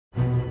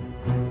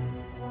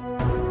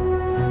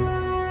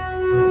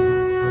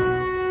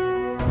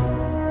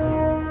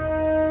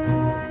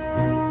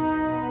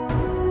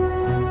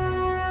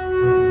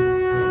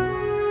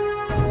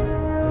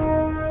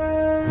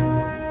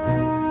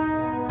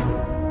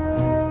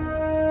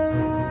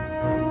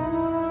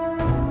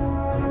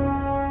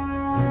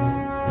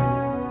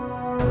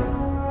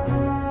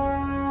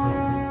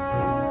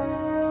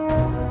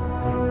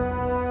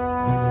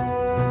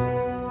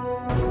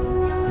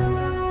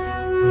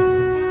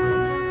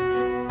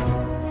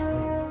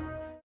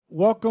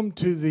Welcome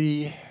to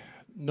the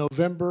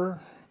November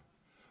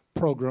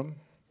program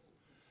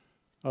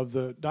of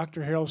the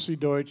Dr. Harold C.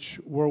 Deutsch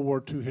World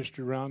War II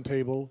History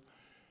Roundtable.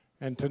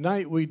 And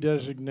tonight we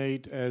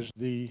designate as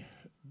the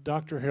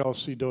Dr. Harold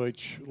C.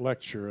 Deutsch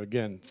Lecture.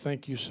 Again,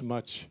 thank you so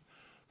much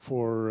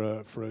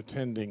for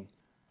attending.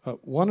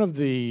 One of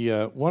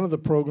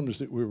the programs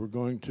that we were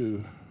going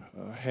to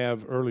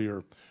have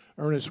earlier,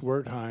 Ernest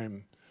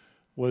Wertheim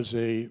was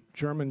a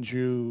German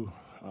Jew,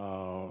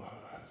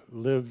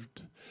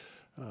 lived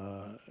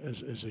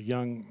as a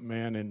young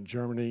man in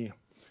Germany.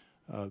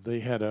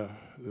 The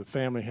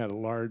family had a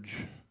large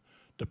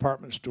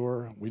department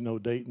store. We know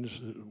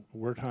Dayton's,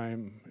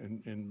 Wertheim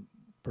in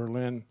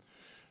Berlin.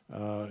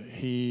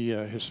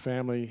 His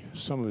family,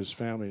 some of his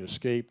family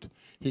escaped.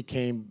 He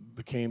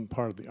became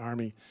part of the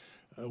army.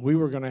 We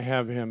were going to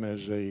have him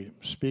as a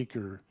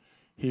speaker.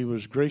 He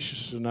was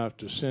gracious enough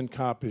to send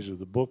copies of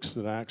the books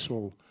that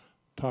Axel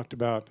talked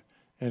about,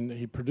 and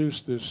he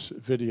produced this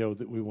video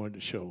that we wanted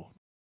to show.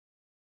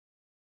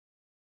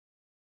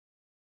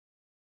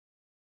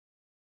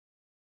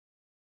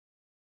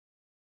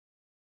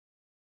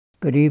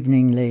 Good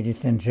evening,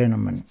 ladies and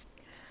gentlemen.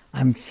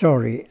 I'm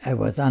sorry I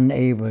was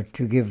unable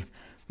to give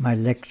my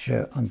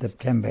lecture on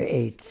September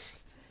 8th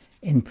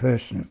in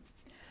person.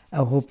 I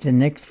hope the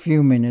next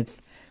few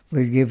minutes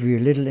will give you a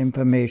little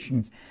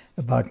information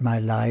about my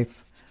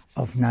life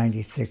of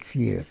 96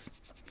 years.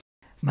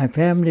 My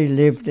family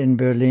lived in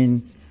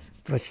Berlin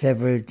for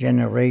several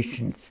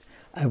generations.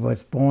 I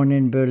was born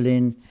in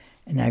Berlin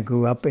and I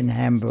grew up in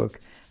Hamburg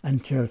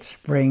until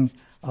spring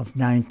of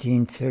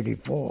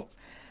 1934.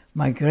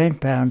 My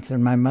grandparents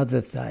on my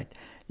mother's side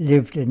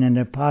lived in an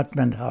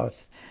apartment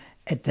house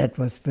that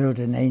was built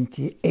in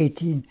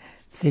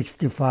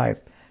 1865,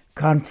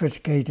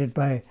 confiscated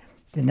by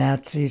the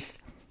Nazis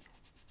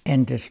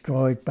and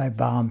destroyed by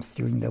bombs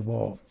during the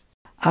war.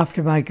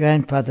 After my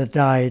grandfather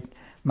died,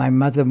 my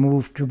mother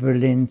moved to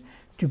Berlin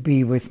to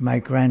be with my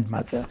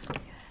grandmother.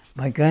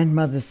 My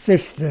grandmother's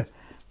sister,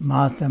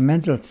 Martha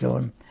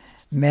Mendelssohn,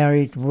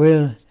 married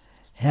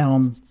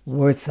Wilhelm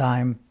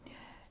Wertheim,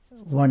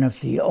 one of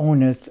the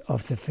owners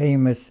of the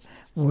famous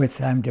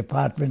Wertheim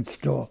department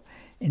store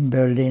in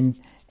Berlin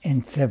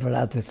and several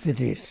other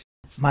cities.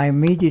 My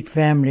immediate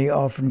family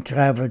often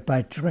traveled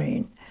by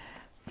train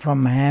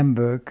from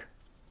Hamburg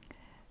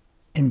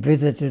and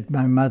visited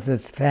my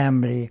mother's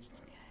family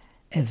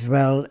as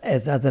well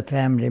as other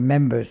family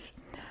members.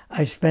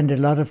 I spent a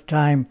lot of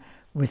time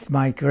with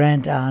my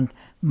grandaunt,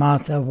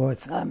 Martha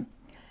Wertheim.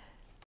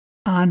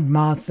 Aunt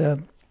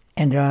Martha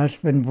and her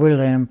husband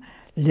Wilhelm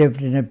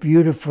lived in a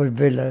beautiful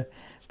villa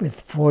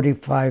with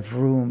 45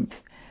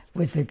 rooms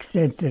with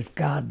extensive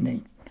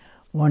gardening.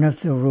 One of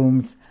the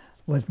rooms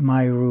was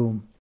my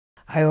room.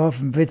 I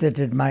often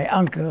visited my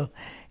uncle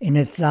in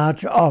his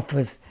large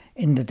office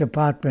in the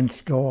department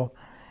store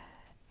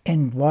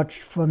and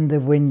watched from the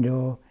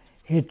window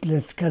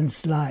Hitler's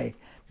Kanzlei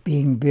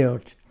being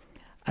built.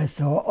 I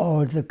saw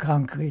all the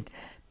concrete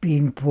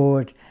being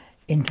poured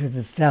into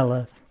the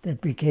cellar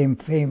that became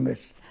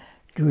famous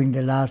during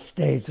the last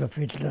days of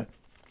Hitler.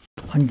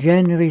 On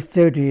January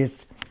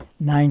 30th,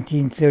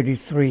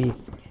 1933,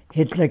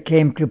 Hitler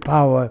came to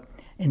power,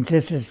 and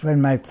this is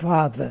when my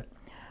father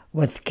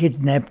was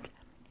kidnapped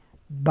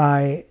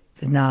by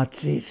the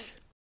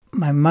Nazis.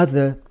 My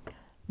mother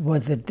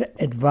was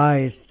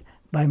advised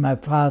by my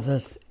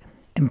father's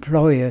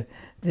employer,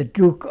 the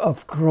Duke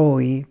of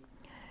Croy,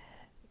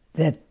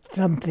 that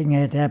something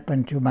had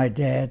happened to my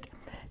dad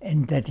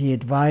and that he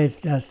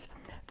advised us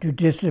to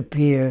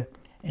disappear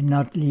and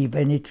not leave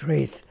any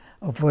trace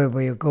of where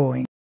we were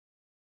going.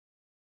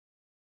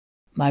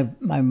 My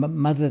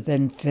mother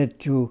then said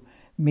to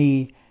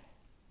me,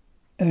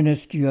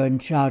 "Ernest, you are in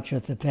charge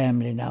of the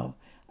family now."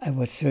 I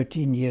was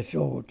 13 years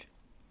old.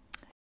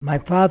 My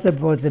father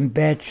was in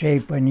bad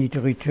shape when he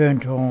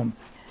returned home.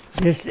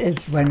 This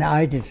is when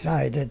I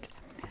decided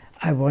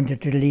I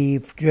wanted to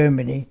leave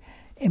Germany,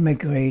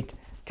 immigrate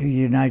to the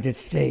United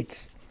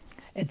States.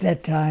 At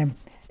that time,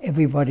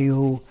 everybody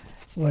who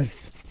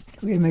was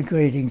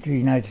immigrating to the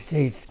United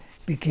States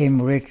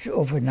became rich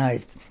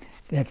overnight.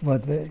 That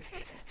was the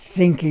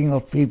thinking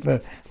of people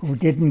who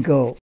didn't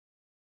go.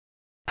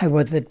 I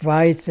was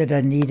advised that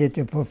I needed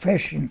a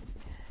profession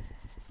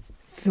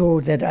so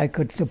that I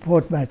could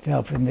support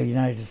myself in the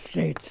United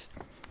States.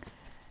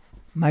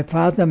 My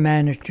father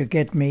managed to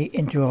get me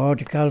into a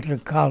horticultural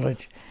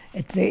college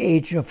at the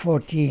age of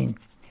 14.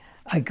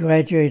 I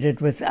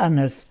graduated with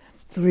honors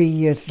 3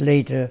 years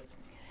later.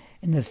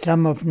 In the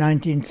summer of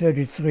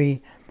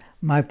 1933,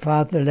 my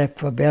father left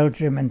for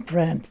Belgium and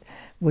France,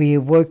 where he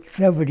worked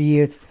several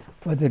years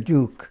for the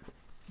Duke.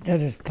 That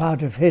is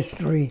part of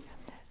history.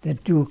 The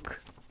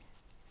Duke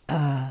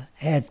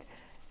had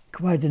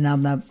quite a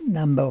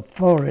number of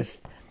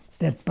forests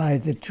that by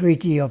the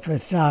Treaty of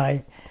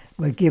Versailles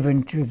were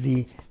given to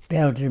the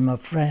Belgium of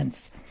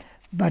France.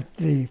 But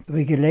the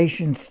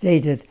regulation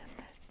stated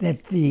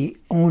that the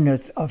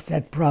owners of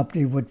that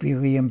property would be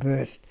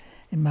reimbursed.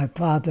 And my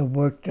father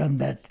worked on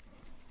that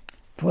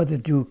for the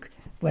Duke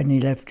when he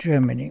left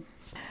Germany.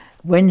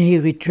 When he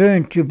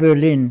returned to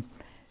Berlin,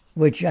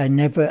 which I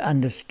never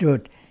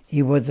understood.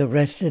 He was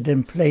arrested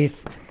and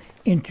placed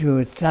into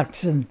a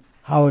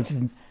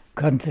Sachsenhausen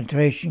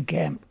concentration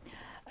camp.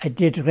 I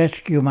did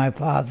rescue my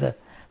father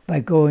by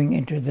going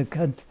into the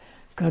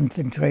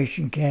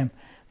concentration camp,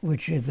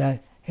 which is a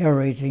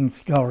harrowing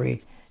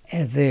story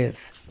as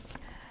is.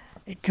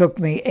 It took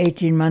me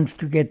 18 months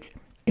to get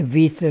a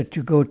visa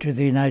to go to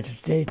the United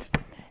States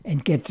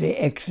and get the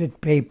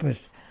exit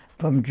papers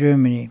from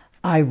Germany.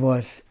 I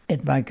was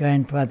at my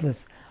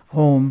grandfather's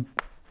home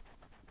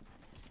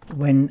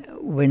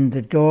when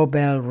the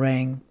doorbell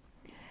rang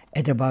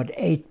at about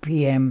 8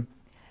 p.m.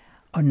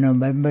 on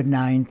November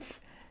 9th,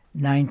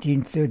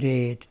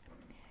 1938.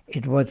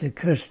 It was a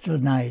crystal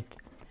night,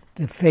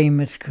 the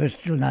famous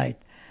crystal night.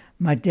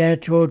 My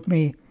dad told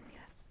me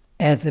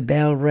as the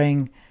bell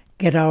rang,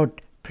 "Get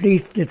out,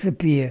 please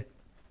disappear,"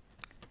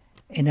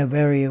 in a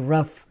very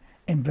rough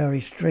and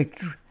very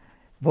strict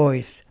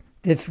voice.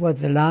 This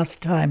was the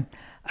last time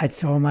I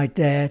saw my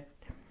dad,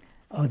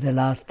 or the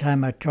last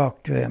time I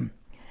talked to him.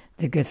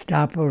 The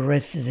Gestapo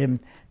arrested him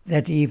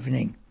that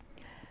evening.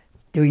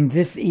 During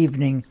this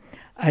evening,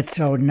 I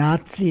saw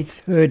Nazis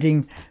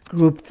herding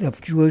groups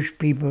of Jewish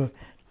people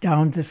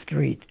down the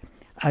street.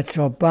 I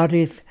saw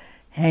bodies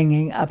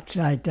hanging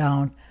upside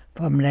down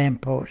from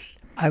lampposts.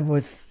 I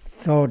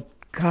saw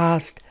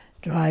cars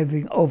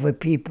driving over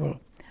people.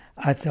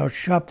 I saw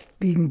shops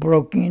being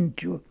broken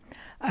into.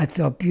 I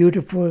saw a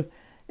beautiful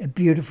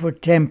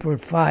temple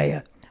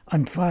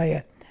on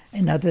fire,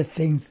 and other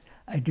things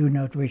I do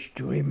not wish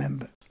to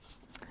remember.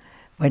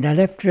 When I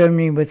left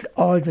Germany with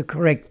all the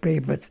correct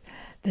papers,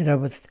 that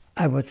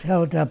I was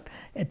held up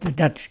at the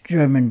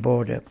Dutch-German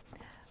border.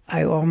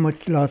 I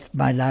almost lost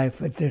my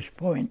life at this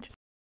point.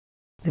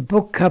 The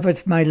book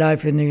covers my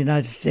life in the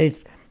United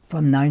States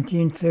from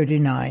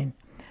 1939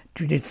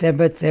 to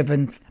December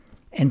 7th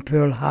and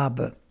Pearl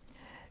Harbor.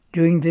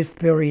 During this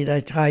period,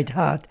 I tried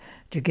hard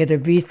to get a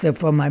visa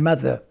for my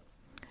mother.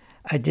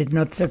 I did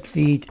not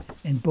succeed,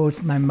 and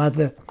both my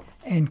mother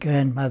and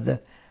grandmother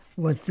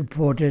was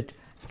deported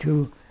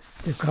to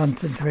the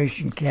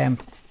concentration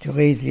camp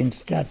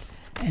Theresienstadt,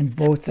 and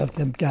both of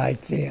them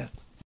died there.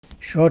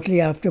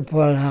 Shortly after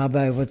Pearl Harbor,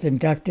 I was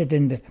inducted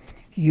in the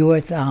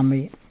U.S.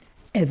 Army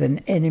as an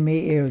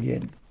enemy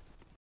alien.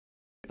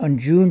 On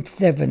June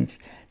 7th,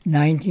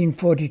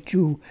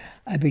 1942,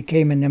 I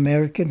became an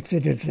American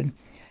citizen,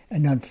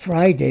 and on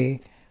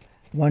Friday,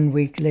 1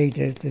 week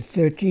later, the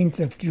 13th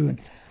of June,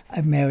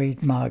 I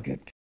married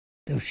Margaret,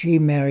 though she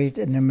married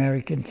an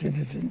American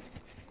citizen,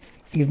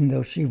 even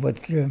though she was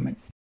German.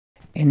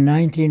 In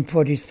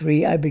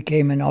 1943, I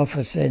became an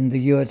officer in the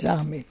U.S.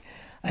 Army.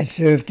 I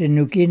served in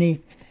New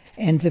Guinea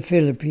and the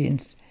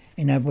Philippines,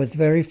 and I was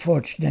very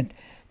fortunate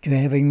to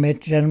having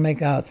met General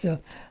MacArthur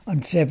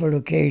on several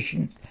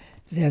occasions.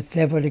 There are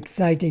several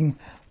exciting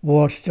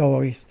war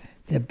stories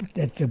that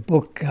the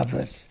book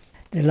covers.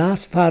 The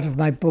last part of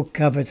my book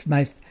covers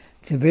my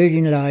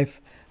civilian life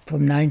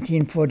from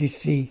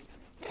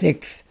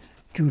 1946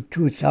 to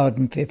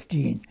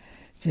 2015.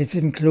 This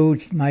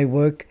includes my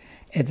work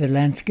as a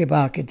landscape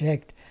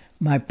architect,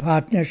 my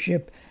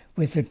partnership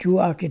with the two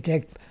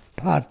architect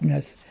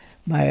partners,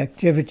 my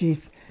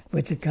activities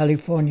with the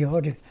California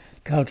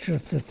Horticultural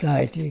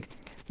Society,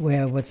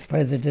 where I was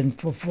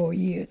president for 4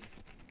 years,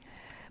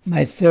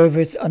 my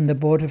service on the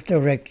board of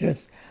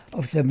directors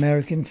of the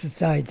American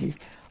Society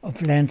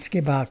of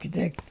Landscape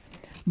Architects,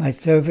 my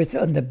service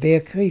on the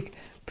Bear Creek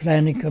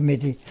Planning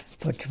Committee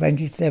for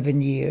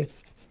 27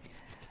 years,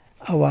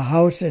 our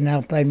house in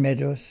Alpine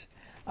Meadows,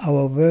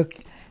 our work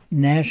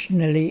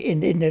nationally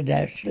and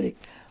internationally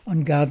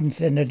on garden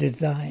center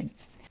design,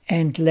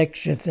 and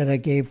lectures that I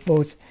gave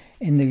both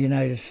in the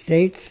United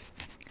States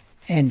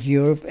and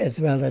Europe, as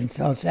well as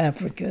South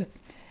Africa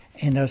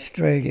and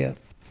Australia.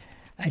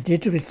 I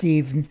did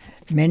receive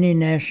many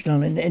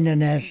national and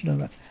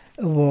international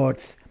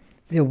awards.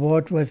 The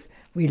award was,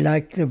 we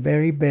liked the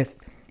very best,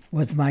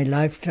 was my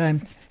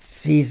lifetime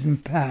season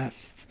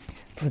pass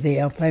for the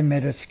Alpine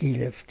Meadows ski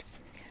lift.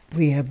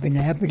 We have been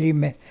happily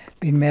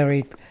been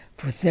married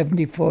for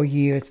 74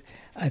 years.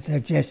 I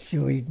suggest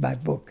you read my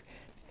book.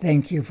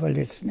 Thank you for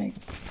listening.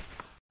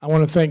 I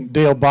want to thank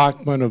Dale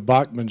Bachman of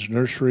Bachman's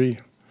Nursery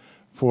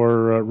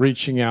for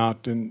reaching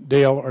out. And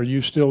Dale, are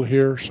you still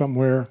here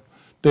somewhere?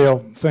 Dale,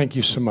 thank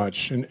you so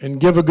much. And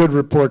give a good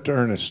report to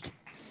Ernest.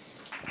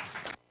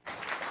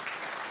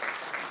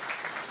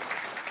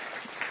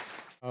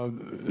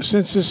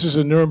 Since this is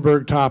a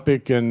Nuremberg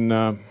topic, and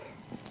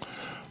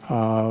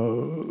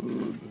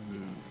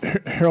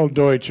Harold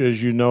Deutsch,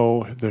 as you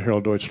know, the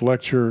Harold Deutsch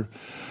Lecture,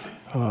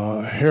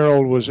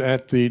 Harold was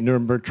at the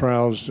Nuremberg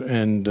trials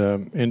and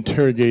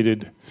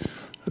interrogated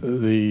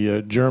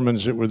the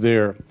Germans that were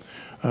there.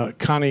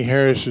 Connie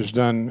Harris has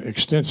done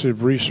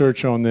extensive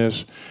research on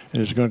this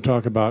and is going to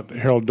talk about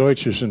Harold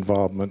Deutsch's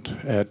involvement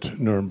at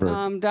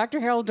Nuremberg. Dr.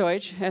 Harold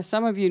Deutsch, as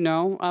some of you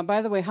know,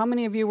 by the way, how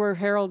many of you were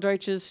Harold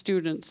Deutsch's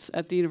students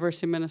at the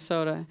University of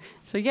Minnesota?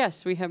 So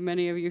yes, we have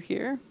many of you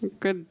here.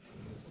 Good.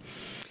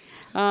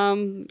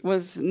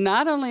 was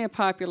not only a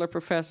popular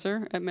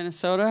professor at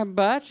Minnesota,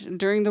 but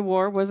during the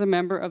war was a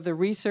member of the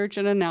Research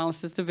and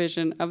Analysis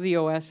Division of the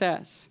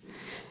OSS.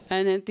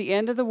 And at the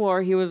end of the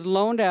war, he was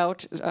loaned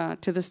out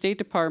to the State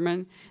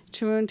Department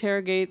to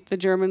interrogate the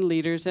German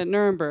leaders at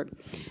Nuremberg.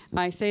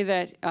 I say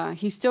that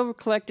he still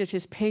collected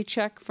his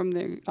paycheck from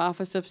the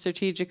Office of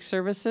Strategic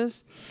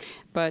Services,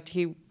 but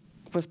he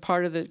was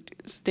part of the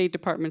State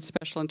Department's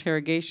Special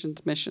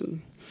Interrogations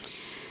Mission.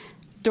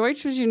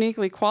 Deutsch was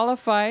uniquely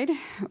qualified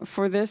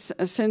for this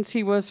since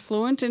he was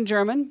fluent in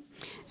German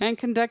and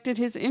conducted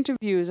his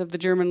interviews of the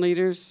German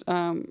leaders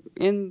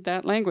in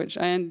that language.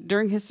 And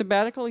during his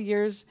sabbatical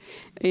years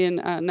in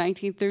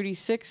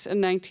 1936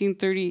 and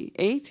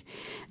 1938,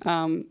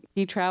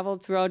 he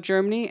traveled throughout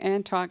Germany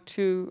and talked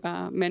to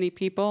many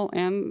people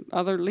and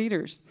other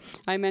leaders.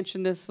 I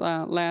mentioned this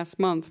last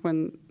month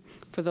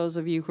for those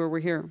of you who were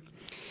here.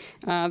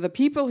 The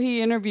people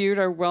he interviewed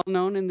are well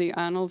known in the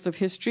annals of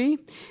history.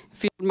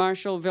 Field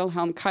Marshal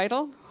Wilhelm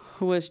Keitel,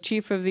 who was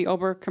chief of the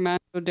Oberkommando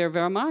der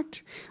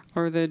Wehrmacht,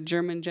 or the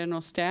German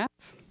General Staff,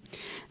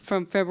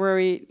 from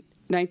February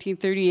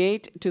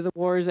 1938 to the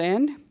war's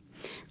end.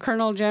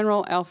 Colonel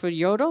General Alfred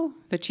Jodl,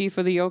 the chief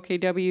of the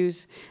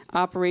OKW's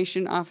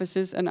Operation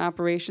Offices and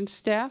Operations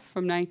Staff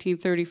from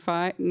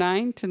 1939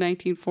 to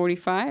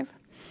 1945.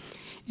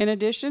 In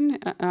addition,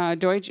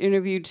 Deutsch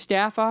interviewed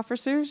staff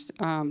officers,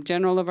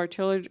 General of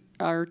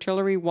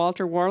Artillery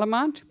Walter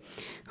Warlimont,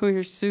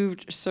 who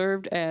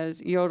served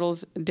as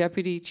Jodl's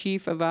Deputy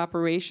Chief of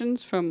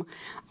Operations from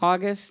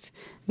August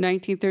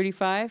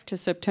 1935 to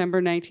September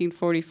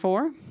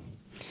 1944.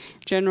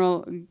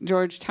 General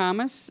George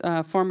Thomas,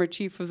 former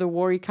Chief of the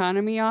War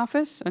Economy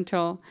Office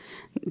until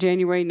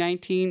January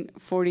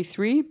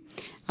 1943.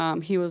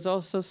 He was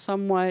also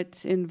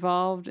somewhat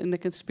involved in the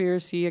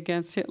conspiracy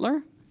against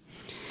Hitler.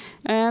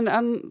 And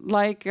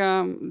unlike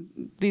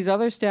these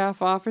other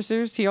staff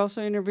officers, he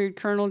also interviewed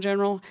Colonel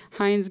General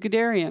Heinz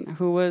Guderian,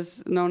 who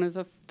was known as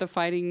the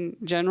fighting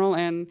general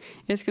and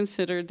is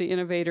considered the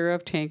innovator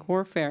of tank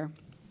warfare.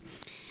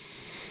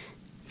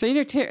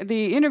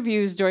 The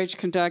interviews Deutsch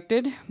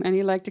conducted, and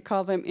he liked to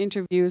call them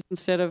interviews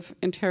instead of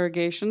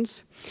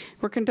interrogations,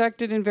 were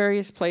conducted in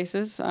various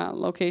places,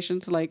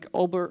 locations like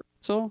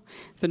Oberursel,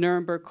 the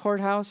Nuremberg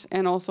Courthouse,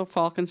 and also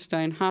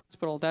Falkenstein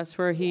Hospital. That's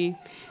where he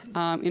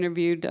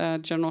interviewed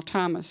General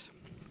Thomas.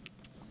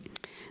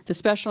 The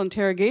Special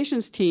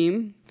Interrogations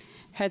Team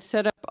had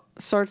set up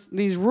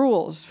these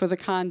rules for the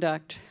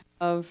conduct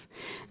of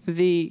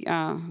the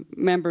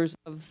members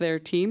of their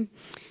team.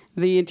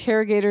 The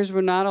interrogators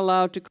were not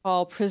allowed to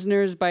call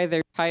prisoners by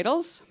their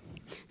titles,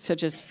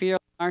 such as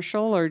Field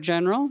Marshal or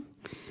General.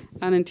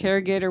 An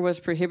interrogator was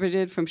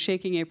prohibited from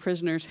shaking a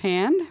prisoner's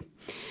hand,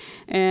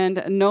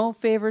 and no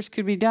favors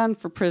could be done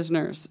for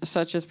prisoners,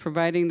 such as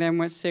providing them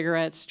with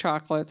cigarettes,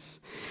 chocolates,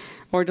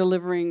 or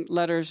delivering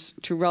letters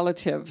to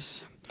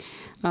relatives.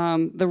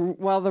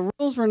 While the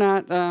rules were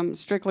not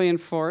strictly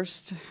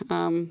enforced,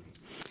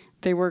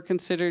 they were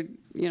considered,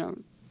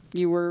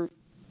 you were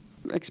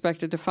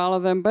expected to follow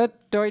them,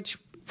 but Deutsch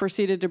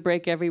proceeded to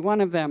break every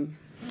one of them.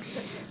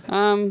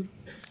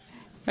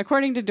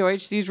 According to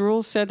Deutsch, these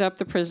rules set up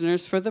the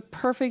prisoners for the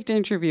perfect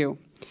interview.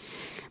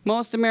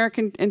 Most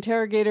American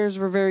interrogators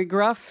were very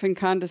gruff and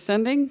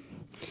condescending,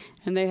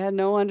 and they had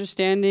no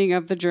understanding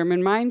of the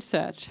German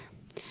mindset,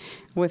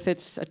 with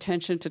its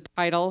attention to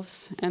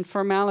titles and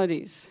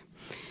formalities.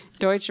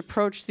 Deutsch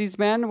approached these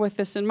men with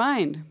this in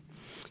mind.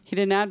 He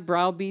did not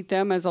browbeat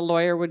them as a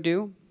lawyer would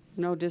do.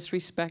 No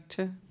disrespect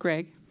to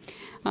Greg.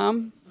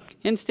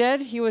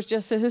 Instead, he was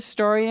just a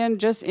historian,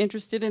 just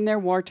interested in their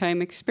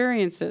wartime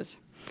experiences.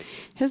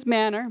 His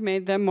manner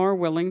made them more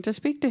willing to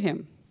speak to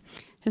him.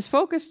 His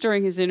focus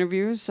during his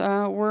interviews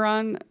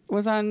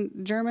was on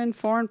German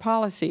foreign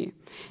policy,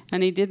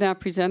 and he did not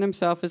present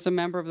himself as a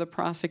member of the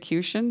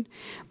prosecution,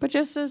 but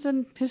just as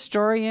a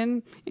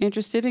historian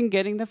interested in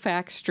getting the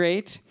facts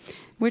straight,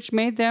 which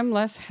made them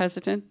less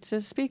hesitant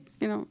to speak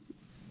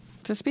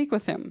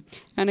with him.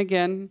 And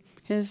again,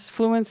 his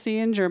fluency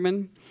in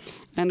German,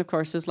 and of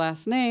course his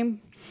last name,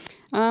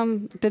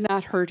 did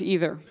not hurt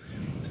either.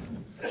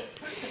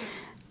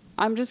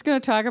 I'm just going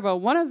to talk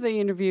about one of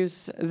the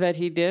interviews that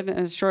he did,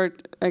 a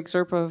short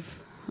excerpt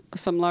of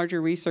some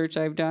larger research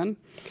I've done,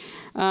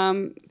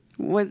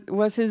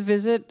 was his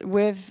visit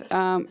with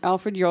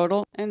Alfred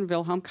Jodl and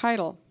Wilhelm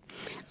Keitel.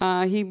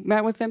 He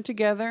met with them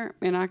together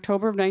in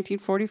October of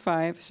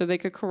 1945 so they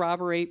could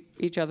corroborate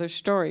each other's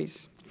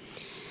stories.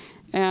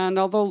 And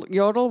although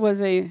Jodl was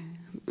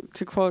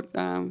to quote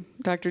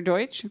Dr.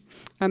 Deutsch,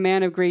 a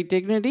man of great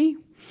dignity,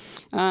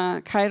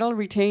 Keitel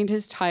retained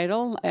his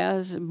title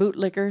as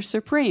bootlicker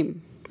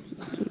supreme.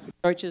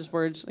 Deutsch's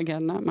words,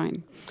 again, not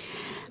mine.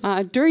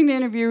 During the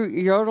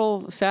interview,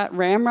 Jodl sat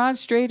ramrod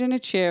straight in a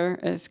chair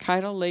as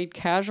Keitel laid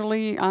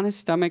casually on his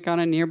stomach on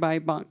a nearby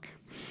bunk.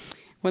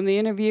 When the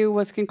interview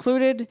was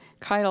concluded,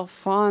 Keitel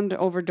fawned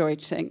over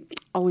Deutsch, saying,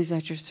 "Always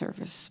at your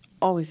service,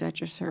 always at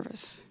your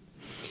service."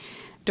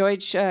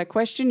 Deutsch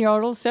questioned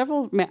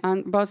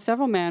Jodl about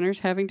several matters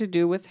having to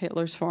do with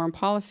Hitler's foreign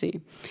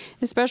policy,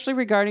 especially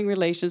regarding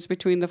relations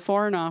between the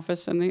Foreign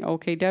Office and the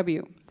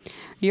OKW.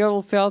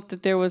 Jodl felt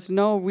that there was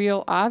no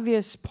real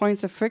obvious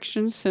points of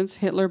friction since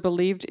Hitler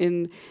believed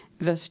in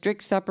the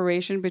strict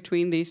separation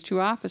between these two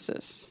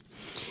offices.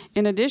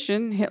 In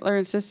addition, Hitler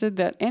insisted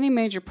that any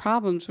major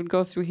problems would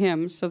go through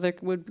him, so there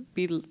would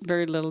be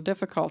very little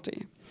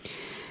difficulty.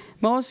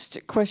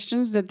 Most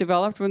questions that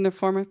developed were in the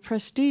form of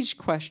prestige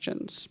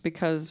questions,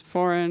 because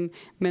Foreign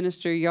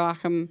Minister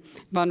Joachim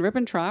von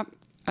Ribbentrop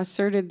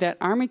asserted that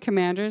army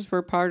commanders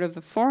were part of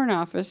the Foreign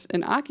Office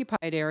in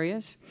occupied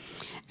areas,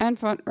 and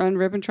von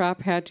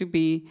Ribbentrop had to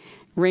be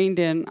reined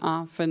in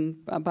often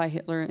by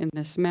Hitler in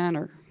this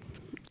manner,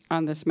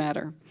 on this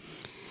matter.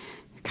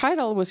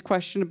 Keitel was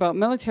questioned about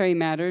military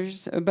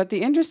matters, but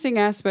the interesting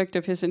aspect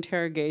of his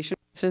interrogation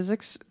was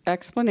his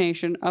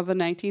explanation of the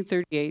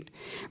 1938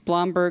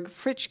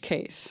 Blomberg-Fritsch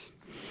case.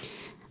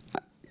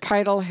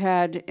 Keitel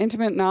had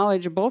intimate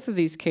knowledge of both of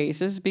these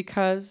cases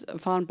because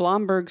von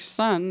Blomberg's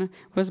son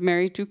was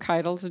married to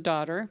Keitel's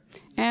daughter,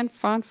 and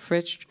von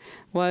Fritsch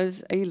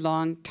was a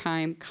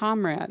longtime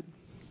comrade.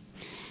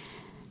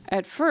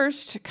 At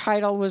first,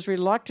 Keitel was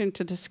reluctant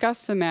to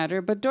discuss the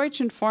matter, but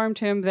Deutsch informed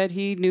him that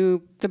he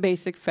knew the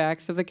basic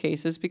facts of the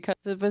cases because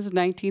of his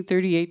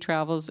 1938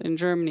 travels in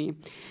Germany.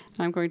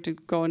 I'm going to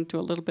go into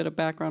a little bit of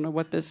background on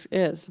what this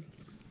is.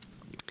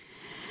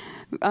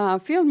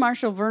 Field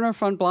Marshal Werner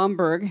von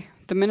Blomberg,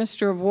 the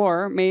Minister of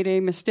War, made a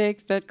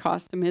mistake that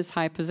cost him his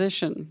high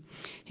position.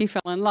 He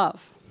fell in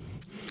love.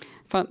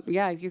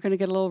 Yeah, you're going to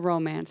get a little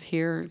romance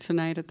here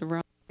tonight at the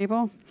round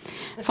table.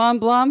 Von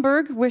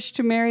Blomberg wished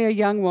to marry a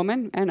young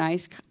woman and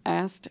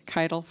asked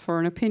Keitel for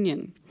an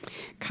opinion.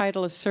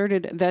 Keitel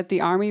asserted that the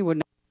army would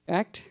not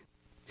object.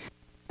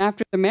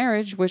 After the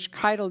marriage, which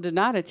Keitel did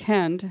not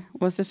attend,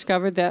 was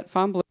discovered that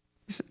von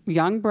Blomberg's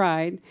young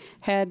bride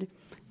had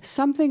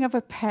something of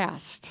a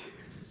past,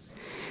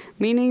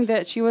 meaning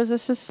that she was a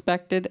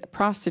suspected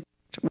prostitute,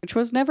 which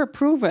was never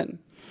proven,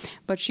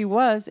 but she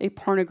was a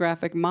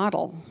pornographic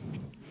model.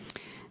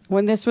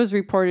 When this was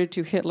reported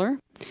to Hitler,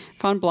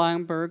 von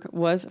Blomberg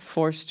was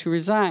forced to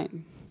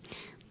resign.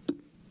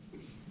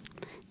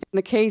 In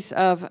the case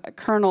of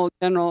Colonel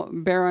General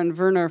Baron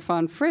Werner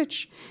von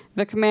Fritsch,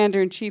 the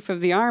commander-in-chief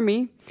of the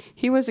army,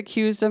 he was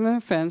accused of an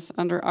offense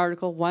under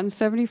Article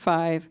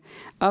 175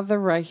 of the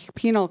Reich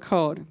Penal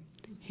Code.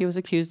 He was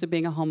accused of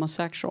being a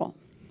homosexual.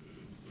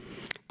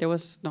 There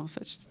was no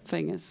such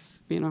thing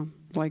as,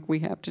 like we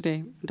have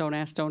today. Don't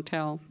ask, don't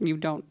tell. You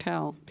don't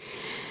tell.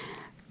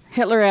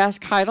 Hitler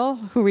asked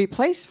Keitel, who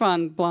replaced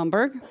von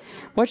Blomberg,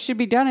 what should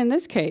be done in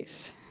this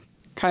case.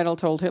 Keitel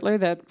told Hitler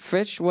that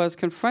Fritsch was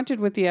confronted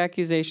with the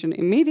accusation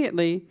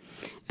immediately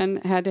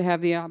and had to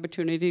have the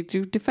opportunity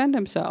to defend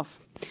himself.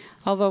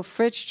 Although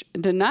Fritsch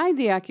denied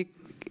the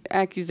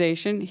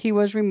accusation, he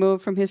was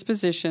removed from his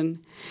position,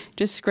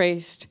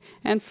 disgraced,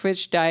 and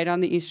Fritsch died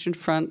on the Eastern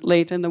Front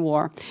late in the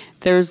war.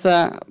 There's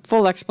a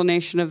full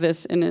explanation of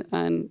this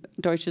in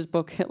Deutsch's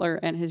book, Hitler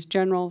and His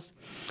Generals.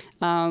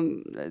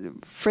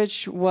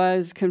 Fritsch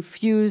was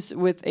confused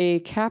with a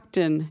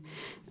captain,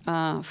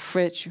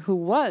 Fritsch, who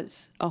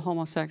was a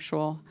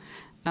homosexual,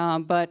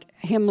 but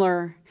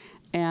Himmler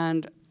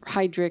and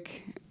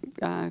Heydrich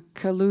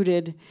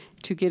colluded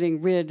to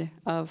getting rid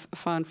of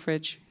von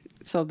Fritsch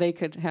so they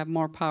could have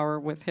more power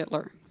with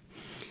Hitler.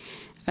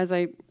 As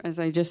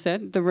I just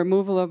said, the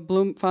removal of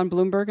von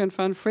Blomberg and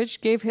von Fritsch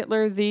gave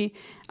Hitler the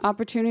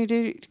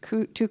opportunity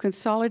to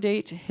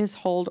consolidate his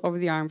hold over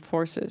the armed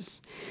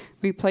forces,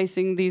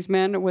 replacing these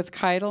men with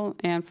Keitel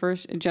and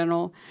First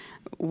General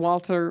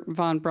Walter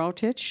von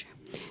Brautitsch,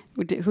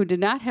 who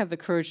did not have the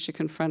courage to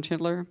confront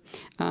Hitler.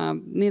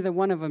 Neither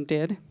one of them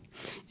did.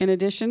 In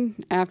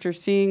addition, after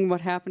seeing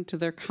what happened to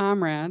their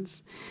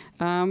comrades,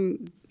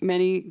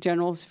 many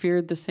generals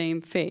feared the same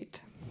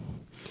fate.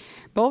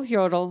 Both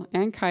Jodl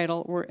and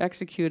Keitel were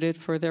executed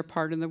for their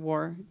part in the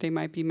war. They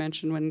might be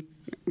mentioned when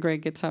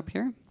Greg gets up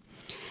here.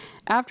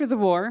 After the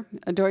war,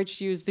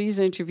 Deutsch used these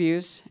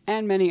interviews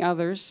and many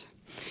others,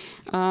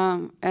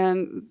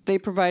 and they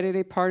provided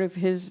a part of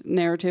his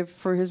narrative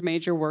for his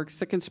major works,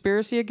 The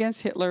Conspiracy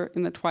Against Hitler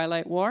in the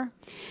Twilight War,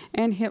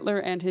 and Hitler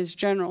and His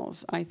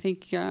Generals. I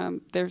think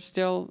they're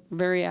still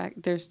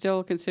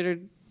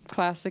considered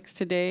classics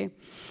today,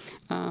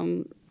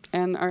 and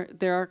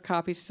there are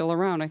copies still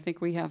around. I think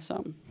we have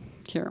some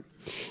here.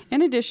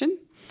 In addition,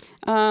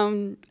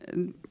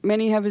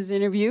 many of his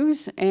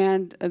interviews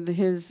and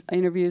his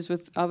interviews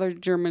with other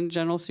German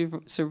generals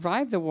who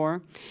survived the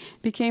war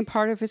became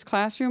part of his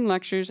classroom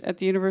lectures at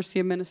the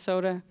University of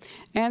Minnesota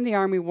and the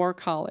Army War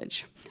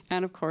College,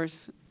 and of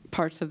course,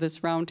 parts of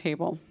this round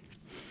table.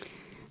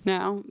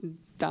 Now,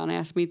 Don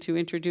asked me to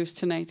introduce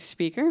tonight's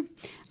speaker.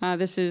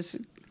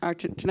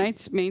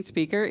 Tonight's main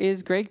speaker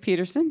is Greg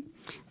Peterson,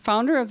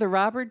 founder of the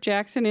Robert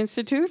Jackson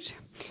Institute.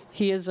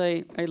 He is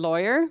a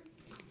lawyer,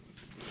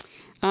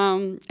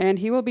 and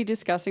he will be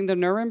discussing the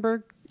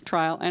Nuremberg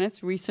Trial and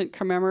its recent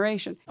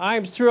commemoration.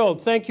 I'm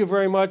thrilled. Thank you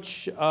very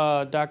much,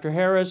 Dr.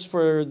 Harris,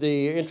 for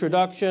the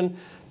introduction,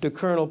 to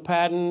Colonel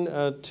Patton,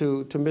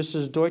 to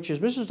Mrs. Deutsch. Is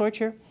Mrs. Deutsch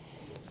here?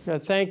 Yeah,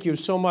 thank you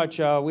so much.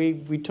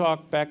 We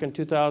talked back in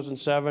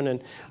 2007,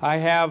 and I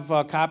have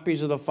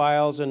copies of the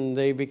files, and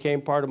they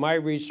became part of my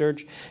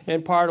research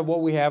and part of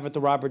what we have at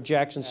the Robert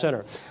Jackson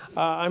Center.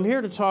 I'm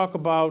here to talk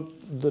about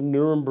the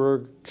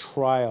Nuremberg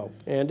Trial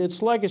and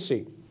its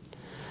legacy.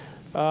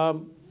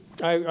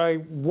 I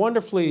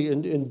wonderfully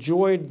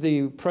enjoyed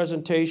the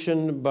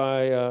presentation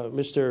by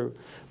Mr.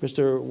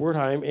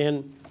 Wertheim,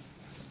 and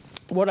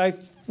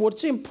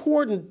what's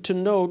important to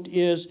note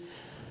is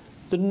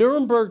the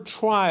Nuremberg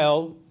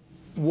Trial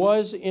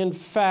was, in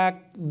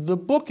fact, the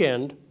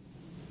bookend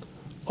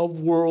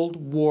of World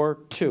War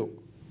II.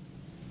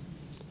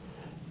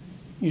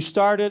 You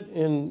started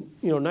in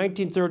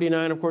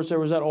 1939. Of course, there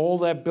was all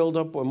that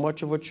buildup,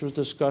 much of which was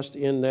discussed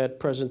in that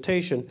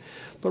presentation.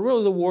 But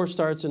really, the war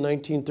starts in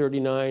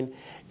 1939,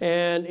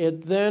 and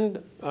it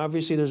then,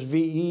 obviously, there's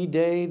VE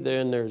Day,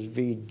 then there's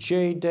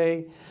VJ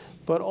Day,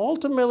 but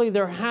ultimately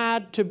there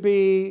had to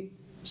be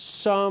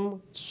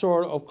some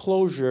sort of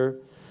closure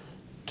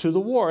to the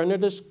war. And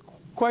it is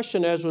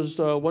question, as was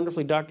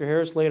wonderfully Dr.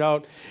 Harris laid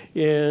out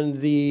in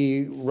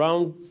the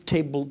round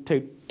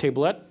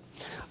tablet,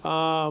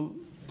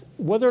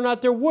 whether or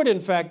not there would, in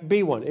fact,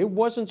 be one. It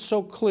wasn't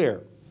so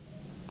clear.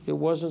 It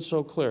wasn't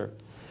so clear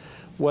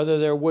whether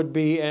there would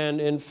be, and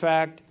in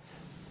fact,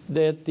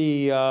 that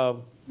the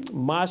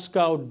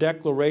Moscow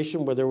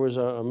Declaration, where there was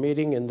a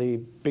meeting and the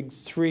Big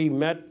Three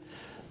met,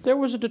 there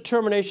was a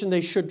determination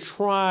they should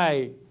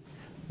try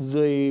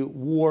the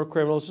war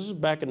criminals. This is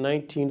back in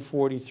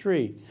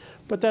 1943.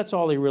 But that's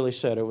all he really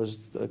said. It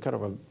was kind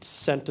of a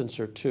sentence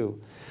or two.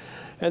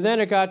 And then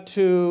it got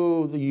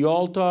to the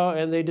Yalta,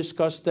 and they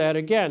discussed that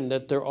again,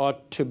 that there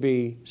ought to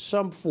be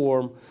some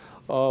form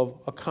of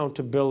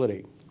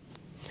accountability.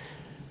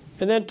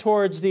 And then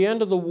towards the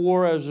end of the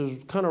war, as it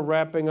was kind of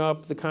wrapping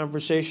up the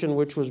conversation,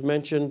 which was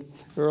mentioned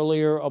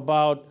earlier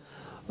about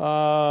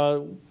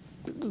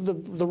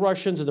the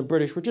Russians and the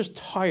British were just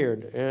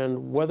tired,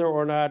 and whether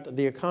or not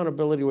the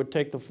accountability would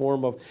take the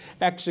form of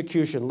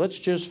execution. Let's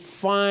just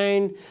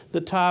find the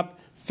top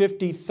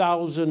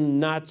 50,000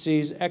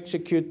 Nazis,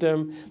 execute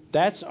them.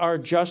 That's our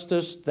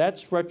justice,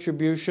 that's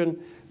retribution,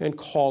 and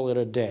call it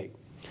a day.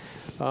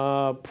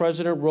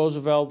 President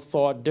Roosevelt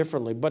thought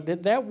differently,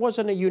 but that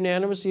wasn't a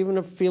unanimous, even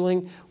a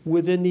feeling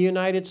within the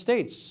United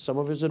States. Some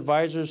of his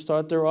advisors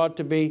thought there ought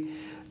to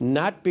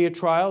not be a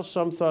trial,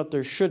 some thought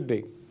there should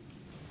be.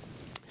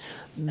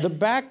 The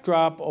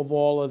backdrop of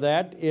all of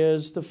that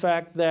is the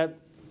fact that,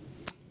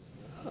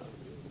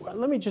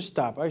 let me just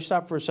stop. I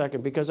stop for a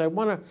second because I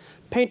want to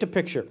paint a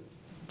picture.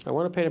 I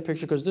want to paint a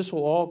picture because this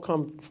will all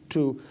come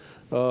to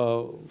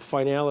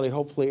finality,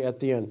 hopefully,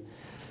 at the end.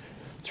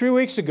 3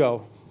 weeks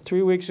ago,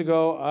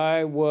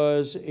 I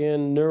was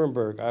in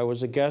Nuremberg. I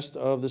was a guest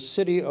of the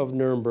city of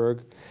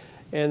Nuremberg,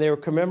 and they were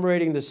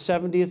commemorating the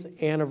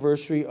 70th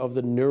anniversary of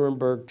the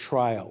Nuremberg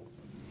Trial.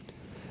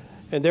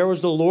 And there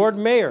was the Lord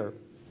Mayor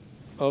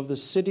of the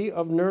city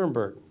of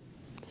Nuremberg.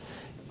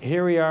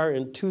 Here we are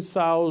in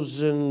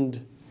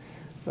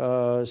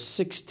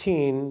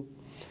 2016,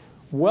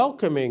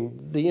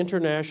 welcoming the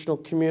international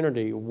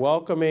community,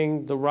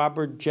 welcoming the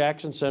Robert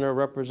Jackson Center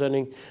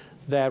representing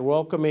that,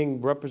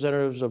 welcoming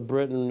representatives of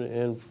Britain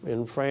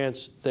and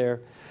France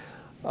there,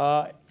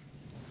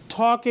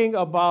 talking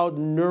about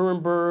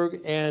Nuremberg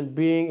and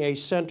being a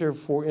center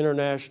for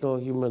international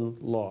human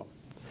law.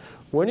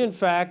 When in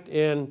fact,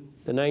 in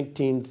the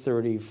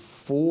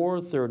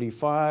 1934,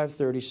 35,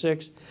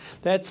 36,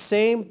 that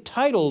same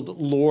titled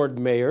Lord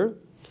Mayor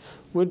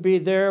would be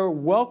there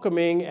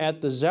welcoming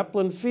at the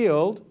Zeppelin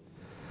Field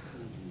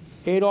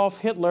Adolf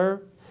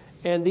Hitler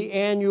and the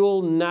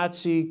annual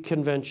Nazi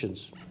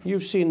conventions.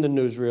 You've seen the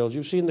newsreels,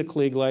 you've seen the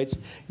Klieg lights,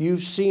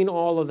 you've seen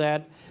all of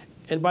that.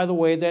 And by the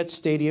way, that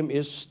stadium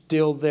is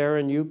still there,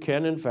 and you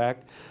can, in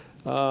fact,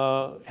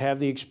 have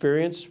the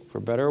experience, for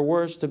better or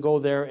worse, to go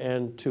there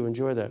and to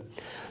enjoy that.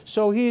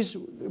 So he's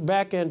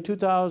back in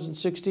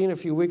 2016, a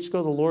few weeks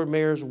ago, the Lord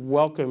Mayor's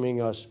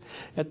welcoming us.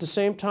 At the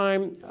same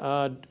time,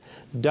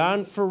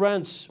 Don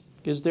Ferencz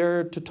is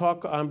there to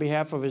talk on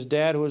behalf of his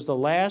dad, who is the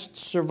last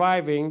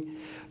surviving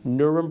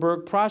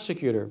Nuremberg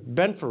prosecutor,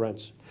 Ben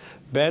Ferencz.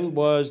 Ben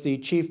was the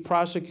chief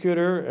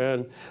prosecutor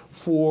and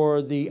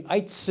for the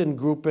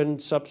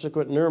Eitzengruppen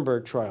subsequent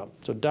Nuremberg trial.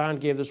 So Don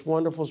gave this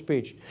wonderful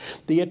speech.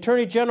 The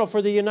Attorney General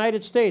for the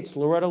United States,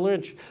 Loretta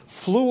Lynch,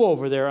 flew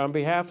over there on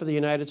behalf of the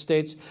United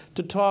States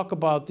to talk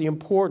about the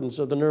importance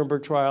of the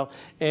Nuremberg trial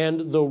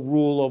and the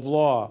rule of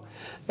law.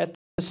 At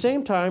the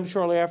same time,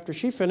 shortly after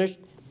she finished,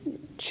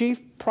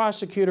 Chief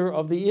Prosecutor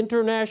of the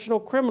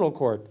International Criminal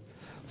Court,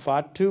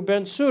 Fatou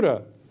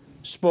Bensouda,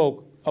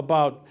 spoke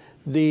about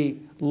the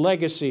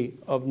legacy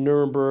of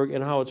Nuremberg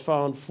and how it's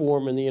found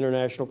form in the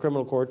International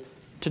Criminal Court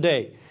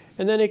today.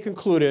 And then he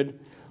concluded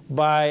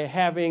by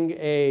having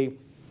a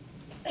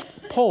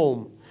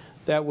poem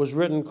that was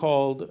written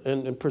called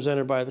and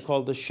presented by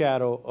called The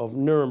Shadow of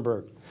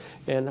Nuremberg.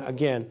 And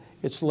again,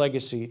 its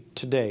legacy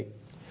today.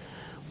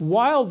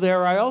 While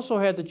there, I also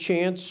had the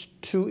chance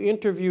to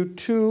interview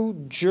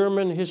two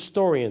German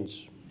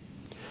historians.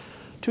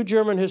 Two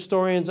German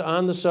historians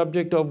on the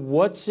subject of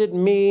what's it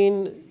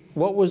mean,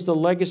 what was the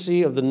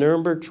legacy of the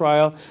Nuremberg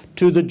trial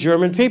to the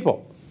German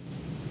people.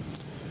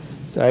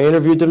 I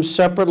interviewed them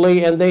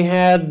separately, and they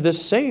had the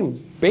same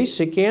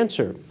basic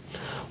answer,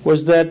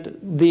 was that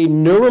the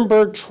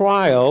Nuremberg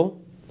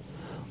trial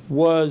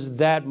was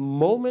that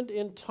moment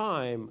in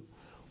time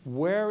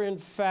where, in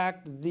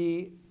fact,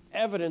 the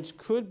evidence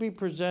could be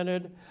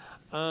presented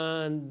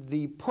on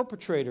the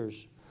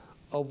perpetrators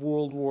of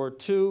World War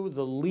II,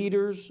 the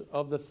leaders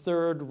of the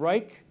Third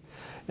Reich,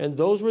 and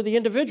those were the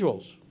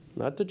individuals,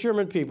 not the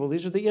German people.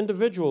 These are the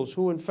individuals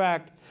who, in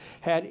fact,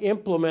 had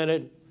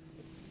implemented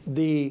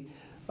the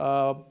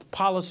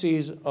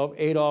policies of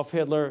Adolf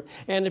Hitler.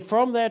 And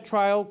from that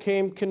trial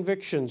came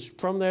convictions.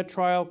 From that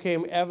trial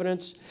came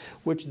evidence,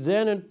 which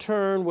then in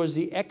turn was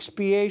the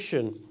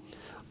expiation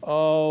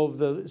of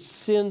the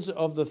sins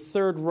of the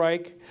Third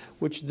Reich,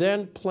 which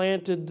then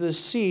planted the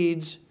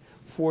seeds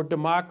for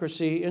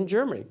democracy in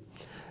Germany.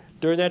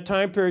 During that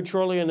time period,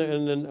 shortly, and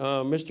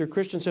Mr.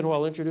 Christensen, who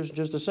I'll introduce in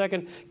just a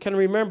second, can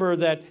remember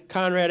that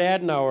Konrad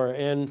Adenauer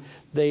and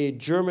the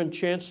German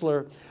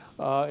Chancellor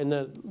in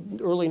the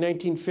early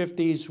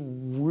 1950s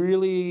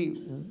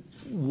really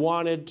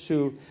wanted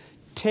to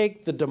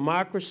take the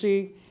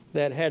democracy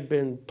that had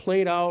been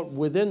played out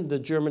within the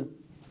German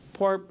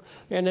part,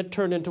 and it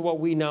turned into what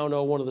we now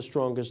know one of the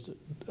strongest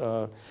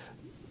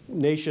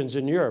nations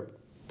in Europe.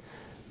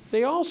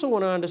 They also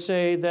went on to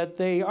say that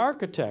the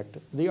architect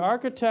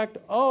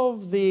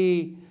of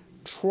the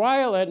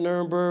trial at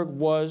Nuremberg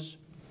was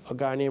a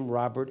guy named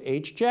Robert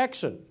H.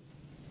 Jackson.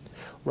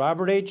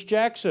 Robert H.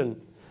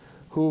 Jackson,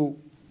 who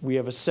we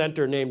have a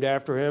center named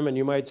after him, and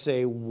you might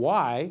say,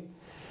 why?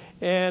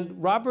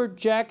 And Robert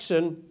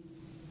Jackson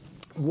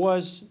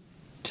was,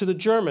 to the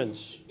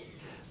Germans,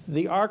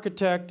 the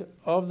architect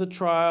of the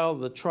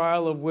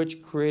trial of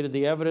which created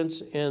the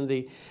evidence and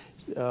the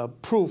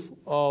proof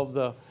of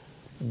the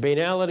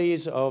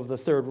banalities of the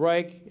Third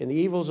Reich and the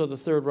evils of the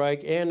Third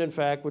Reich, and in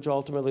fact, which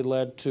ultimately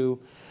led to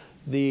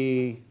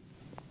the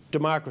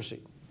democracy.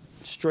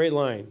 Straight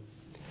line.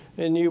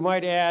 And you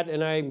might add,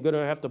 and I'm going to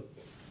have to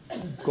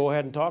go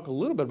ahead and talk a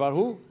little bit about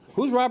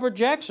who's Robert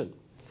Jackson.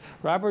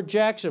 Robert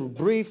Jackson,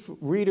 brief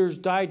Reader's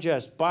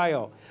Digest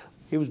bio.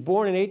 He was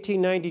born in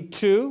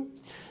 1892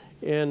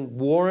 in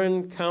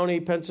Warren County,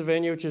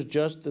 Pennsylvania, which is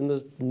just in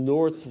the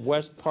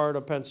northwest part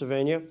of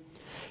Pennsylvania.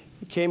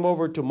 He came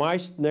over to my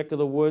neck of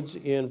the woods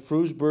in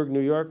Frewsburg,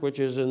 New York, which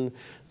is in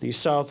the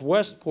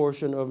southwest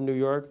portion of New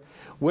York.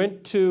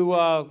 Went to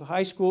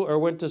high school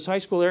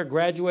there,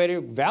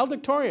 graduated,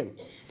 valedictorian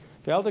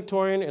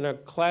in a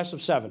class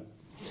of 7.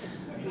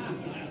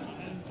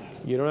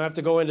 You don't have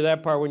to go into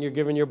that part when you're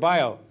giving your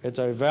bio. It's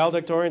a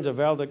valedictorian's a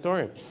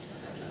valedictorian.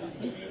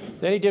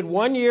 Then he did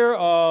 1 year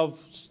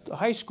of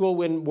high school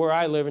where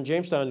I live in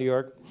Jamestown, New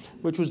York,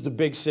 which was the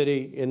big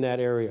city in that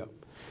area.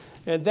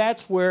 And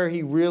that's where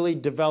he really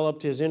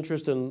developed his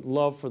interest and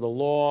love for the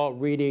law,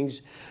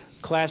 readings,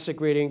 classic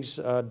readings,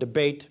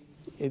 debate.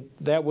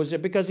 That was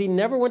it, because he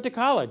never went to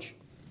college.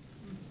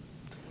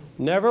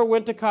 Never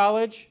went to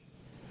college,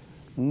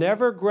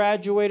 never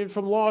graduated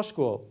from law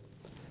school,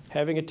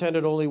 having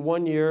attended only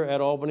 1 year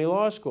at Albany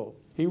Law School.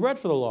 He read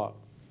for the law,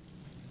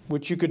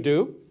 which you could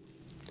do.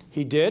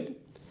 He did.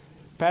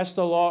 Passed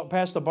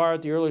the bar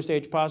at the earliest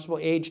age possible,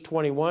 age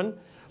 21.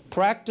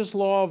 Practiced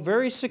law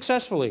very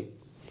successfully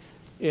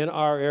in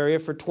our area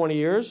for 20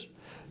 years,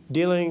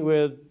 dealing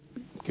with,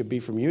 could be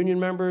from union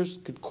members,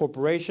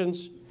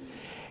 corporations.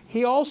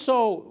 He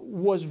also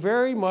was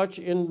very much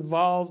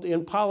involved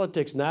in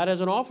politics, not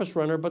as an office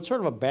runner, but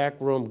sort of a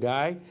backroom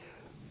guy,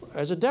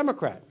 as a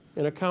Democrat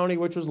in a county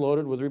which was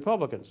loaded with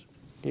Republicans.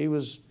 He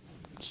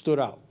stood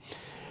out.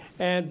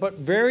 But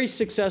very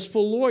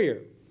successful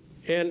lawyer.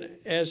 And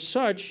as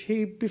such,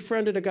 he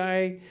befriended a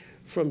guy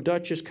from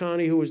Dutchess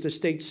County who was the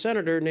state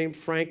senator named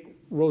Frank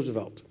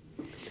Roosevelt.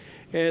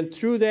 And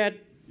through that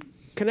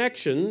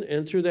connection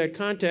and through that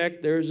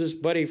contact, there's this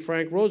buddy,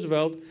 Frank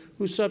Roosevelt,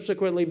 who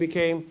subsequently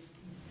became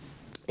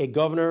a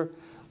governor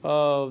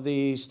of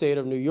the state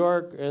of New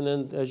York and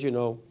then, as you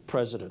know,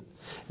 president.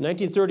 In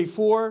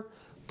 1934,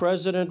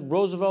 President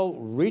Roosevelt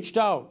reached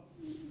out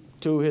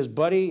to his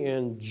buddy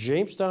in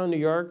Jamestown, New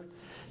York,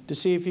 to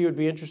see if he would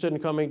be interested in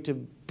coming to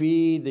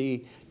be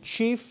the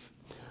chief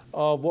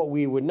of what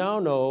we would now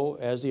know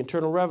as the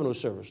Internal Revenue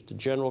Service, the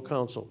General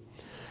Counsel.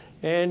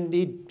 And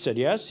he said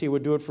yes, he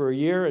would do it for a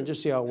year and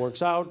just see how it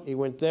works out. He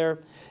went there,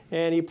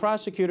 and he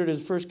prosecuted,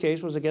 his first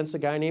case was against a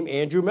guy named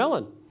Andrew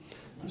Mellon,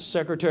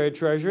 Secretary of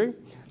Treasury,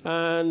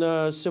 on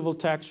a civil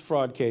tax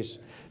fraud case.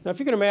 Now, if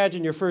you can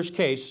imagine, your first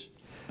case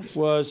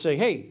was saying,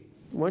 hey,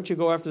 why don't you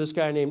go after this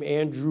guy named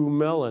Andrew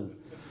Mellon?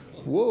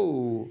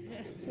 Whoa.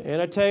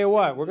 And I tell you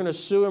what, we're going to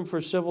sue him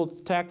for civil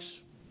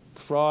tax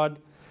fraud,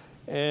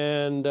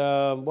 and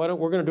we're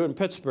going to do it in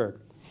Pittsburgh.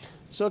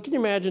 So can you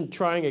imagine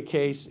trying a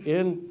case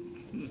in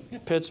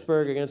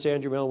Pittsburgh against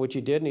Andrew Mellon, which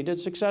he did, and he did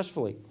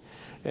successfully.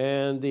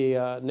 And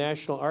the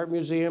National Art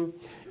Museum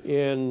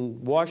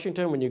in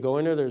Washington, when you go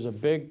in there, there's a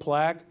big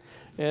plaque,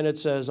 and it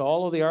says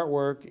all of the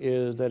artwork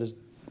that has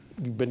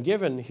been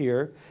given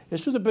here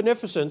is through the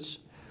beneficence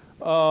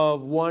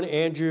of one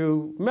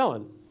Andrew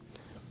Mellon.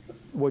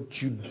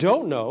 What you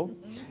don't know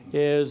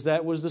is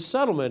that was the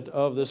settlement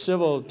of the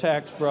civil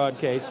tax fraud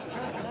case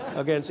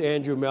against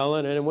Andrew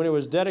Mellon, and when it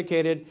was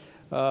dedicated,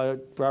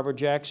 Robert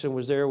Jackson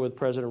was there with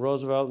President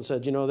Roosevelt and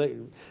said, you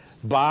know,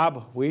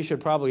 Bob, we should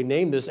probably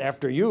name this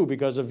after you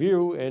because of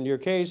you and your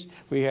case.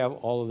 We have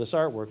all of this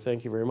artwork.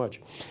 Thank you very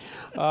much.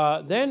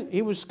 Then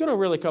he was going to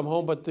really come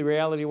home, but the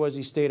reality was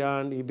he stayed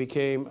on. He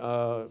became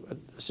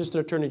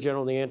Assistant Attorney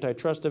General in the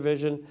Antitrust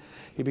Division.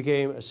 He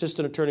became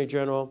Assistant Attorney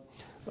General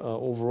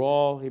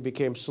overall. He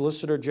became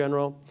Solicitor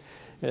General.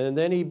 And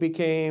then he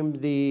became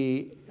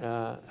the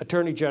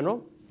Attorney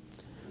General.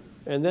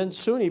 And then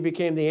soon he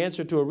became the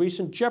answer to a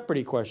recent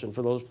Jeopardy question.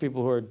 For those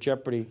people who are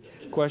Jeopardy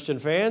question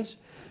fans,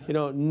 you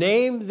know,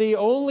 name the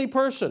only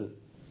person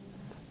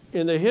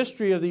in the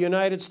history of the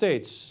United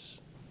States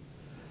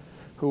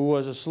who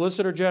was a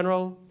Solicitor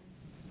General,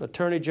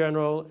 Attorney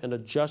General, and a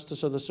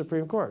Justice of the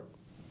Supreme Court.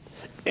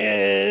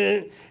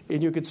 And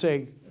you could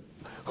say,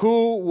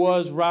 who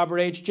was Robert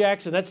H.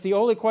 Jackson? That's the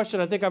only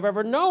question I think I've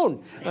ever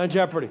known on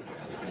Jeopardy.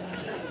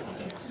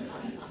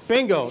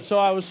 Bingo. So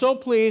I was so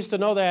pleased to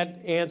know that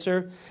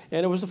answer,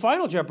 and it was the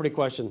final Jeopardy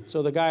question.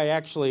 So the guy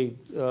actually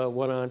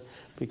went on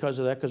because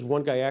of that, because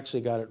one guy actually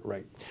got it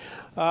right.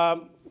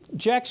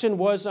 Jackson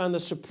was on the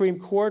Supreme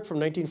Court from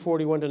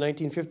 1941 to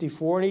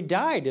 1954, and he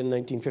died in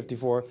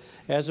 1954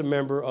 as a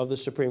member of the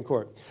Supreme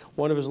Court.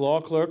 One of his law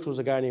clerks was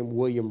a guy named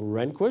William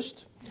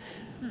Rehnquist,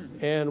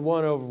 and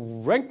one of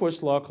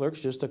Rehnquist's law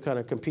clerks, just to kind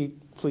of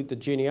complete the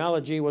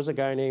genealogy, was a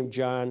guy named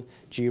John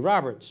G.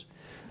 Roberts.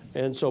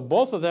 And so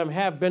both of them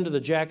have been to the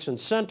Jackson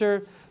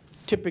Center,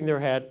 tipping their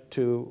hat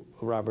to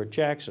Robert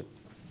Jackson.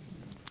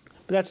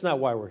 But that's not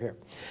why we're here.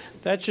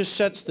 That just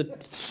sets the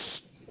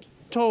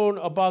tone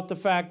about the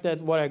fact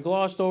that what I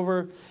glossed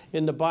over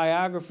in the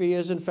biography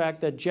is, in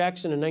fact, that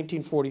Jackson in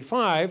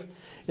 1945,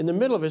 in the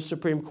middle of his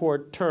Supreme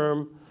Court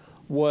term,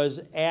 was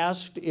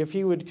asked if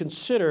he would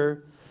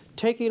consider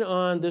taking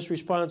on this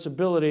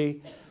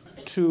responsibility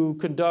to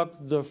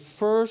conduct the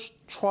first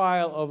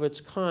trial of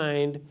its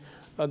kind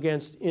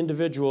against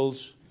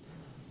individuals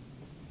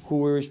who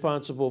were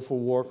responsible for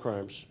war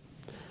crimes.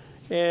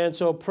 And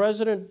so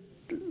President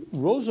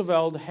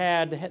Roosevelt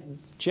had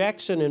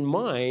Jackson in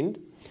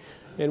mind,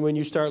 and when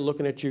you start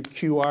looking at your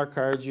QR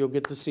cards, you'll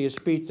get to see a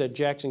speech that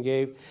Jackson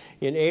gave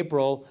in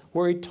April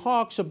where he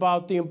talks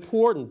about the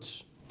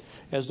importance,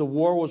 as the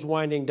war was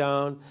winding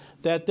down,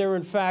 that there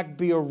in fact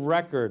be a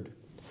record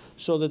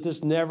so that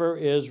this never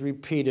is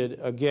repeated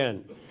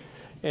again.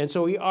 And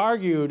so he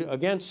argued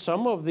against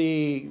some of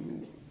the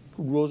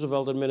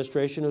Roosevelt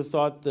administration who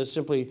thought that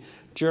simply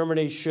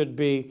Germany should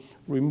be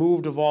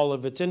removed of all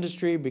of its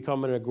industry,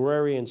 become an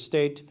agrarian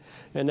state,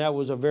 and that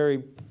was a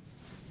very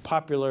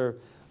popular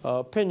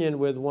opinion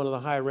with one of the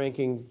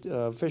high-ranking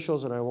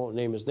officials, and I won't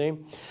name his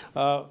name.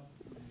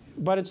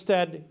 But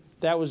instead,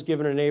 that was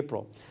given in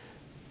April.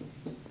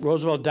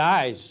 Roosevelt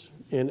dies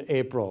in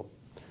April.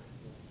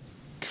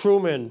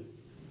 Truman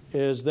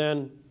is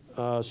then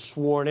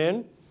sworn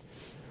in.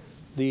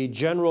 The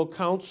general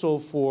counsel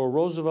for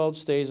Roosevelt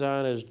stays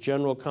on as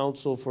general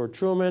counsel for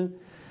Truman,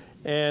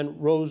 and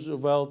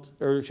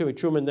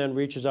Truman then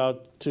reaches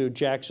out to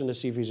Jackson to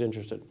see if he's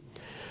interested.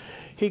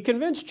 He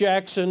convinced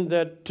Jackson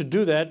to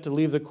do that, to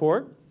leave the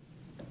court,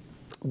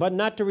 but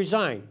not to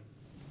resign.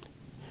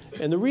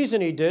 And the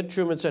reason he did,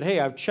 Truman said, hey,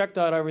 I've checked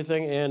out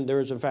everything, and there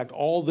is, in fact,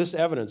 all this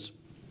evidence.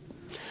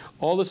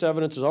 All this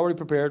evidence is already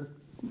prepared.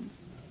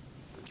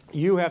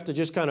 You have to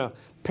just kind of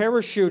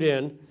parachute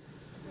in,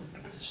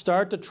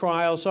 start the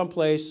trial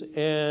someplace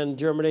in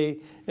Germany,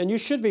 and you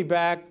should be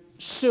back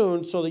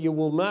soon so that you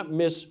will not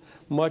miss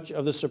much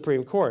of the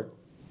Supreme Court.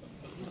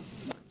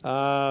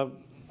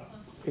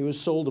 He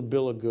was sold a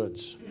bill of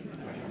goods.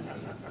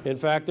 In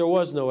fact, there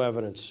was no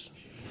evidence.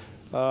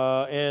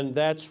 And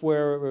that's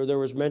where there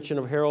was mention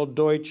of Harold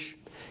Deutsch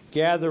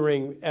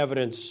gathering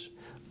evidence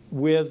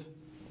with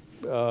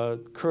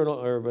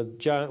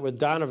with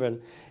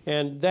Donovan,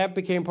 and that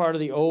became part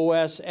of the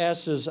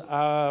OSS's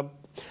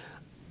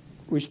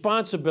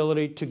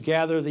responsibility to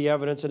gather the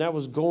evidence, and that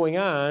was going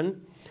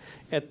on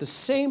at the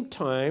same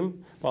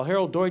time while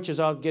Harold Deutsch is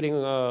out getting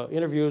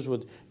interviews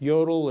with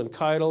Jodl and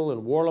Keitel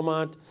and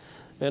Warlimont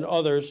and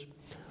others.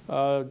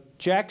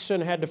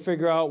 Jackson had to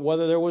figure out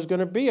whether there was going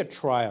to be a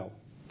trial,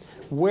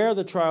 where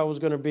the trial was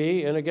going to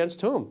be, and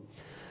against whom.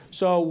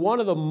 So one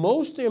of the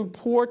most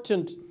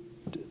important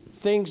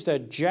things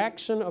that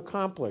Jackson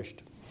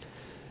accomplished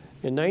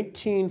in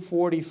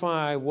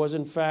 1945 was,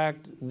 in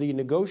fact, the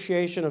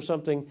negotiation of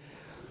something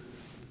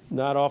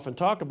not often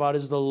talked about,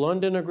 is the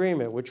London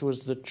Agreement, which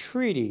was the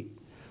treaty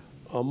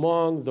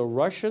among the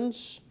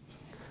Russians,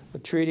 a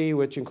treaty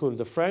which included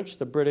the French,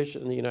 the British,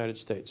 and the United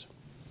States.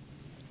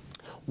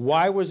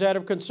 Why was that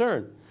of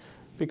concern?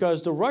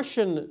 Because the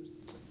Russian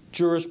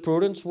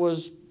jurisprudence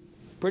was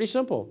Pretty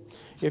simple.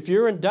 If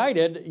you're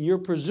indicted, you're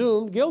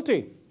presumed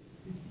guilty.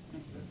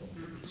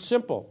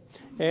 Simple.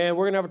 And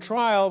we're going to have a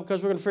trial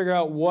because we're going to figure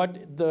out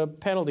what the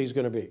penalty is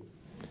going to be.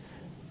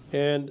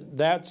 And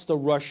that's the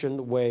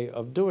Russian way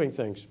of doing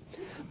things.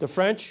 The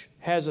French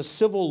has a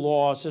civil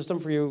law system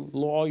for you,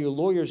 all you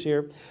lawyers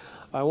here.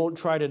 I won't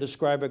try to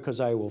describe it because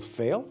I will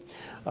fail,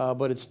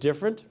 but it's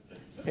different.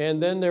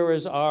 And then there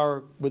is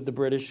our, with the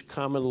British,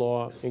 common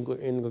law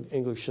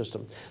English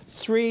system.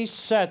 3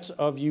 sets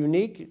of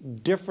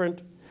unique,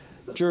 different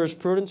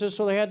jurisprudences,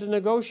 so they had to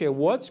negotiate.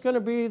 What's going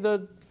to be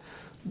the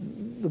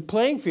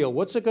playing field?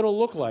 What's it going to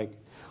look like?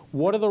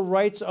 What are the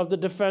rights of the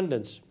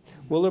defendants?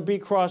 Will there be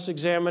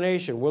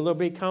cross-examination? Will there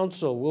be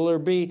counsel? Will there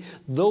be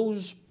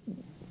those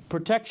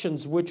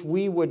protections which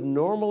we would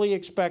normally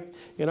expect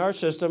in our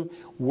system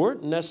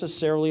weren't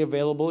necessarily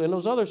available in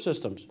those other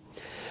systems?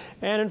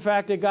 And in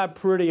fact, it got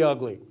pretty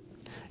ugly.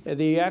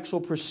 The actual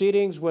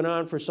proceedings went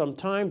on for some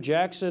time.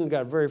 Jackson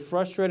got very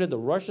frustrated. The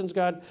Russians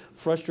got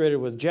frustrated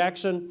with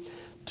Jackson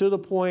to the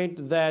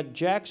point that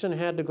Jackson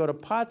had to go to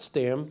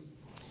Potsdam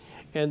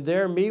and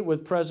there meet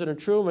with President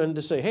Truman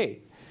to say,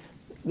 hey,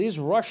 these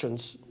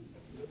Russians,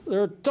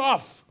 they're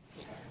tough.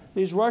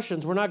 These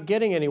Russians, we're not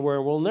getting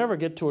anywhere. We'll never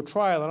get to a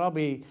trial, and I'll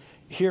be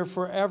here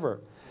forever.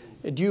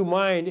 Do you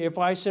mind if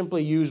I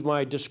simply use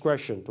my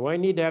discretion? Do I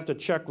need to have to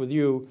check with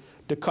you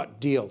to cut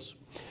deals?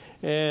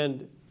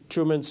 And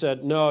Truman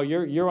said, no,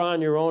 you're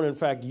on your own. In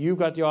fact, you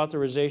got the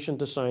authorization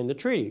to sign the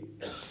treaty.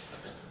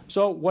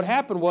 So what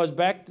happened was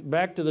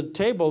back to the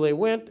table they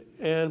went,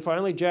 and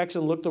finally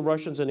Jackson looked the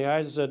Russians in the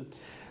eyes and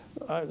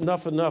said,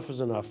 enough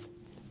is enough.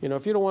 You know,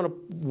 if you don't want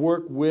to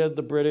work with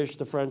the British,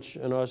 the French,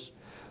 and us,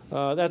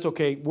 that's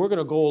okay. We're going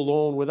to go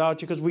alone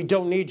without you because we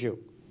don't need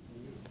you.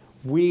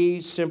 We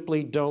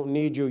simply don't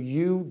need you.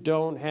 You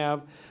don't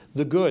have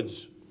the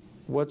goods.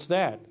 What's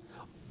that?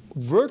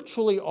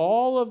 Virtually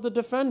all of the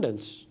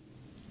defendants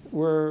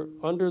were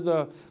under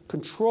the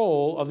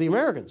control of the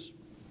Americans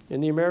in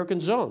the American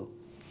zone.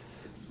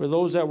 For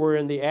those that were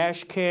in the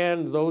ash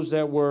can, those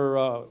that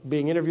were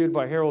being interviewed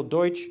by Harold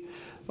Deutsch,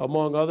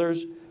 among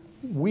others,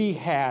 we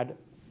had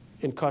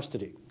in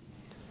custody.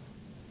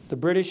 The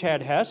British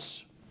had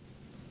Hess,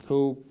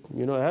 who,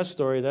 you know the Hess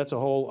story, that's a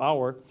whole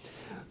hour.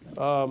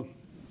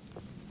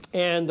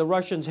 And the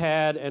Russians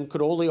had and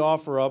could only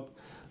offer up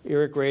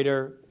Erich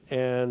Raeder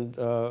and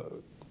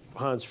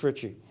Hans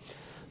Fritzsche.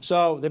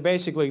 So they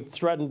basically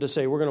threatened to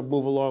say, we're going to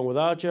move along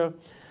without you.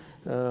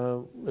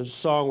 There's a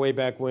song way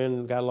back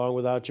when, got along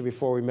without you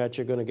before we met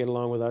you, going to get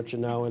along without you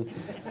now. And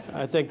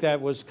I think that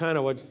was kind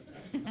of what,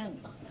 I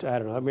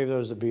don't know, maybe that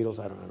was the Beatles,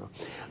 I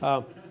don't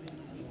know.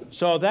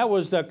 So that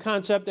was the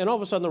concept, and all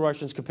of a sudden the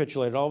Russians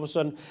capitulated. All of a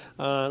sudden,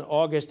 on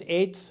August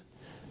 8th,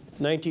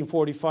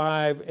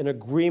 1945, an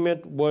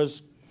agreement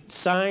was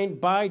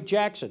signed by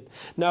Jackson.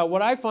 Now,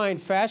 what I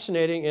find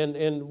fascinating,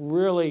 and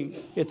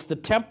really, it's the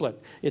template.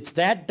 It's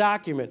that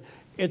document.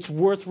 It's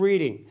worth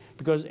reading,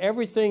 because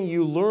everything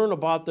you learn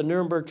about the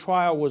Nuremberg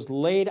trial was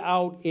laid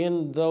out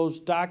in those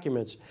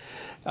documents.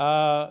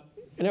 And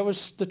it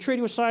was, the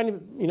treaty was signed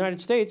in the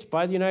United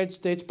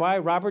States by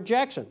Robert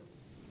Jackson.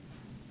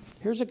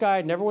 Here's a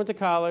guy, never went to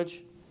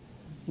college,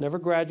 never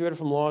graduated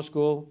from law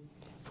school,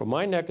 from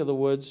my neck of the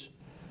woods,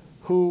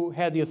 who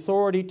had the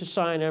authority to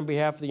sign on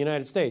behalf of the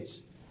United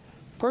States.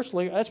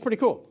 Personally, that's pretty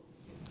cool.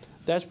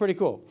 That's pretty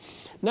cool.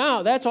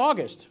 Now, that's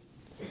August.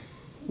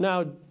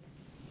 Now,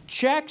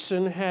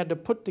 Jackson had to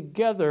put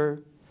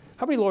together,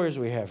 how many lawyers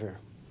do we have here?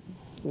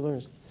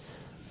 Lawyers.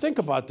 Think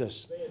about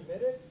this. They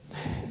admit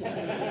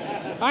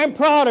it? I'm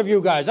proud of you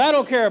guys. I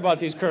don't care about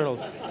these colonels.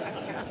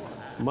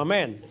 My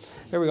man.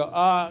 There we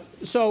go.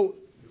 So,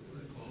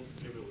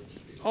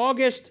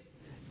 August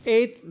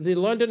 8th, the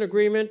London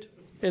Agreement,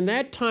 and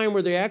that time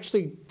where they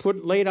actually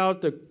laid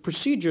out the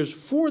procedures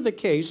for the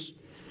case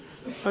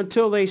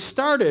until they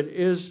started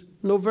is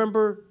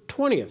November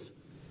 20th.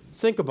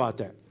 Think about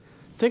that.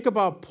 Think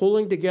about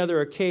pulling together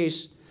a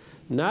case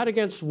not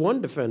against one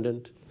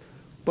defendant,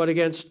 but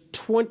against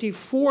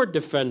 24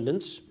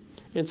 defendants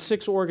and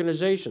 6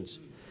 organizations.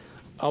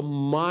 A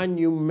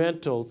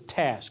monumental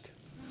task.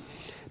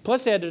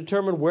 Plus, they had to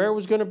determine where it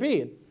was going to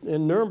be.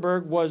 And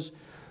Nuremberg was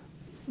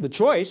the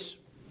choice.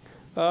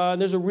 And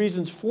there's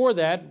reasons for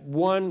that.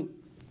 One,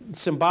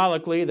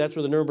 symbolically, that's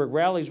where the Nuremberg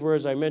rallies were,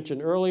 as I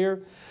mentioned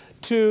earlier.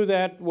 2,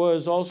 that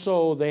was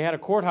also, they had a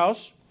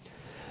courthouse.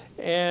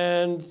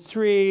 And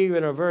 3,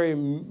 in a very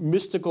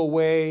mystical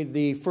way,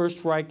 the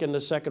First Reich and the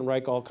Second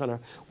Reich all kind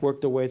of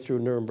worked their way through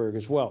Nuremberg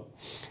as well.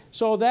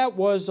 So that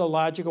was the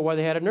logic of why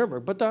they had a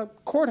Nuremberg. But the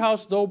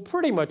courthouse, though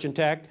pretty much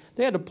intact,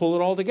 they had to pull it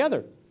all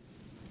together.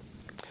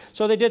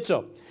 So they did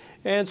so.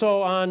 And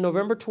so on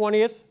November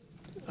 20th,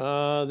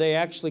 they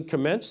actually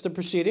commenced the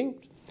proceeding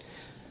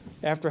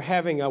after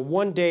having a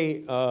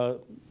one-day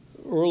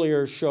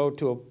earlier show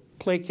to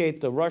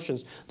placate the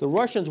Russians. The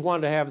Russians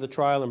wanted to have the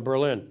trial in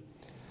Berlin.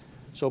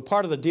 So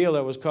part of the deal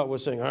that was cut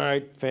was saying, all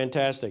right,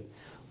 fantastic.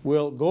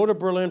 We'll go to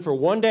Berlin for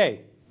one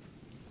day,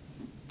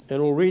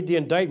 and we'll read the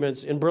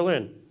indictments in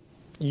Berlin.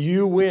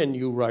 You win,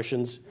 you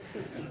Russians.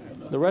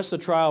 The rest of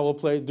the trial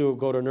will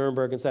go to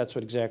Nuremberg, and that's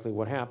exactly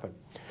what happened.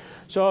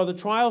 So the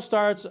trial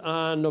starts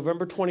on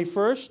November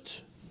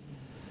 21st.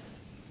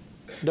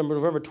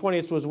 November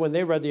 20th was when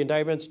they read the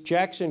indictments.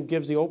 Jackson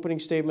gives the opening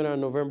statement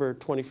on November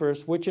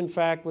 21st, which in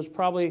fact was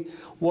probably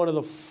one of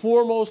the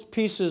foremost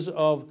pieces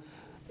of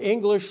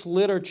English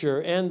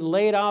literature, and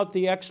laid out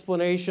the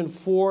explanation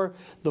for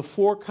the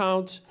 4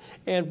 counts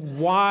and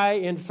why,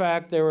 in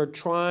fact, they were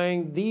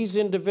trying these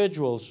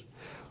individuals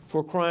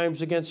for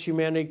crimes against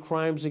humanity,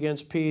 crimes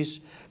against peace,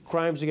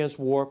 crimes against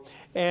war,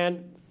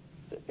 and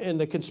in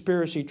the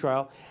conspiracy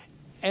trial.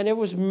 And it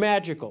was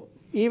magical.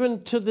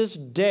 Even to this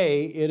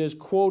day, it is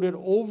quoted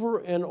over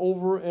and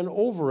over and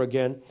over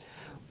again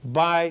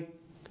by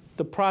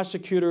the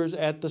prosecutors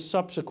at the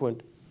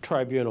subsequent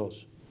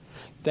tribunals.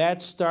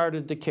 That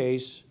started the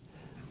case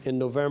in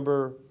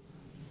November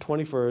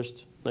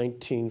 21st,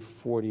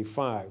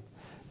 1945.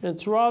 And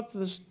throughout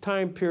this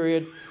time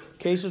period,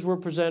 cases were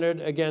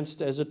presented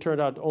against, as it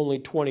turned out, only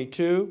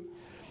 22.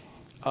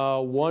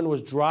 One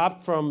was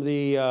dropped from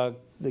the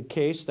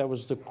case. That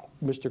was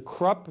Mr.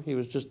 Krupp. He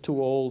was just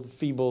too old,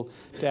 feeble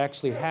to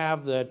actually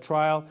have that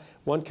trial.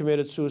 One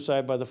committed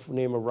suicide by the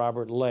name of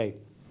Robert Lay.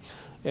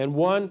 And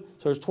one,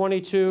 so there's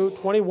 22,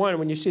 21.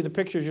 When you see the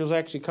pictures, you'll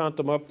actually count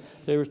them up.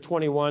 There was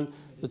 21.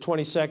 The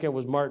 22nd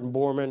was Martin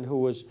Bormann, who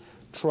was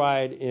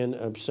tried in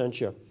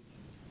absentia.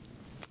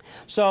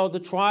 So the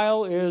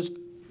trial is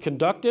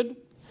conducted.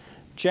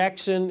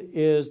 Jackson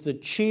is the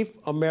chief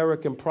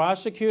American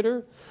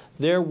prosecutor.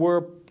 There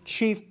were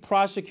chief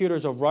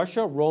prosecutors of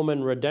Russia, Roman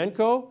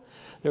Rudenko.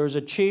 There was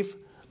a chief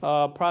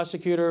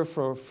prosecutor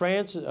for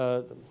France,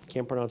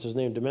 can't pronounce his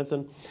name,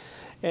 Dementhen,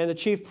 and the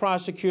chief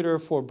prosecutor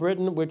for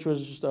Britain, which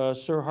was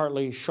Sir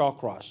Hartley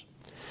Shawcross,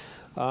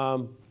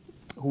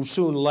 who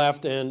soon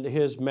left, and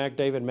his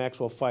David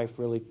Maxwell Fyfe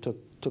really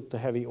took the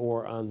heavy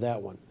oar on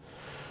that one.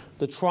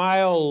 The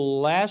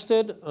trial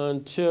lasted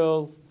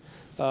until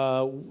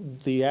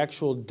the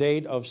actual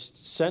date of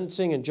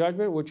sentencing and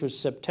judgment, which was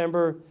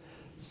September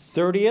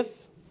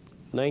 30th,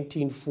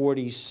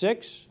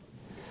 1946.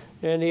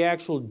 And the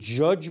actual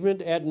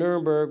judgment at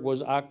Nuremberg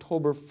was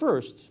October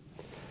 1st,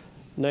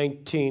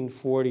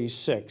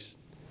 1946,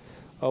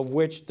 of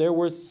which there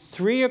were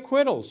 3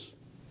 acquittals.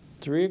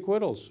 3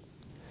 acquittals.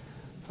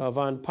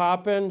 Von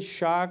Papen,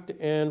 Schacht,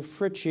 and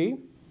Fritschie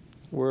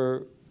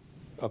were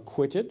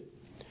acquitted.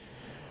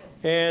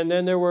 And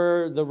then the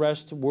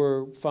rest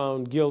were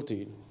found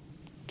guilty.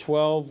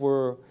 12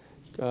 were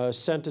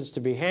sentenced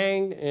to be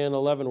hanged, and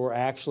 11 were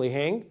actually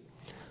hanged.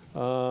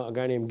 A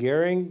guy named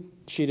Goering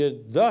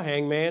cheated the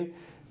hangman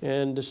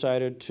and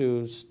decided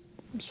to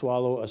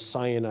swallow a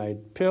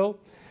cyanide pill.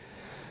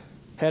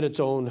 Had its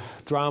own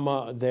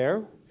drama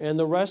there. And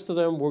the rest of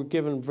them were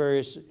given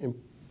various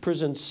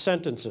prison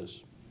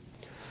sentences.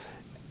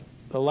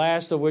 The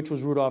last of which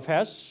was Rudolf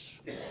Hess,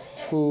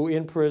 who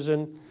in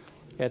prison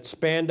at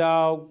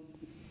Spandau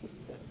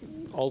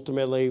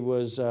ultimately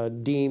was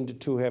deemed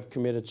to have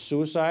committed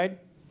suicide.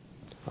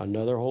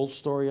 Another whole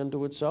story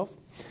unto itself.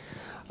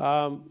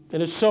 And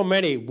there's so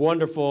many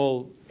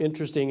wonderful,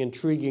 interesting,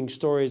 intriguing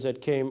stories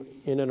that came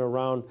in and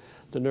around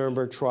the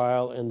Nuremberg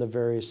trial and the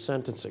various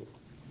sentencing.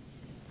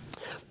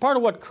 Part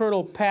of what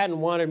Colonel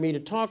Patton wanted me to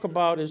talk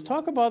about is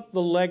talk about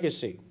the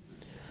legacy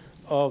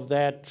of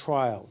that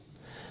trial.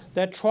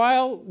 That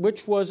trial,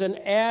 which was an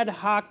ad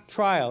hoc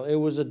trial. It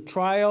was a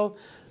trial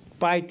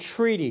by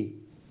treaty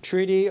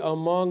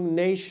among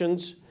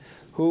nations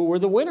who were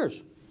the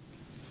winners.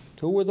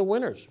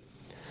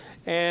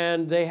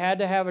 And they had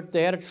to have it.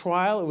 They had a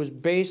trial. It was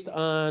based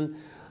on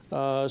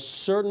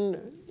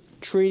certain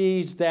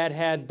treaties that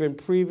had been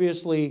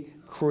previously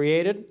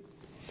created.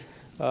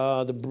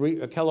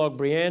 The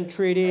Kellogg-Briand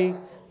Treaty,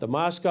 the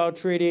Moscow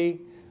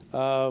Treaty,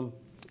 and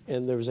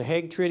there was a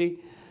Hague Treaty.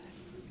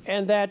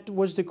 And that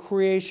was the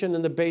creation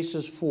and the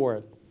basis for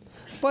it.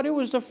 But it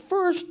was the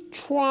first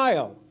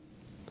trial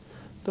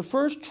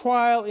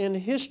in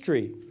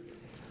history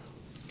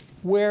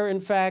where, in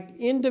fact,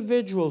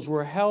 individuals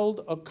were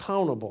held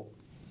accountable.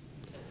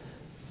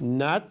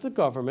 Not the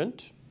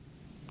government.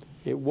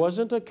 It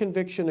wasn't a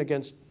conviction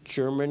against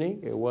Germany.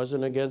 It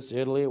wasn't against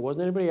Italy. It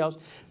wasn't anybody else.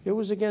 It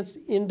was against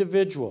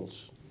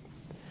individuals.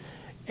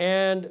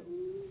 And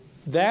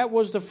that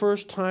was the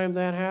first time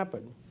that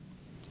happened.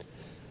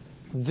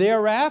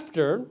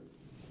 Thereafter,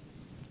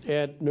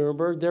 at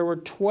Nuremberg, there were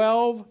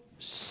 12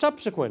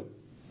 subsequent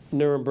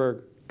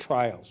Nuremberg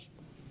trials.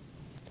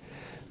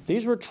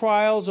 These were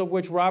trials of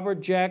which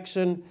Robert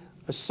Jackson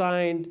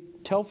assigned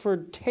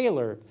Telford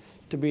Taylor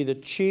to be the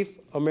chief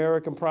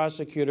American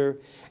prosecutor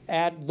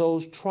at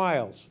those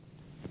trials.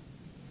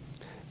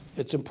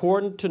 It's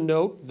important to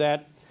note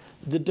that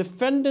the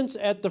defendants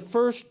at the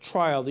first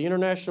trial, the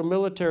International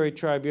Military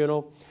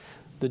Tribunal,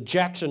 the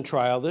Jackson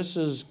trial, this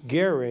is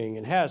Goering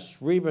and Hess,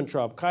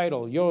 Ribbentrop,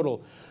 Keitel,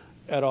 Jodl,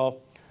 et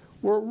al.,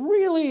 were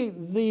really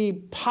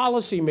the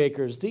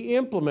policymakers, the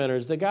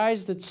implementers, the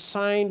guys that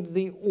signed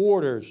the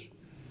orders.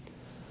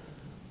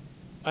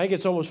 I think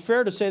it's almost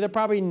fair to say that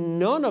probably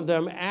none of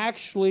them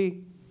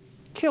actually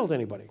killed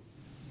anybody.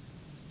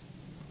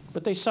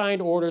 But they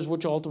signed orders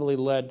which ultimately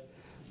led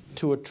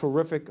to a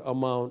terrific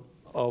amount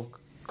of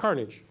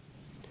carnage.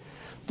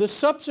 The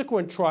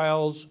subsequent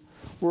trials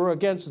were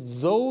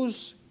against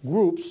those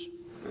groups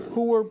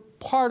who were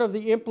part of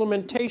the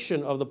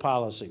implementation of the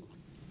policy.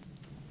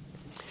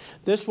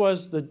 This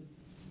was the,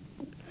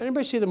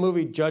 anybody see the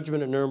movie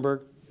Judgment at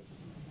Nuremberg?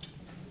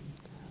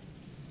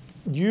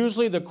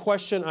 Usually the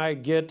question I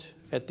get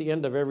at the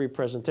end of every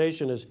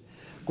presentation is,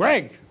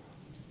 Greg,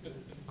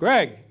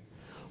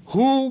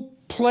 who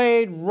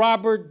played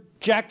Robert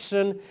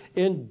Jackson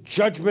in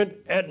Judgment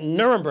at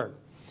Nuremberg?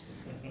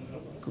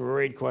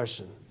 Great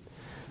question.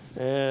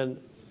 And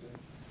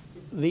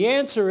the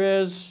answer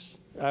is,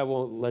 I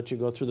won't let you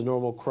go through the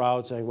normal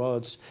crowd saying, well,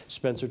 it's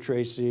Spencer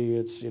Tracy,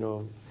 it's,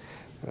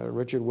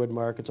 Richard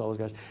Widmark, it's all those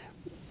guys.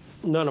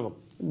 None of them.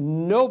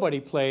 Nobody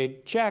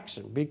played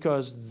Jackson,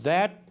 because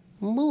that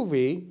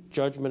movie,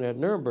 Judgment at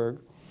Nuremberg,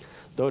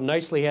 though it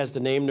nicely has the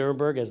name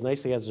Nuremberg, as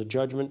nicely as the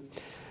judgment,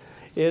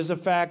 is a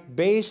fact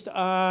based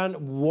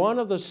on one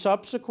of the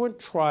subsequent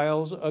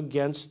trials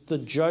against the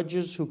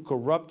judges who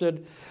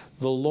corrupted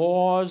the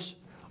laws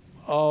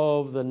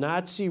of the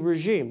Nazi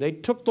regime. They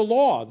took the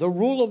law, the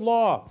rule of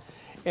law,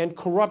 and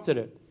corrupted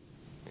it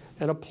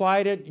and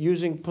applied it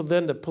using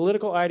then the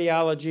political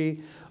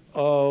ideology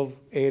of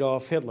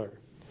Adolf Hitler.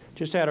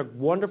 Just had a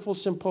wonderful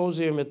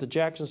symposium at the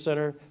Jackson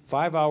Center,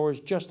 5 hours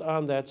just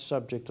on that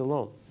subject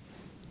alone.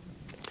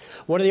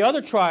 One of the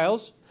other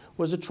trials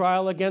was a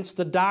trial against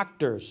the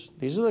doctors.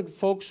 These are the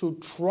folks who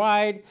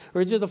tried,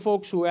 or these are the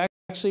folks who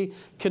actually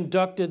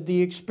conducted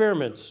the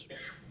experiments.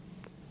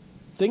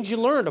 Things you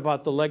learned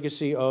about the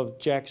legacy of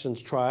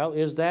Jackson's trial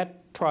is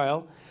that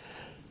trial,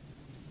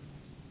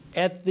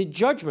 at the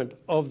judgment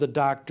of the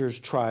doctor's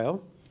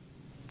trial,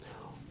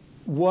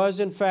 was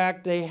in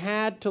fact they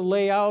had to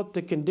lay out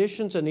the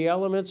conditions and the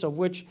elements of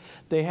which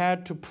they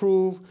had to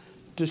prove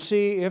to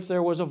see if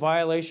there was a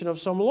violation of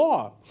some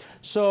law.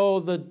 So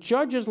the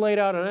judges laid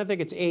out, and I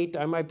think it's 8,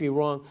 I might be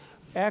wrong,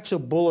 actual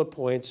bullet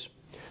points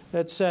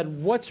that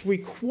said what's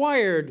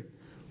required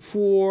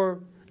for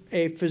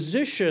a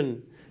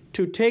physician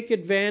to take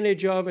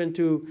advantage of and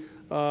to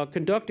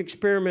conduct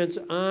experiments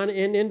on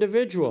an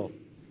individual.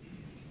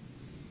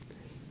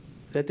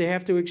 That they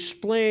have to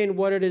explain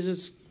what it is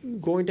that's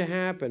going to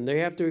happen. They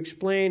have to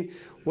explain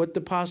what the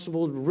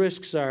possible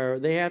risks are.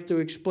 They have to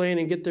explain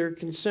and get their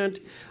consent,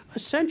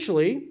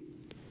 essentially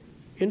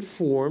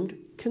informed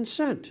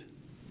consent.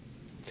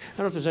 I don't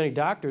know if there's any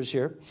doctors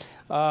here.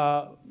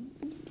 And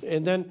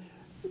then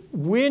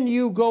when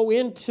you go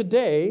in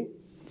today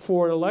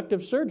for an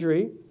elective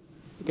surgery,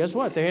 guess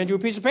what? They hand you a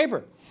piece of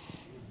paper.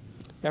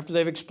 After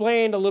they've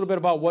explained a little bit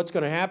about what's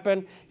going to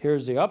happen,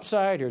 here's the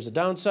upside, here's the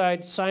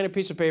downside, sign a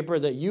piece of paper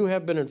that you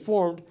have been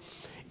informed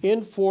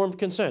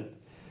consent.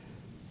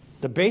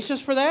 The basis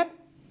for that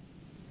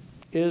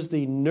is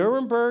the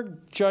Nuremberg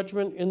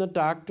judgment in the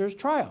doctor's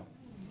trial.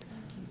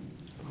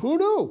 Who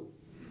knew?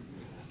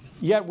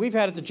 Yet we've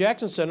had at the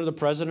Jackson Center, the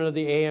president of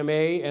the AMA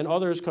and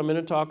others come in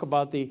and talk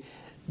about the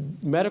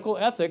medical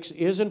ethics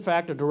is in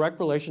fact a direct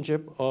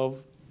relationship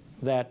of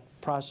that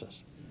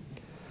process.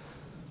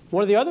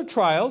 One of the other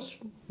trials,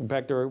 in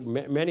fact there are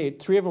many,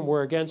 3 of them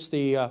were against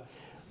the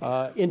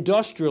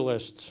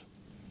industrialists.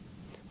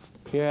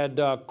 You had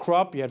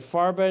Krupp, you had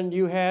Farben,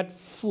 you had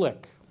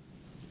Flick.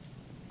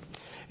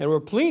 And we're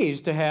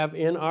pleased to have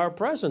in our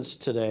presence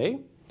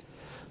today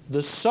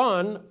the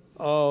son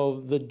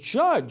of the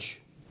judge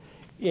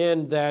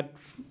in that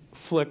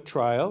Flick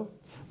trial.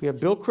 We have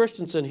Bill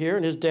Christensen here,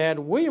 and his dad,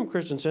 William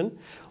Christensen,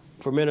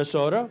 from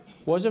Minnesota,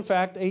 was in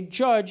fact a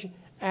judge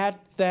at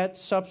that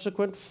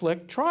subsequent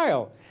Flick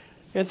trial.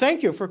 And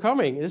thank you for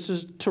coming. This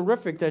is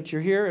terrific that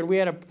you're here. And we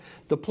had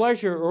the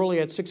pleasure early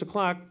at 6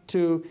 o'clock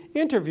to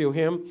interview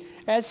him,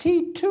 as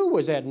he too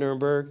was at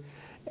Nuremberg,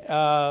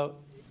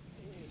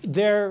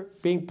 there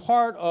being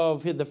part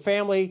of the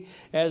family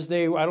as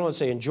they, I don't want to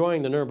say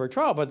enjoying the Nuremberg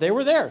trial, but they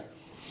were there.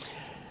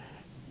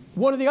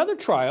 One of the other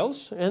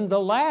trials, and the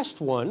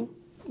last one,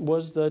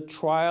 was the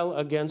trial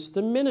against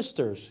the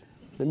ministers,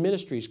 the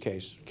ministry's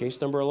case, case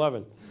number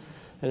 11.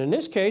 And in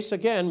this case,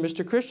 again,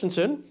 Mr.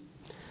 Christensen,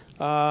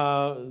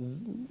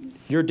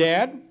 your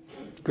dad,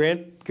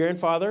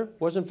 grandfather,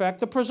 was in fact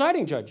the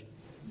presiding judge.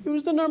 He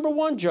was the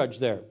 #1 judge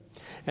there.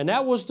 And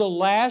that was the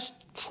last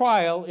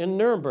trial in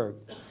Nuremberg.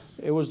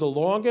 It was the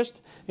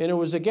longest, and it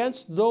was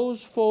against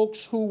those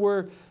folks who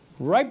were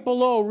right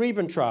below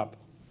Ribbentrop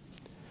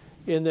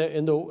in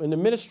the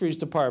ministries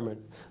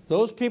department.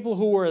 Those people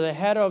who were the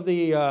head of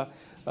the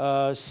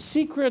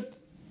secret,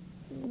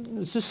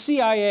 it's the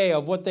CIA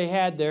of what they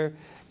had there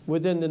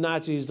within the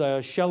Nazis,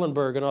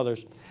 Schellenberg and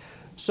others.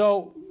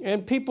 So,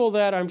 and people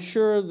that I'm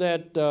sure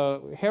that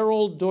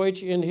Harold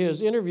Deutsch in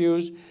his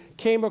interviews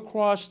came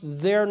across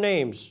their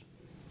names.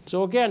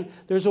 So again,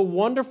 there's a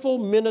wonderful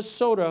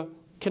Minnesota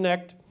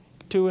connect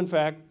to, in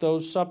fact,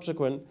 those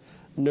subsequent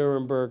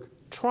Nuremberg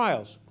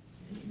trials.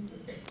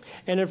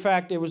 And in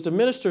fact, it was the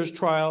minister's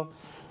trial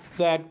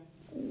that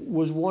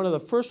was one of the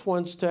first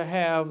ones to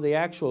have the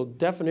actual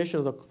definition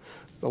of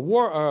the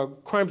war,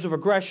 crimes of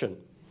aggression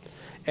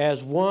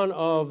as one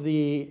of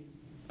the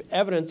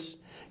evidence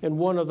and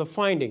one of the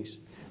findings.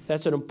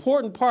 That's an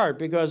important part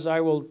because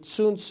I will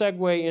soon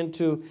segue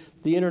into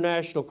the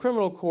International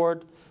Criminal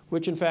Court,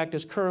 which in fact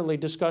is currently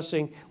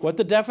discussing what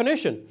the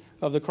definition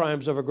of the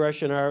crimes of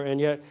aggression are, and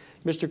yet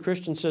Mr.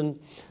 Christensen's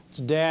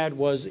dad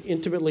was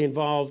intimately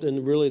involved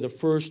in really the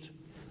first,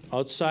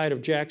 outside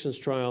of Jackson's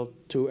trial,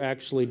 to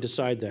actually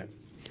decide that.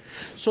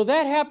 So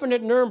that happened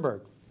at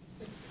Nuremberg,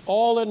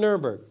 all at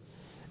Nuremberg.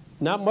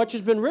 Not much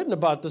has been written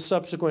about the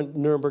subsequent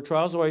Nuremberg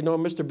trials, though I know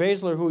Mr.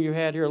 Baszler, who you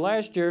had here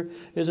last year,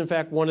 is in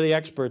fact one of the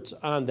experts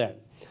on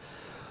that.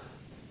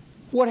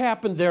 What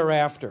happened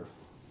thereafter?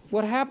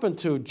 What happened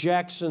to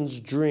Jackson's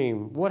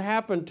dream? What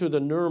happened to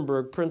the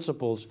Nuremberg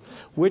principles,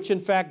 which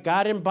in fact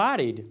got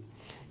embodied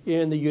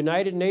in the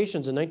United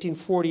Nations in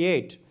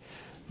 1948?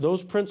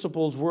 Those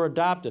principles were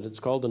adopted. It's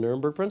called the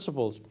Nuremberg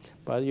Principles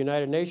by the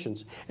United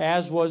Nations,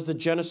 as was the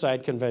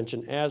Genocide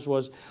Convention, as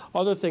was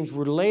other things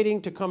relating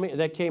to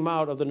that came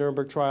out of the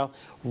Nuremberg trial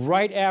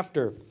right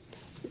after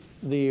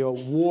the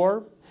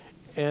war,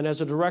 and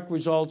as a direct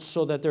result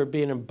so that there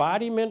be an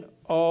embodiment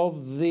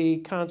of the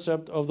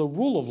concept of the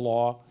rule of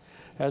law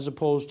as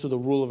opposed to the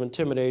rule of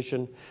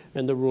intimidation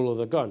and the rule of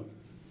the gun.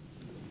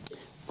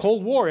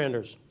 Cold War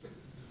enters.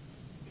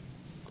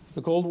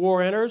 The Cold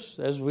War enters,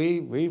 as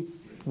we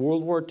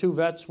World War II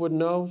vets would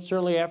know,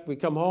 certainly after we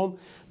come home.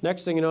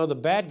 Next thing you know, the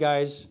bad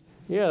guys,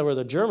 yeah, they were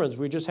the Germans,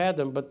 we just had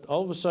them, but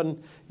all of a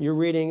sudden you're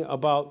reading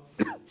about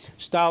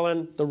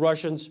Stalin, the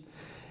Russians,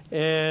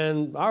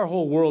 and our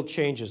whole world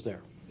changes there.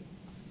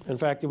 In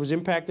fact, it was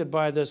impacted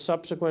by the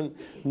subsequent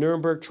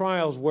Nuremberg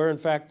trials where, in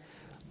fact,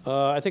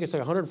 I think it's like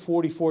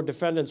 144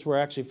 defendants were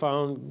actually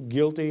found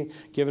guilty,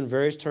 given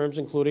various terms,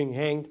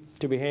 including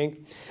to be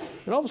hanged.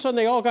 And all of a sudden,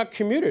 they all got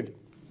commuted.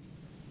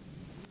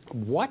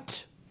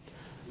 What?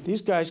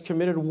 These guys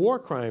committed war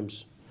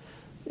crimes.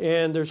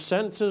 And their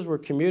sentences were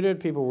commuted.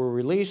 People were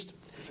released.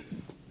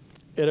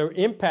 It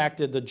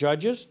impacted the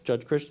judges,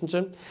 Judge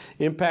Christensen,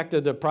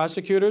 impacted the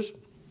prosecutors,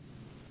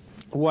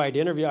 who I've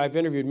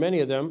interviewed many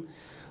of them.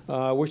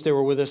 I wish they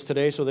were with us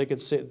today so they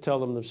could tell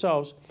them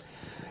themselves.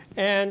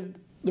 And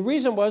the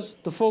reason was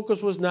the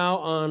focus was now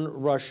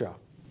on Russia,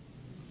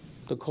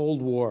 the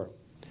Cold War.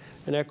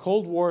 And that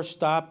Cold War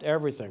stopped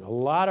everything. A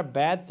lot of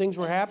bad things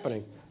were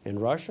happening in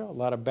Russia. A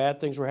lot of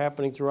bad things were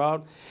happening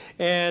throughout.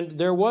 And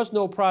there was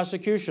no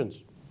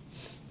prosecutions.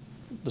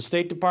 The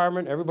State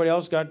Department, everybody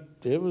else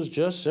it was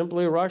just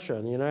simply Russia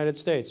and the United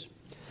States.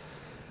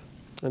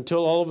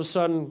 Until all of a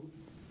sudden,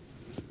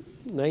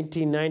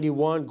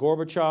 1991,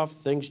 Gorbachev,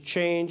 things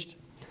changed.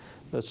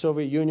 The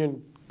Soviet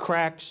Union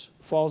cracks,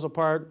 falls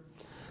apart.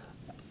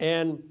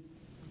 And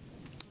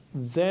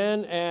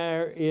then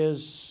there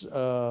is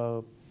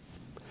a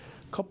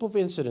couple of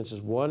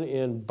incidences. One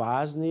in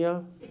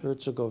Bosnia,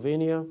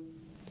 Herzegovina,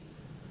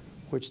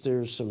 which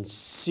there's some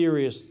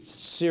serious,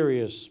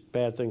 serious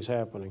bad things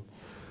happening.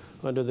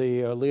 Under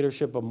the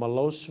leadership of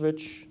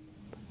Milosevic,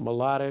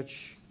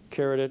 Mladic,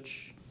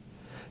 Karadzic.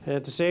 And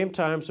at the same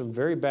time, some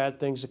very bad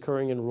things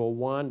occurring in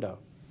Rwanda.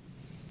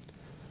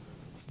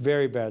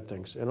 Very bad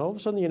things. And all of a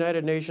sudden, the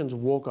United Nations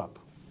woke up.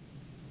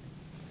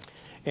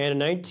 And in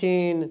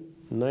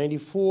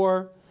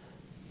 1994,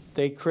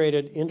 they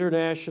created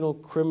International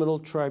Criminal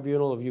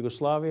Tribunal of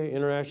Yugoslavia,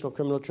 International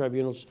Criminal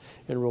Tribunals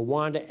in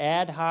Rwanda,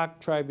 ad hoc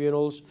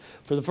tribunals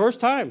for the first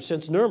time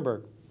since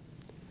Nuremberg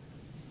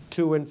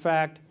to, in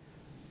fact,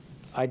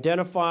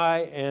 identify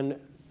and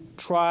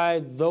try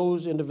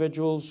those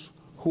individuals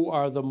who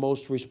are the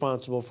most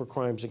responsible for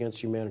crimes against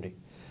humanity.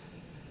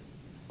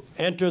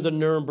 Enter the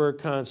Nuremberg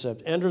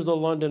concept, enter the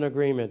London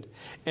Agreement,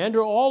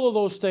 enter all of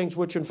those things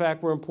which in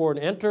fact were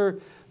important, enter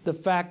the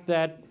fact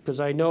that, because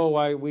I know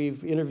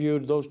we've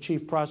interviewed those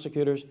chief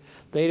prosecutors,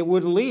 they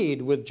would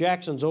lead with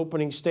Jackson's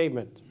opening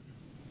statement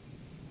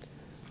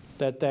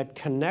that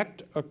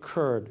connect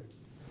occurred.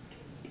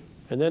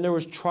 And then there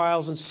was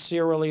trials in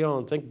Sierra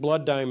Leone, think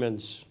Blood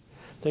Diamonds,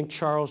 think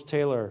Charles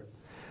Taylor.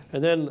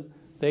 And then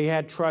they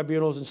had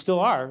tribunals, and still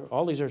are,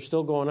 all these are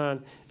still going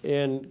on,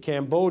 in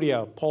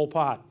Cambodia, Pol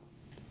Pot,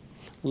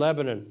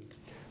 Lebanon.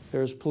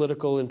 There's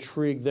political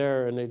intrigue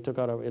there, and they took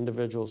out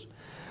individuals,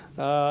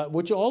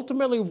 which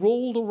ultimately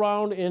rolled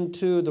around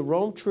into the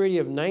Rome Treaty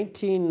of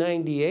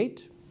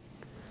 1998,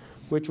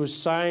 which was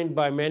signed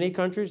by many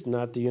countries,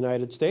 not the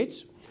United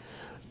States.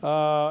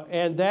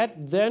 And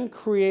that then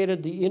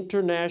created the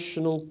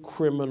International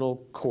Criminal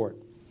Court.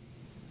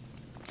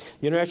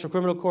 The International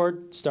Criminal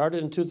Court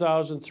started in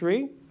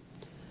 2003,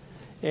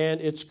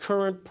 and its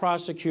current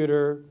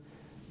prosecutor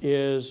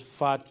is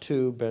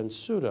Fatou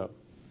Bensouda.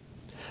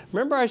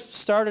 Remember, I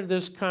started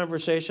this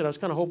conversation, I was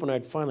kind of hoping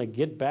I'd finally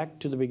get back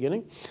to the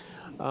beginning.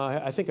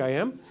 I think I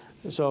am.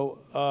 So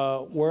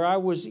where I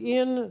was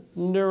in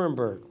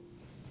Nuremberg,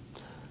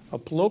 a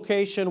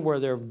location where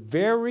they're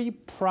very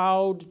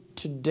proud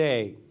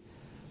today,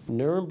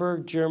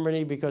 Nuremberg,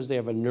 Germany, because they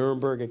have a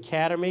Nuremberg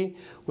Academy,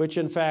 which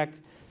in fact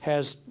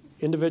has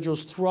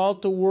individuals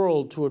throughout the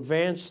world to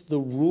advance the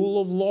rule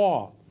of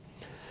law.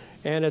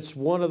 And it's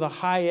one of the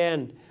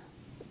high-end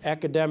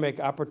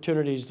academic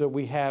opportunities that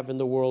we have in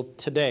the world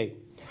today.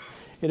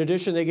 In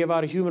addition, they give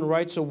out a human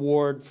rights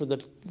award for the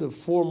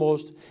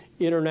foremost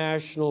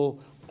international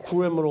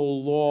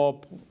criminal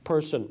law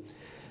person.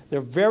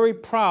 They're very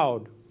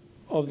proud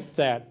of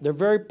that. They're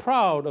very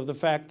proud of the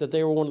fact that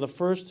they were one of the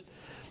first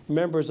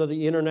members of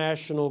the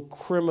International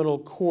Criminal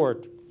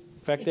Court.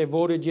 In fact, they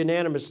voted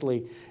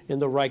unanimously in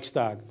the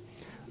Reichstag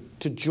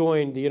to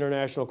join the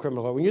International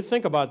Criminal Court. When you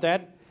think about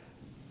that,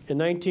 in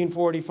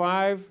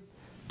 1945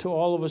 to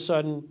all of a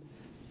sudden,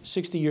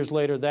 60 years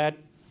later, that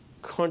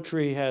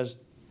country has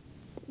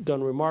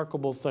done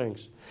remarkable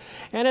things.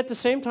 And at the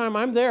same time,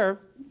 I'm there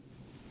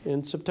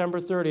in September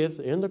 30th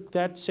in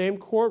that same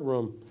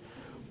courtroom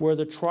where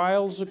the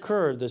trials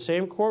occurred, the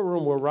same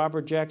courtroom where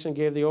Robert Jackson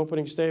gave the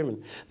opening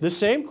statement, the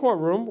same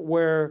courtroom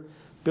where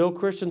Bill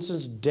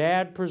Christensen's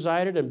dad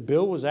presided, and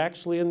Bill was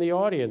actually in the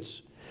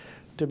audience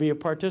to be a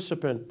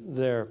participant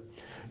there.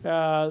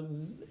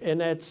 In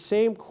that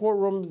same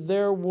courtroom,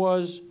 there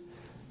was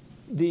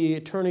the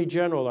Attorney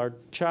General, our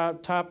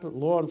top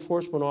law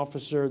enforcement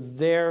officer,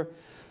 there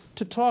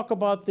to talk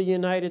about the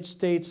United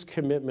States'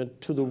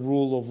 commitment to the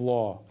rule of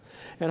law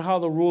and how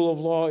the rule of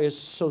law is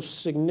so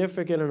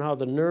significant, and how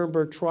the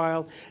Nuremberg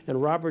Trial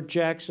and Robert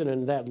Jackson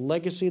and that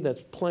legacy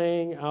that's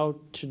playing out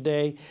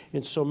today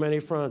in so many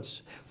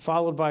fronts,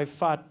 followed by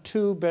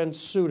Fatou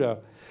Bensouda,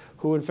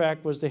 who in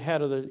fact was the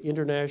head of the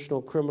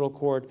International Criminal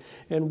Court,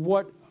 and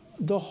what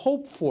the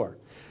hope for.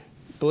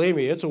 Believe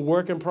me, it's a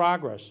work in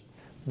progress.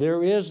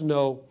 There is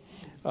no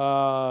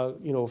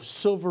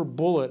silver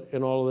bullet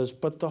in all of this,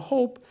 but the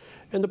hope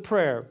and the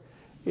prayer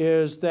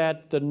is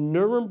that the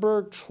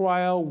Nuremberg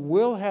trial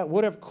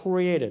would have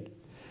created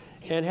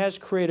and has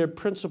created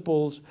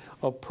principles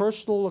of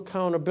personal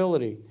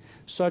accountability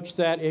such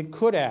that it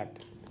could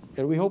act,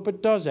 and we hope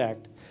it does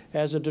act,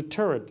 as a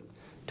deterrent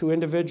to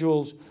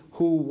individuals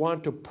who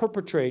want to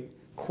perpetrate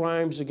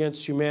crimes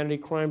against humanity,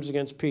 crimes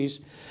against peace.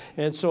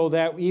 And so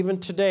that even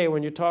today,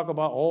 when you talk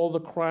about all the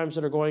crimes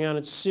that are going on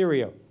in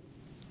Syria,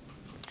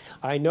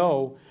 I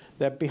know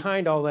that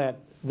behind all that,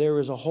 there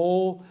is a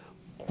whole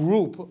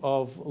group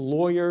of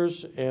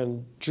lawyers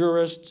and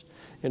jurists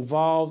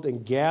involved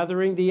in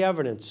gathering the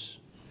evidence.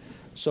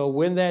 So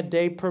when that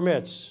day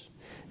permits,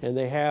 and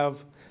they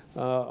have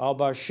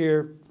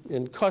al-Bashir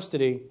in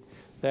custody,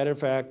 that in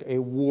fact a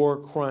war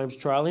crimes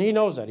trial, and he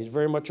knows that. He's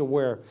very much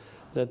aware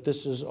that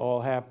this is all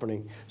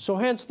happening. So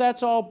hence,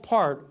 that's all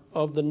part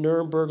of the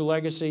Nuremberg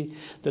legacy,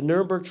 the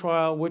Nuremberg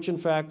trial, which in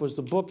fact was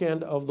the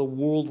bookend of the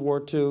World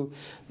War II,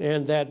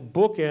 and that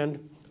bookend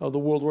of the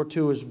World War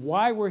II is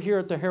why we're here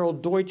at the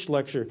Harold Deutsch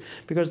Lecture,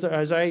 because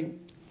as I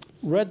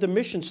read the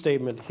mission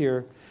statement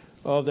here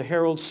of the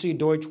Harold C.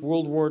 Deutsch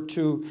World War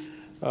II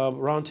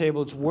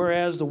Roundtable, it's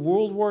whereas the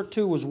World War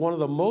II was one of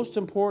the most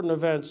important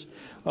events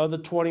of the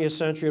 20th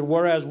century, and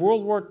whereas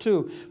World War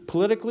II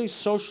politically,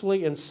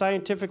 socially, and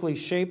scientifically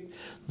shaped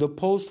the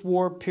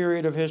post-war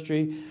period of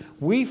history,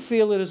 we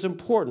feel it is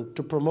important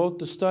to promote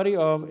the study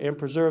of and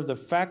preserve the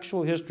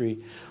factual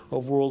history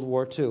of World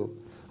War II.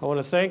 I want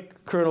to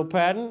thank Colonel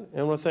Patton,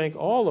 and I want to thank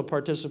all the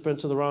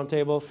participants of the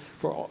roundtable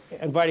for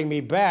inviting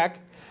me back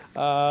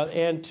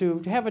and to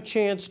have a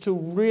chance to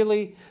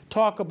really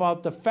talk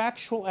about the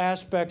factual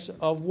aspects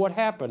of what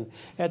happened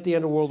at the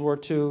end of World War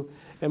II,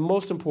 and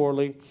most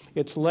importantly,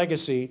 its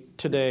legacy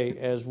today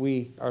as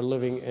we are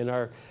living in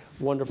our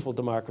wonderful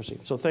democracy.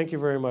 So thank you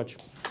very much.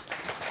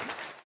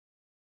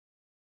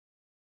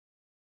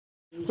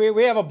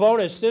 We have a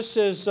bonus. This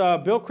is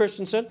Bill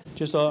Christensen.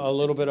 Just a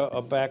little bit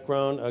of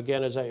background.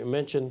 Again, as I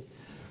mentioned,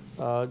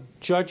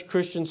 Judge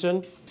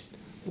Christensen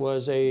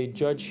was a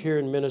judge here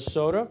in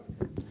Minnesota.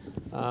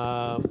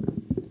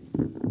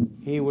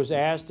 He was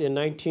asked in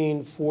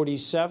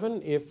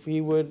 1947 if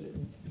he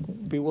would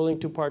be willing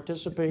to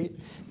participate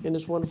in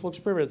this wonderful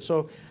experiment.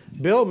 So,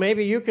 Bill,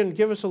 maybe you can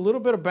give us a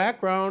little bit of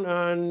background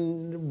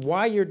on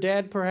why your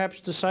dad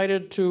perhaps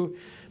decided to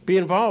be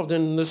involved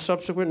in the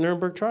subsequent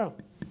Nuremberg trial.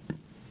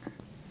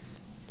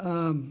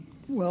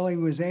 Well, he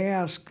was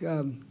asked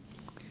to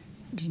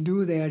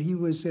do that. He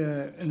was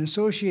an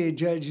associate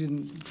judge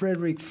in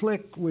Frederick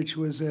Flick, which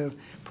was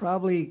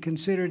probably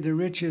considered the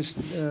richest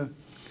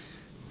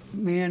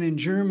man in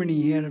Germany.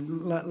 He had a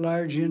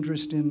large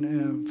interest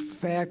in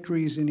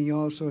factories, and he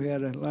also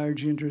had a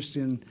large interest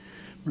in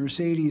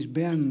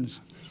Mercedes-Benz.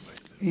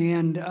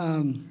 And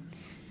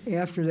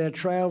after that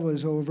trial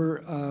was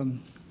over,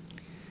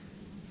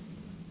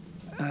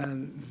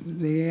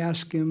 they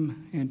asked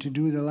him to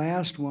do the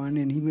last one,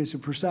 and he was a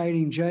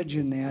presiding judge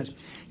in that,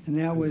 and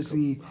that was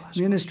the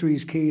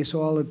ministry's case.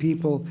 All the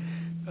people,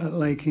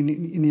 like in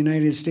the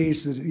United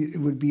States, it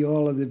would be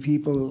all of the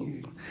people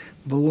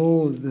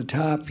below the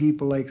top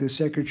people, like the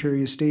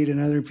Secretary of State and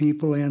other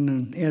people, and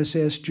an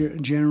SS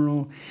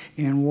general,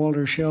 and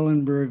Walter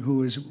Schellenberg, who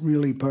was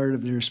really part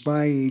of their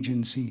spy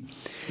agency.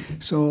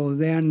 So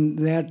then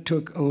that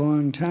took a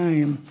long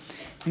time,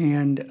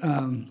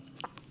 and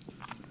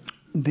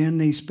then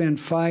they spent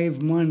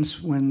 5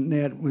 months when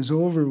that was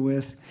over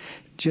with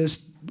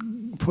just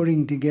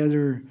putting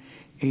together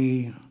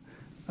a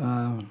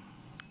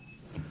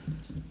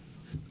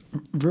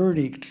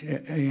verdict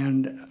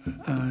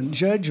and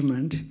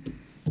judgment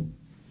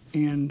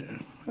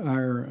And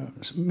our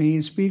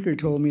main speaker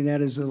told me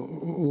that is the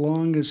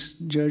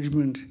longest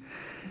judgment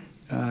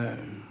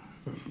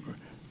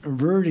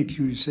verdict,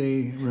 you would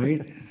say,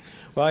 right?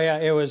 Well, yeah,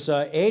 it was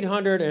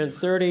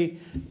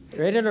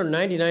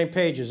 899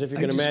 pages, if you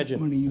can imagine. I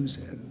just want to use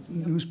that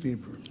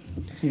newspaper.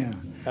 Yeah.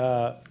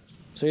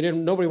 So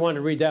nobody wanted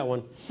to read that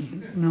one.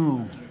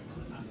 No.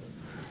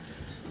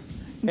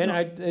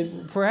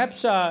 And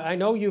perhaps I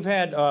know you've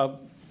had,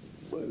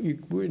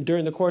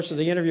 during the course of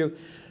the interview,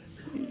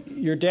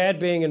 your dad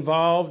being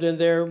involved in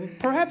there.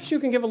 Perhaps you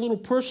can give a little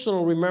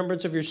personal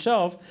remembrance of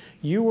yourself.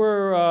 You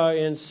were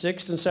in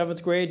 6th and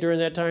 7th grade during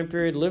that time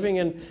period, living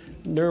in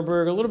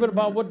Nuremberg. A little bit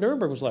about what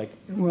Nuremberg was like.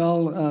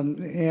 Well,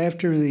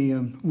 after the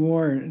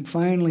war, it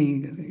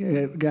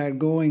finally got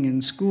going,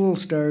 and school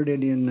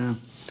started in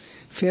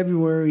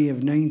February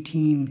of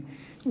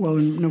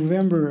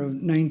November of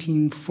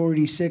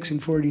 1946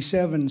 and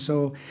 47,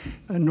 so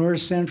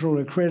North Central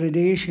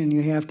accreditation,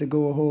 you have to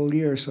go a whole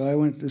year. So I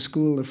went to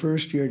school the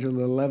first year till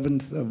the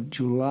 11th of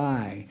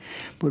July.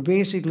 But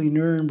basically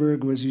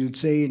Nuremberg was, you'd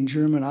say in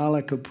German,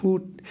 alla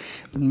kaputt.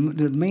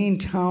 The main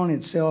town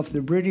itself,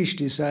 the British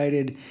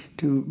decided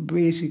to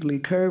basically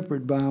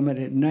carpet bomb it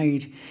at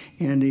night,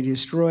 and they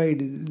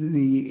destroyed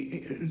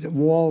the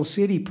wall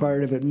city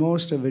part of it,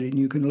 most of it, and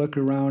you can look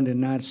around and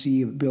not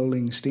see a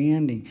building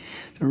standing.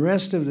 The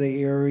rest of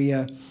the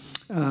area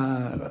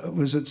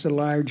it's a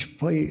large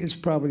place. It's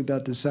probably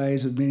about the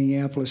size of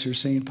Minneapolis or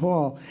St.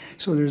 Paul.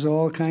 So there's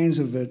all kinds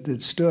of it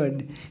that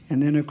stood.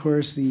 And then, of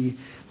course, the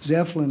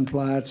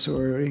Zeppelin-Platz,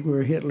 or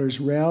where Hitler's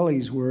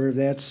rallies were,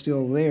 that's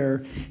still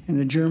there. And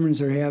the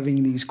Germans are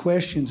having these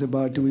questions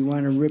about, do we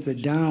want to rip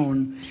it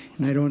down?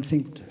 And I don't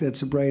think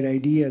that's a bright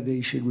idea.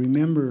 They should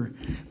remember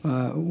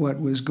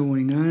what was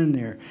going on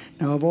there.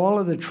 Now, of all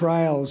of the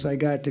trials I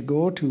got to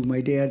go to,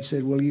 my dad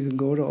said, well, you can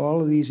go to all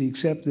of these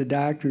except the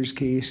doctor's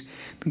case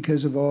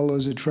because of all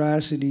those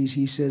atrocities.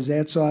 He says,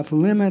 that's off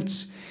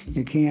limits.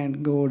 You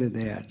can't go to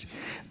that.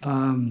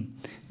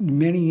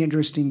 Many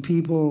interesting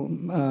people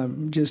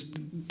just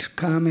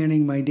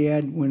commenting. My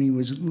dad, when he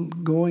was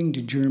going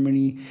to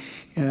Germany,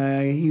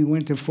 he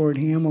went to Fort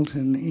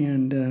Hamilton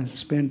and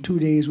spent 2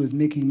 days with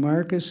Mickey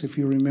Marcus, if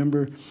you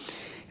remember,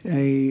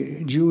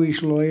 a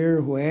Jewish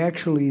lawyer who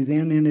actually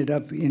then ended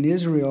up in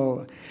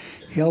Israel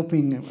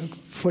helping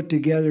put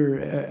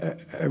together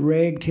a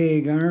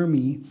ragtag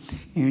army,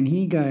 and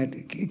he got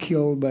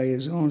killed by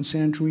his own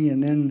sentry,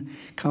 and then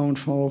Count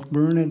Falk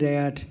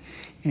Bernadette,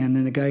 and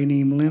then a guy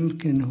named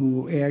Lemkin,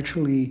 who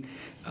actually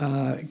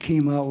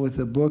came out with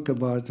a book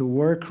about the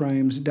war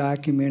crimes,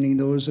 documenting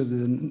those of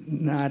the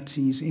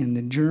Nazis and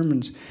the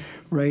Germans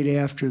right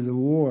after the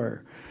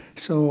war.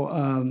 So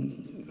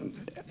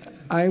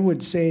I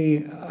would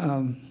say,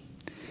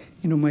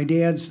 my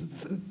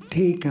dad's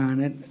take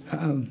on it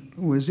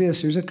was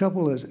this. There's a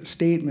couple of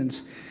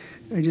statements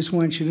I just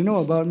want you to know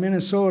about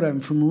Minnesota. I'm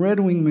from Red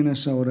Wing,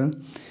 Minnesota,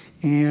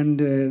 and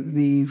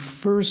the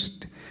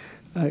first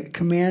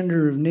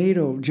commander of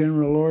NATO,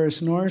 General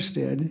Loris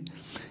Norstad,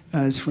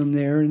 is from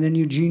there, and then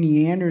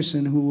Eugenie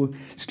Anderson, who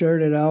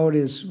started out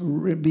as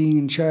being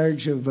in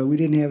charge of, we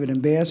didn't have an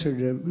ambassador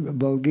to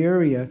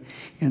Bulgaria,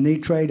 and they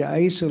tried to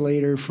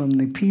isolate her from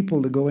the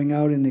people to going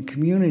out in the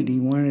community,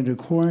 wanted to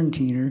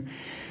quarantine her.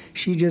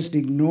 She just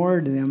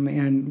ignored them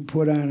and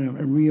put on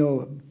a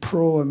real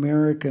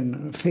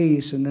pro-American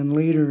face, and then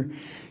later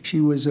she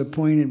was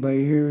appointed by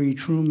Harry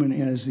Truman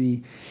as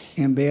the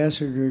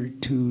ambassador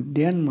to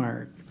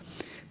Denmark.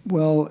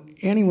 Well,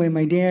 anyway,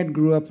 my dad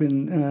grew up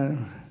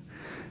in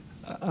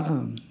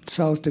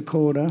South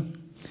Dakota,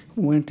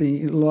 went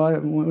to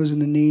was in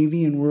the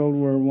Navy in World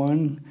War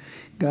I,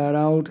 got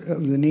out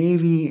of the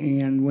Navy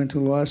and went to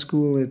law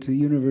school at the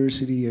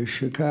University of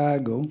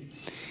Chicago.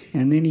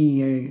 And then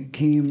he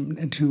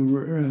came to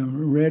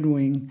Red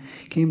Wing,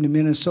 came to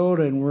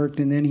Minnesota and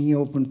worked, and then he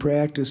opened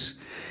practice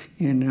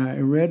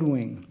in Red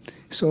Wing.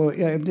 So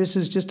this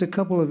is just a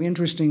couple of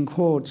interesting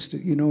quotes,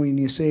 when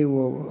you say,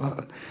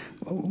 well,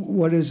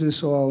 what does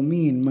this all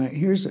mean?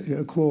 Here's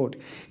a quote.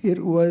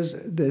 It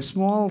was the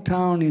small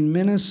town in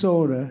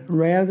Minnesota,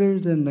 rather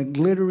than the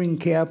glittering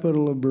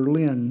capital of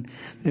Berlin,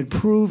 that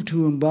proved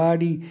to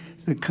embody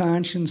the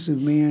conscience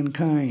of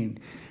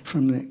mankind,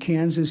 from the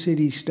Kansas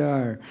City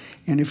Star.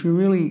 And if you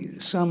really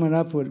sum it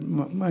up, what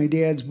my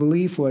dad's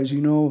belief was,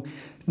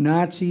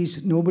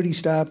 Nazis, nobody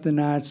stopped the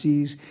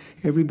Nazis,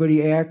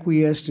 everybody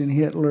acquiesced in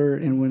Hitler,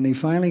 and when they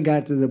finally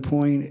got to the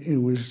point, it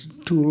was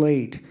too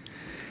late.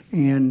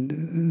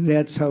 And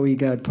that's how he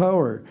got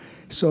power.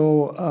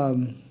 So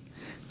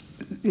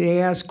they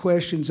asked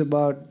questions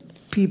about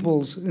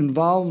people's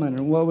involvement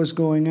and what was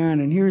going on.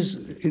 And here's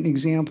an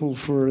example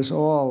for us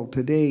all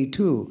today,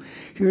 too.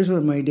 Here's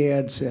what my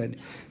dad said.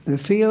 The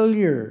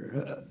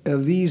failure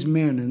of these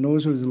men, and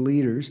those were the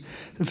leaders,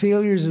 the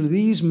failures of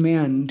these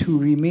men to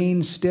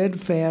remain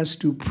steadfast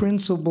to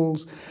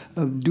principles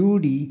of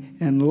duty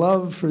and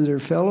love for their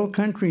fellow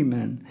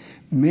countrymen,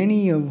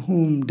 many of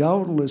whom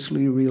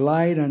doubtlessly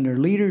relied on their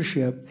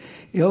leadership,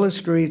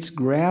 illustrates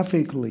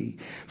graphically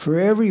for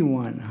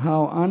everyone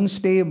how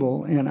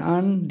unstable and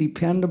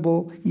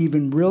undependable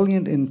even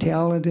brilliant and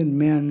talented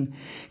men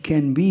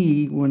can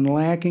be when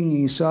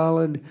lacking a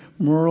solid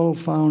moral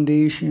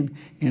foundation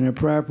and a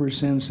proper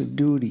sense of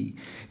duty.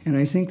 And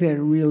I think that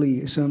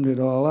really summed it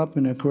all up.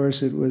 And of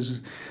course, it was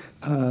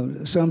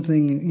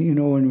something, you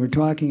know, when we're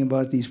talking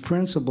about these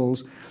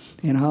principles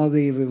and how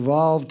they've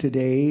evolved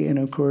today. And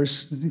of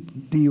course,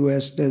 the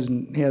U.S.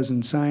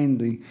 hasn't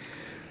signed the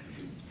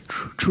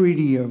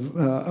Treaty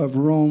of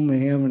Rome.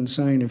 They haven't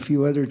signed a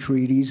few other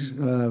treaties,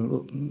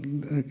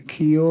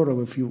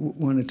 Kyoto, if you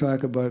want to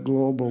talk about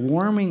global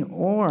warming,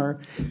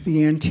 or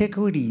the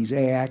Antiquities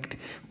Act,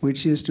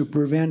 which is to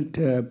prevent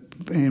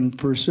and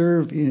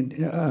preserve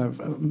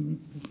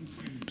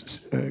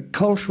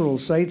cultural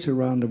sites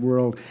around the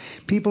world.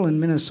 People in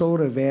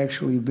Minnesota have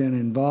actually been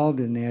involved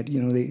in that.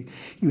 You know,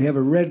 you have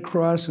a red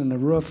cross on the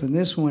roof, and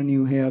this one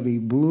you have a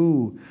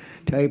blue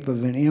type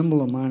of an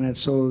emblem on it,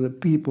 so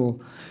that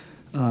people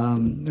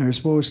are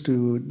supposed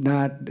to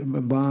not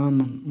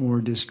bomb or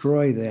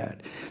destroy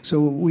that. So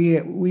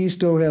we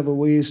still have a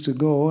ways to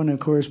go, and of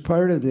course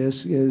part of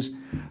this is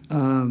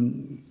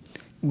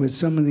with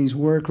some of these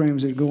war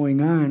crimes that are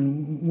going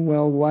on,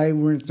 well, why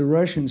weren't the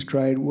Russians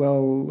tried?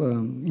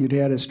 Well, you'd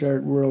had to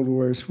start World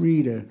War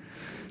III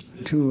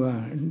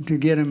to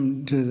get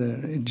them to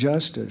the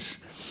justice.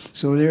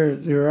 So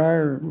there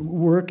are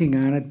working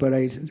on it, but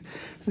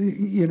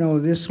you know,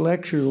 this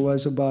lecture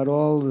was about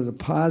all of the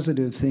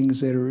positive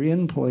things that are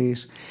in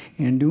place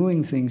and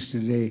doing things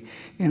today.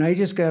 And I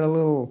just got a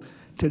little,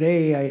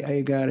 today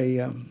I got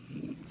a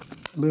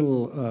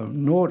little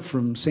note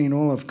from St.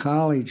 Olaf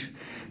College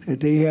that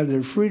they have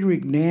their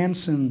Friedrich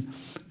Nansen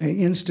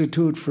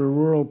Institute for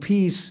World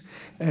Peace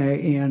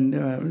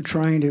and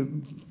trying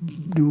to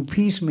do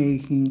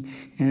peacemaking,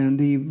 and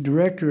the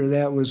director of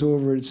that was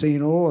over at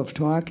St. Olaf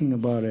talking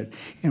about it.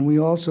 And we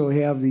also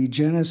have the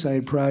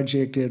Genocide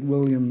Project at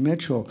William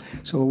Mitchell.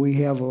 So we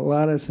have a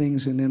lot of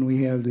things, and then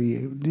we have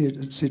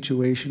the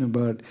situation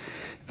about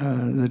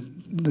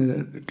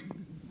the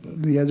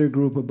other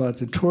group about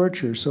the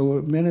torture.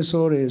 So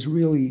Minnesota is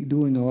really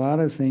doing a lot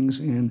of things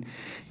and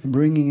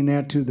bringing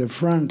that to the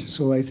front.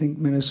 So I think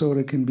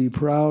Minnesota can be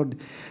proud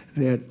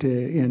that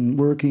in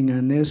working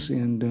on this,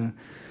 and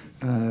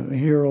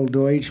Harold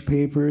Deutsch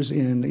papers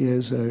and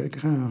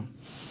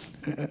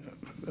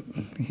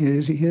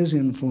his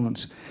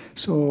influence.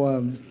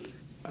 So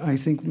I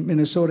think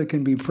Minnesota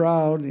can be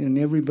proud, and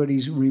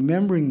everybody's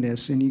remembering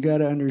this. And you got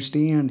to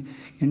understand,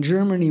 in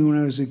Germany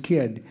when I was a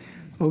kid,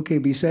 okay,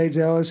 besides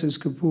Alice's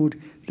Kaput,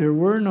 there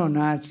were no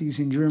Nazis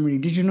in Germany.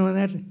 Did you know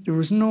that? There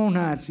was no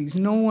Nazis.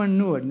 No one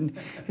knew it. And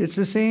it's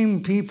the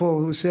same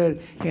people who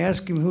said,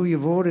 ask him who you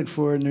voted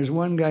for, and there's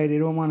one guy, they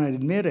don't want to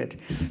admit it.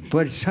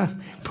 But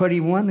he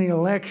won the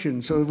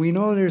election, so we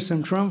know there's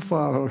some Trump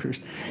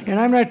followers. And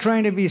I'm not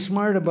trying to be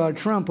smart about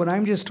Trump, but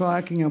I'm just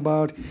talking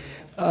about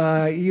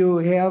you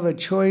have a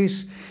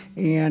choice,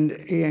 and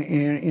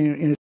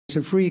it's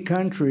a free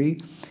country,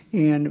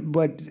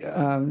 but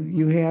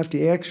you have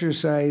to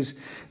exercise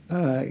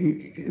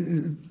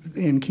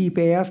and keep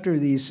after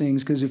these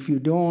things, because if you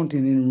don't,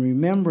 and in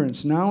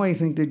remembrance, now I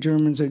think the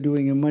Germans are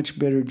doing a much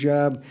better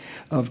job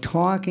of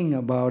talking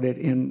about it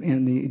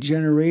and the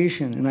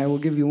generation. And I will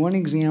give you one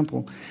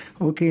example.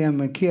 Okay,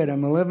 I'm a kid,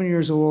 I'm 11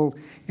 years old,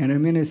 and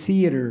I'm in a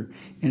theater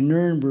in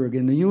Nuremberg,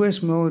 and the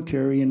U.S.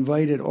 military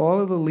invited all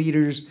of the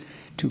leaders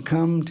to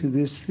come to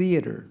this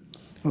theater.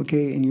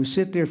 Okay, and you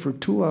sit there for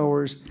 2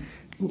 hours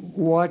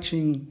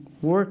watching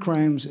war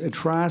crimes,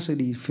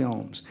 atrocity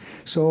films.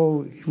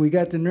 So we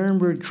got the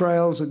Nuremberg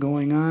trials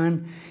going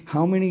on.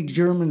 How many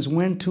Germans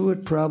went to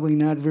it? Probably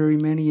not very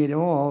many at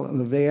all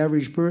of the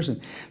average person.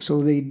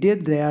 So they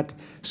did that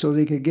so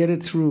they could get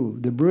it through.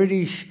 The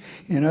British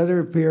and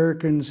other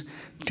Americans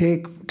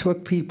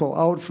took people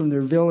out from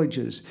their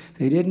villages.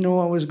 They didn't know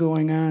what was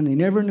going on. They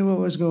never knew what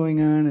was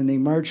going on, and they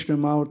marched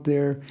them out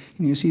there.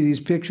 And you see these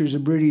pictures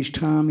of British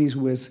Tommies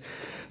with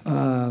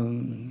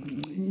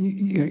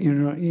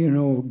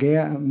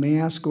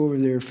mask over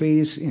their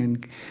face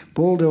and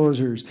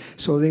bulldozers.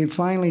 So they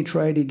finally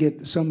tried to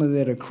get some of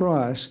that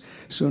across.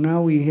 So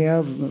now we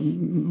have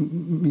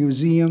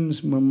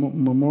museums,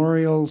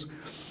 memorials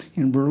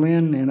in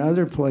Berlin and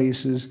other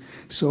places,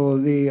 so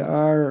they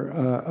are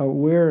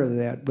aware of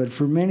that. But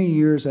for many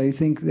years, I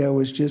think that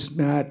was just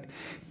not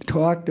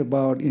talked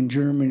about in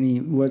Germany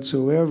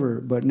whatsoever.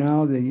 But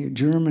now the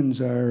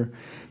Germans are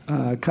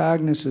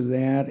cognizant of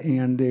that,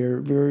 and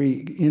they're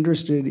very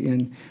interested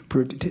in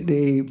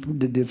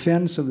the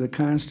defense of the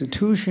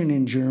Constitution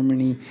in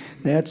Germany.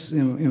 That's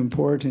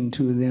important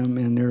to them,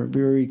 and they're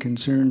very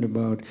concerned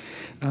about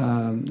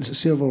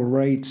civil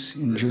rights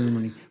in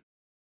Germany.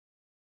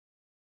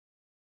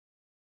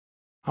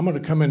 I'm going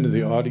to come into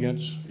the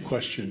audience.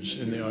 Questions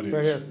in the audience.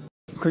 Right here.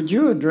 Could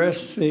you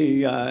address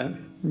the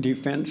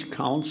defense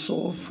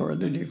counsel for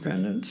the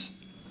defendants?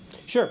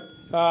 Sure.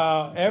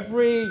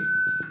 Every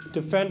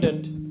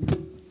defendant,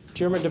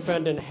 German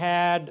defendant,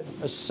 had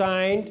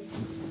assigned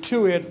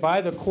to it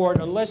by the court,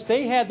 unless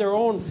they had their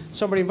own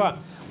somebody involved.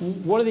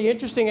 One of the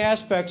interesting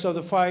aspects of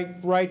the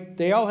fight,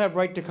 they all have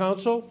right to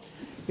counsel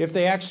if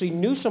they actually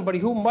knew somebody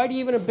who might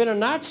even have been a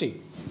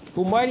Nazi,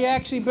 who might have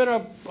actually been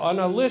on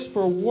a list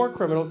for a war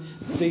criminal.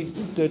 The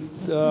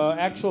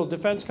actual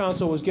defense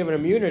counsel was given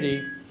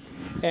immunity,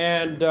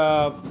 and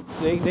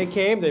they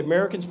came. The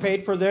Americans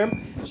paid for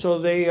them,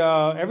 so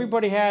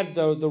everybody had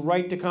the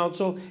right to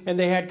counsel, and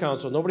they had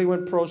counsel. Nobody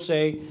went pro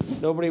se.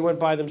 Nobody went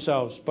by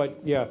themselves. But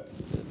yeah,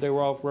 they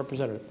were all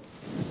represented.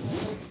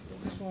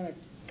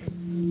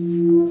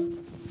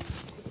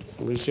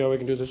 Let me see how we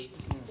can do this.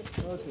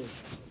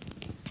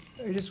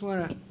 I just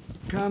want to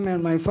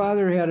comment. My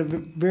father had a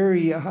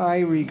very high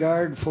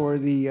regard for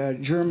the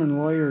German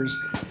lawyers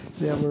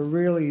that were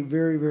really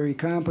very, very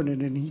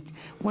competent. And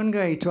one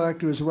guy he talked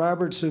to was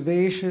Robert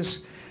Servatius,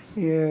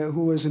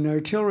 who was an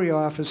artillery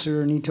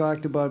officer, and he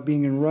talked about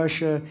being in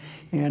Russia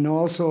and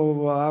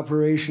also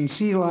Operation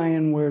Sea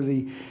Lion, where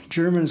the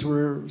Germans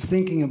were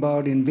thinking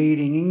about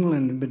invading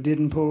England but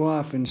didn't pull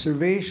off. And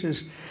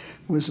Servatius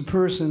was a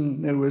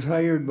person that was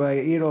hired by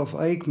Adolf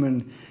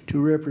Eichmann to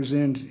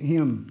represent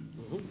him.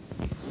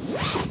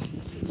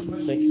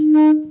 Thank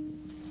you.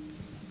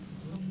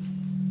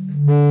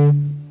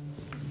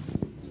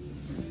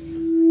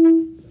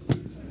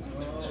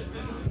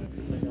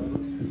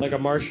 Like a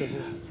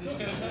Martian.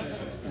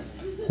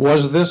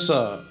 Was this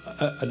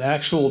an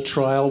actual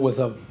trial with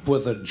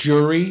a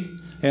jury,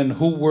 and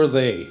who were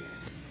they?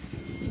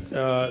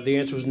 The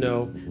answer was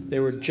no. They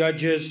were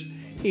judges.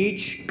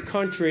 Each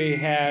country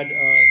had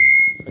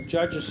a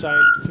judge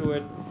assigned to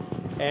it,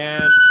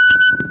 and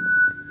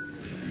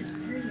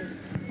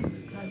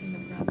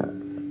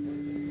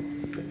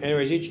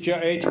anyways, each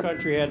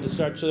country had the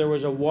judge. So there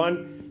was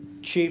one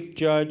chief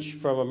judge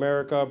from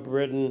America,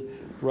 Britain,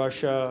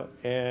 Russia,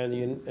 and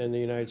the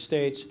United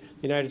States.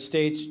 The United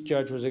States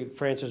judge was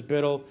Francis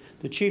Biddle.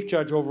 The chief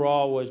judge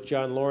overall was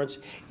John Lawrence.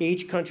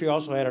 Each country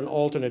also had an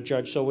alternate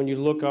judge. So when you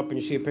look up and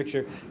you see a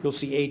picture, you'll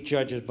see 8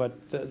 judges,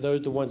 but those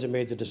are the ones that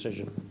made the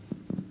decision.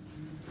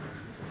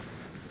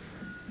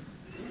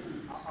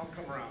 I'll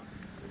come around.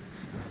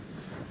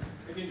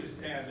 You can just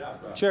stand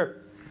up. Sure.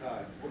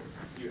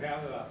 You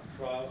have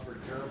trials for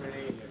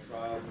Germany, you have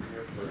trials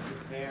here for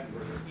Japan.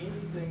 Was there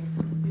anything?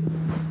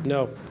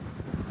 No.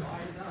 Why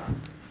not?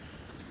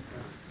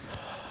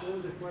 What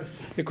was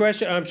the The question?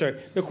 question, I'm sorry.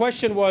 The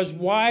question was,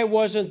 why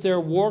wasn't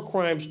there war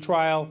crimes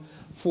trial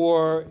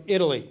for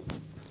Italy?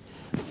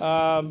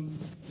 The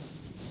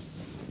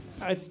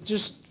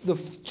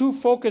true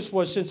focus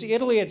was, since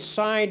Italy had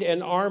signed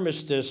an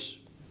armistice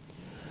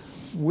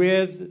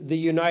with the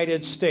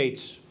United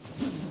States,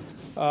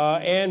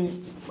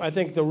 and I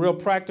think the real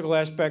practical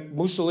aspect,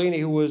 Mussolini,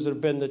 who was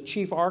been the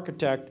chief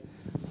architect,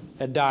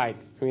 had died.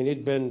 I mean,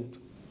 he'd been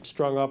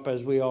strung up,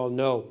 as we all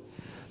know.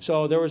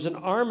 So there was an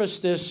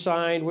armistice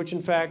signed, which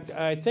in fact,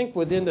 I think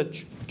within the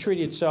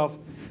treaty itself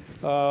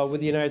with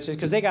the United States,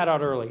 because they got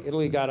out early,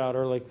 Italy got out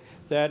early,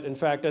 that in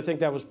fact, I think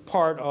that was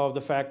part of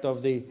the fact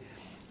of the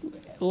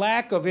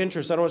lack of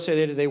interest. I don't want to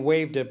say they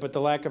waived it, but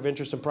the lack of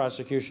interest in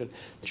prosecution.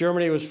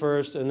 Germany was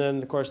first, and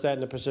then of course that in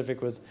the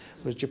Pacific was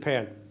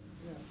Japan.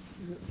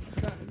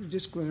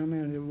 Just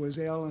comment, it was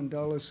Alan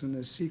Dulles and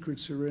the secret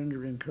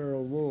surrender and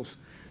Karl Wolff.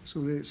 So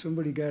that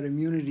somebody got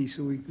immunity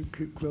so we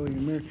could kill the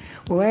American.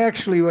 Well,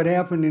 actually what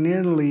happened in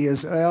Italy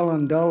is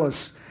Alan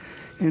Dulles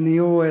and the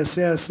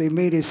OSS, they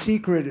made a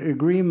secret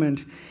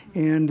agreement,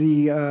 and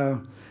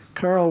the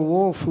Karl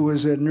Wolff, who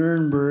was at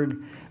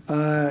Nuremberg,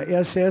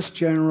 SS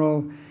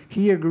general,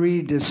 he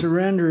agreed to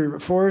surrender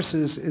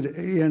forces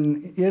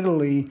in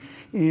Italy,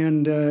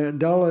 and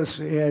Dulles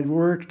had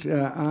worked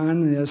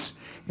on this,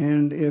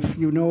 and if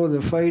you know,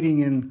 the fighting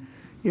in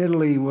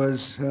Italy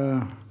was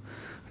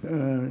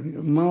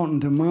mountain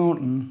to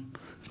mountain.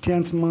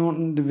 10th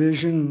Mountain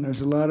Division,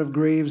 there's a lot of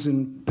graves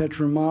in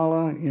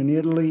Pietramala in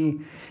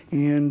Italy,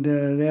 and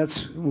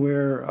that's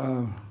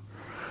where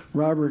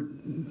Robert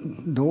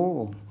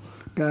Dole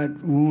got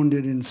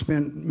wounded and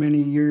spent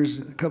many years,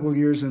 a couple of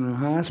years in a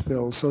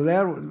hospital. So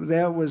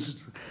that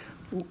was,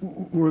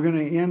 we're going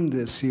to end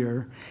this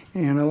here.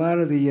 And a lot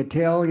of the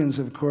Italians,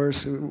 of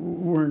course,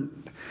 weren't,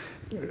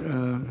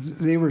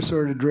 they were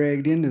sort of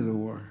dragged into the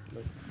war.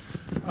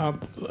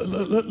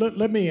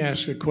 Let me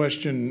ask a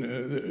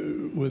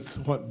question with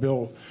what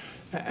Bill.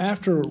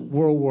 After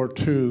World War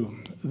II,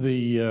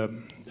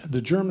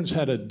 the Germans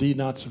had a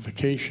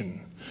denazification.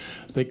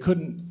 They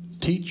couldn't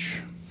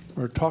teach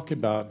or talk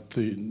about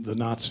the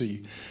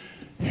Nazi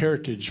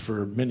heritage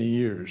for many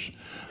years.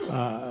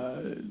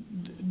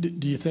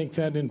 Do you think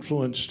that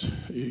influenced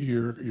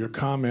your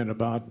comment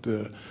about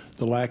the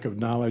lack of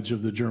knowledge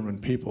of the German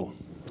people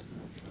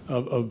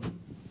of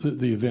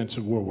the events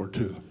of World War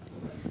II?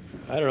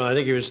 I don't know. I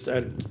think he was,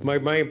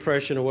 my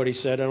impression of what he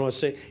said, I don't want to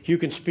say, you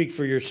can speak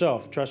for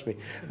yourself, trust me.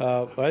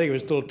 I think it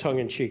was a little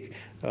tongue-in-cheek.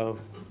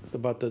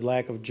 about the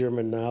lack of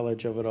German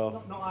knowledge of it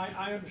all. No,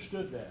 I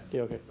understood that.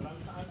 Yeah, okay. But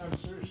I'm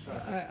serious.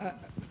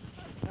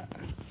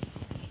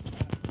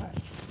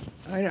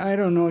 I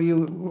don't know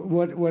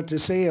what to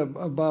say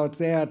about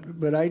that,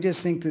 but I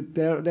just think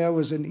that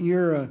was an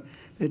era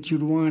that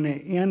you'd want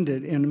to end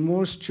it. And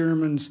most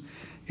Germans,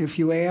 if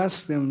you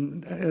ask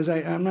them,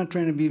 I'm not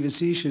trying to be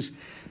facetious,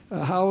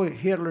 how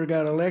Hitler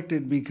got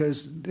elected,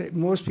 because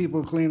most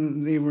people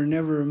claim they were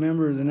never a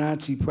member of the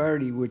Nazi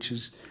Party, which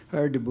is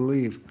hard to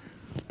believe.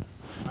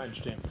 I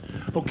understand.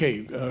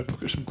 Okay,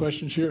 some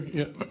questions here?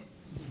 Yeah.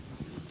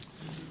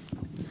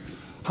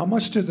 How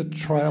much did the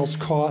trials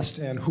cost,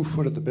 and who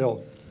footed the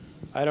bill?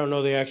 I don't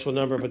know the actual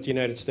number, but the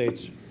United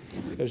States.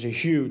 It was a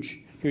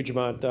huge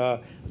amount.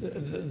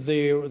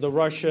 The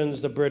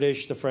Russians, the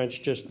British, the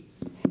French just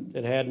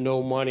had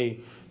no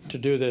money to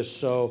do this,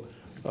 so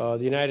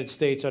the United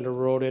States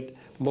underwrote it.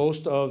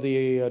 Most of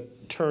the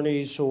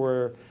attorneys who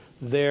were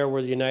there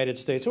were the United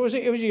States. It was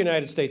a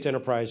United States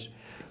enterprise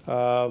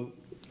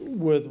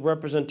with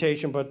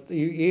representation, but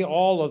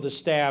all of the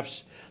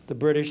staffs, the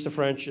British, the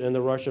French, and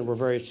the Russian, were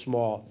very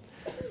small.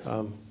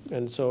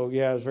 And so,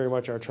 yeah, it was very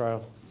much our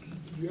trial.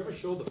 Did you ever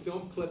show the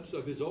film clips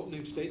of his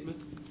opening statement?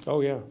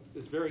 Oh, yeah.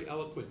 It's very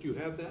eloquent. Do you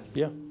have that?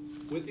 Yeah.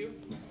 With you?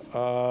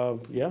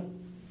 Yeah,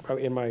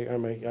 on my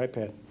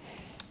iPad.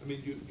 I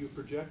mean, you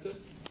project it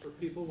for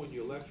people when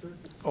you lecture?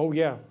 Oh,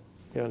 yeah.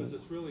 Yeah. Because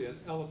it's really an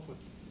eloquent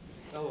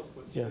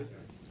Yeah. statement.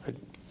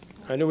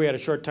 I knew we had a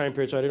short time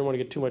period, so I didn't want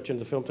to get too much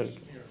into the film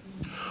technique.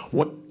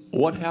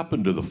 What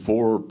happened to the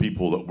 4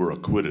 people that were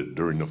acquitted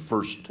during the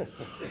first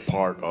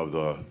part of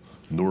the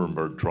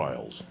Nuremberg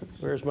trials?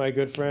 Where's my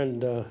good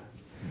friend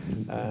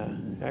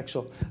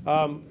Axel?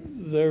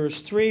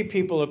 There's 3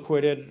 people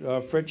acquitted: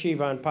 Fritchie,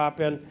 von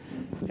Papen,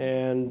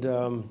 and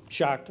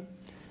Schacht.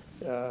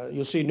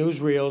 You'll see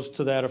newsreels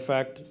to that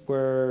effect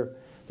where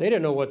they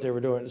didn't know what they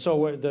were doing.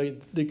 So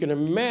you can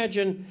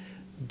imagine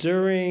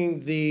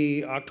during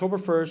the October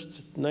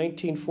 1st,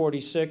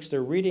 1946,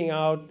 they're reading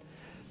out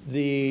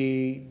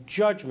the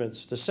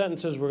judgments. The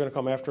sentences were going to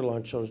come after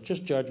lunch, so it's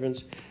just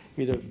judgments,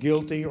 either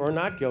guilty or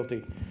not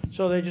guilty.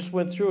 So they just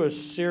went through a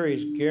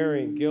series: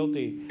 Goering,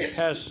 guilty;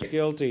 Hess,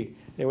 guilty.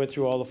 They went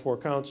through all the 4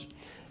 counts.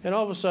 And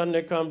all of a sudden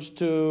it comes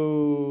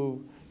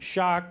to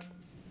Schacht,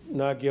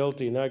 not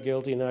guilty, not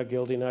guilty, not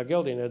guilty, not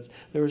guilty. And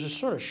there was a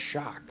sort of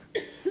shock.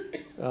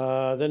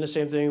 Then the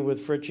same thing with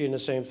Fritchie and the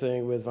same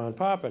thing with von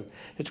Papen.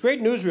 It's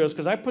great newsreels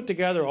because I put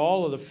together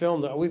all of the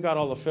film. We've got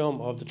all the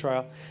film of the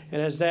trial. And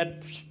as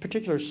that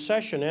particular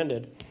session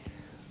ended,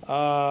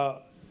 the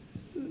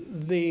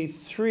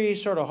 3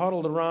 sort of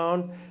huddled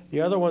around.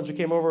 The other ones who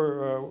came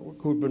over,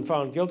 who'd been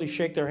found guilty,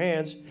 shake their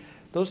hands.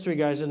 Those 3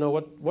 guys didn't know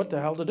what the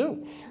hell to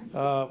do.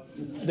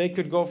 They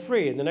could go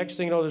free. And the next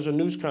thing you know, there's a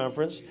news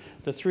conference.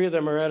 The 3 of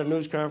them are at a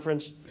news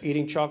conference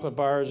eating chocolate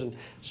bars and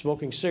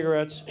smoking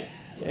cigarettes.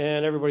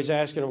 And everybody's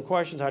asking them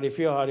questions. How do you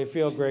feel? How do you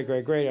feel? Great,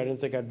 great, great. I didn't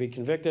think I'd be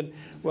convicted.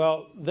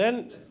 Well,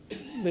 then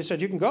they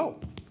said, you can go.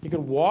 You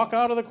can walk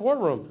out of the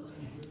courtroom.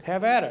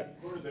 Have at it.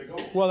 Where did they go?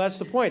 Well, that's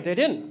the point. They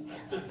didn't.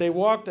 They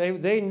walked.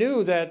 They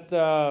knew that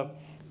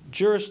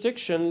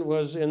jurisdiction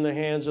was in the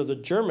hands of the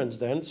Germans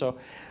then. So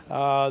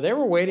they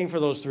were waiting for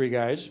those 3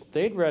 guys.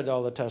 They'd read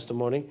all the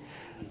testimony.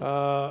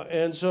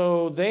 And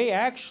so they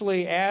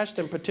actually asked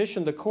and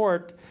petitioned the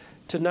court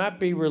to not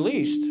be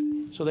released.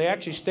 So they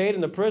actually stayed in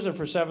the prison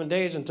for 7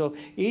 days until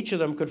each of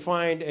them could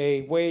find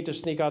a way to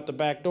sneak out the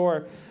back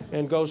door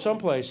and go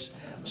someplace.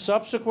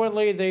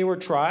 Subsequently, they were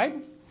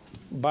tried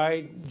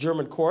by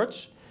German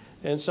courts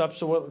and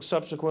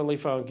subsequently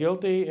found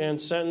guilty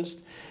and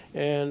sentenced.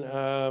 And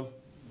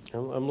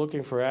I'm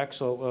looking for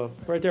Axel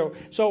right there.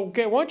 So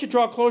okay, why don't you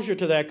draw closure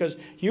to that, because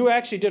you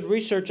actually did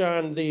research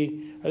on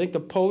I think the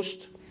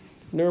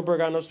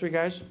post-Nuremberg on those 3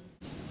 guys?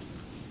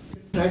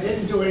 I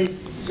didn't do any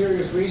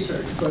serious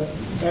research, but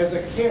as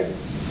a kid,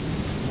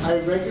 I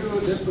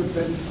regularly, this was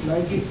in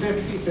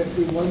 1950,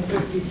 51,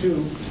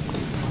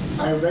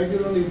 52, I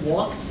regularly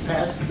walked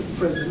past the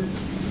prison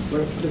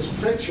where this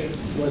Fritchie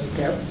was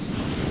kept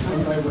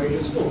on my way to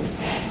school.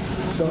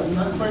 So I'm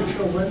not quite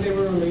sure when they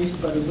were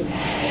released, but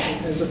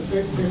as of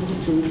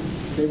 52,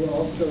 they were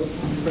also in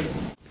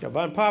prison. Yeah,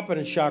 von Papen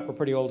and Schacht were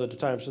pretty old at the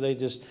time, so they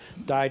just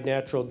died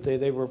natural.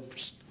 They were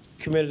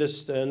committed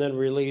and then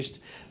released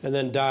and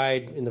then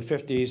died in the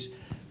 50s.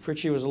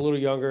 Fritchie was a little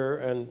younger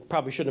and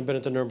probably shouldn't have been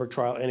at the Nuremberg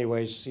trial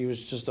anyways. He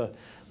was just a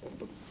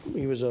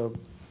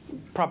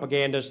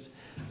propagandist.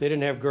 They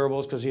didn't have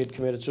Goebbels because he had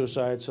committed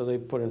suicide, so they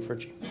put in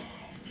Fritchie.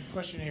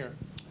 Question here.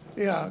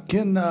 Yeah,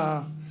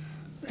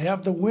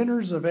 have the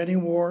winners of any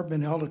war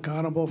been held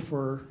accountable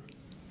for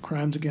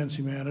crimes against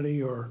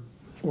humanity or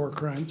war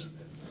crimes?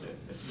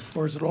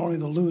 Or is it only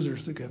the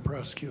losers that get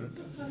prosecuted?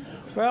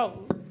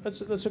 Well,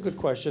 that's a good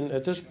question.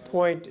 At this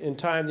point in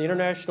time, the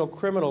International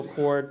Criminal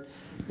Court,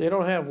 they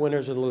don't have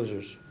winners and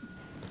losers.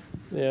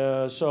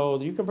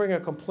 So you can bring a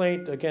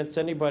complaint against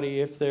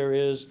anybody if there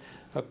is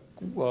a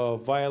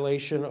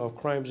violation of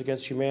crimes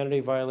against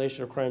humanity,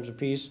 violation of crimes of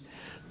peace.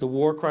 The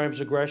war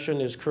crimes aggression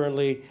is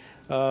currently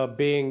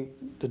being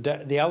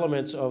the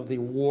elements of the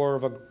war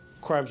of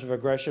crimes of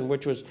aggression,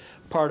 which was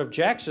part of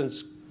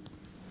Jackson's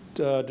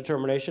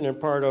determination and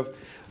part of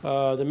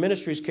the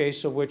ministry's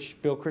case, of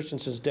which Bill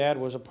Christensen's dad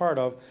was a part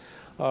of.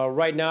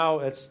 Right now,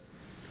 it's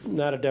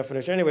not a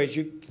definition. Anyways,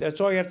 that's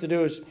all you have to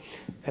do is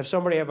have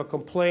somebody have a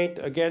complaint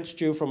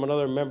against you from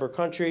another member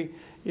country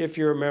if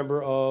you're a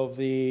member of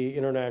the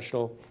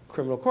International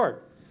Criminal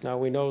Court. Now,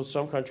 we know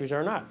some countries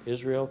are not.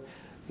 Israel,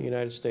 the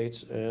United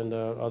States, and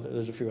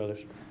there's a few others.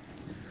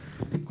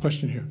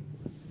 Question here.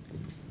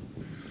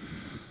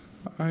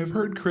 I've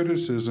heard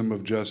criticism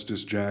of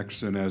Justice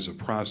Jackson as a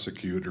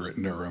prosecutor at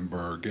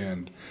Nuremberg,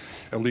 and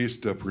at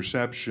least a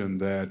perception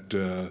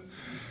that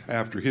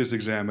after his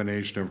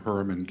examination of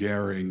Hermann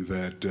Goering,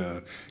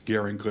 that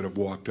Goering could have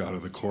walked out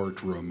of the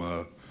courtroom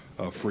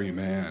a free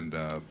man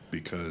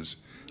because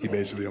he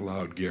basically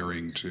allowed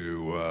Goering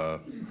to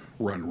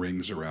run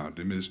rings around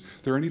him. Is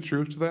there any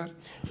truth to that?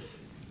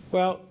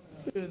 Well,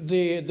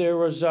 there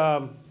was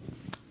the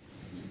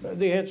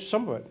answer,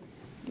 some of it.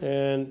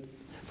 And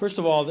first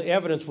of all, the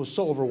evidence was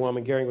so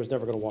overwhelming, Goering was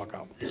never going to walk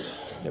out.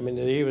 I mean,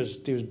 he was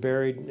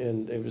buried,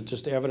 and it was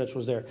just the evidence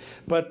was there.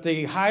 But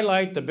the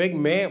highlight, the big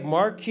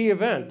marquee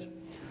event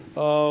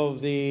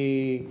of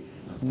the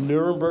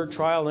Nuremberg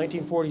Trial,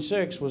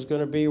 1946, was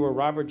going to be where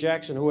Robert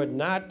Jackson, who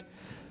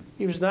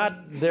he was not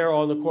there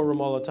on the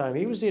courtroom all the time.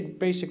 He was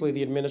basically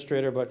the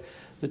administrator, but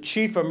the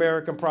chief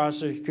American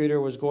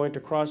prosecutor was going to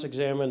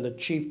cross-examine the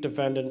chief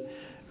defendant.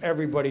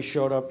 Everybody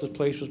showed up. The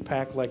place was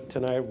packed like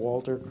tonight.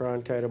 Walter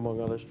Cronkite, among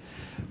others,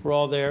 were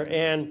all there.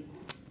 And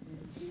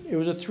it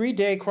was a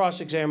 3-day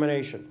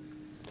cross-examination.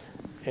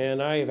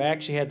 And I have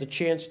actually had the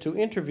chance to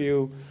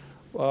interview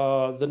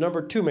the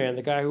number 2 man,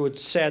 the guy who had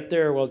sat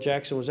there while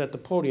Jackson was at the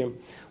podium,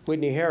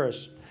 Whitney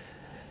Harris.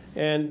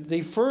 And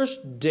the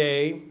first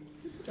day,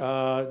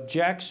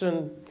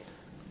 Jackson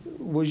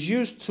was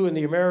used to, in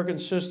the American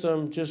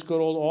system, just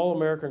good old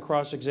all-American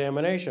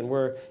cross-examination,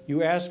 where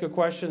you ask a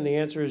question, the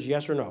answer is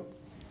yes or no.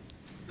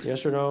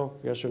 Yes or no,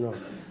 yes or no.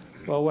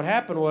 Well, what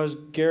happened was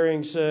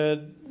Goering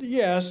said,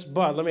 yes,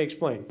 but let me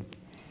explain.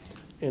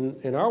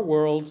 In our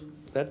world,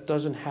 that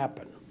doesn't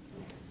happen.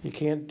 You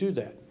can't do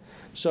that.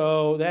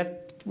 So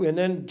and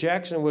then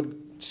Jackson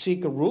would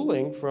seek a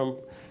ruling from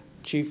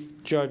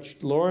Chief Judge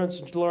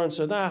Lawrence, and Lawrence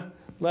said,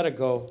 let it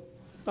go.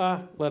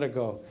 Let it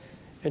go.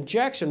 And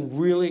Jackson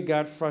really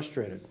got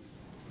frustrated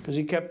because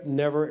he kept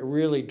never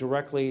really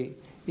directly,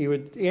 he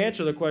would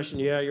answer the question,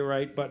 yeah, you're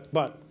right, but.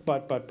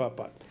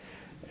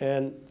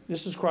 And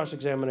this is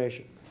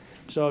cross-examination.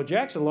 So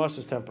Jackson lost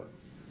his temper.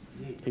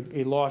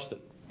 He lost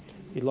it.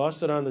 He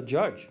lost it on the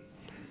judge.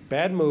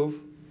 Bad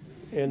move,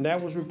 and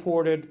that was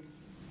reported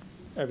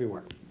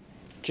everywhere.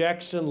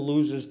 Jackson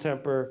loses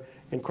temper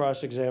in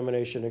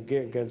cross-examination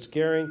against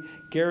Goering.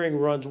 Goering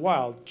runs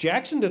wild.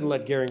 Jackson didn't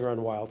let Goering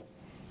run wild.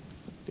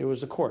 It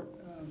was the court.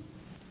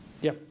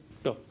 Yeah,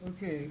 Bill.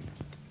 Okay.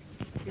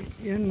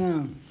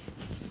 In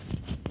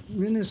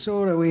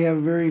Minnesota, we have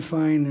a very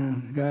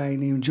fine guy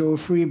named Joe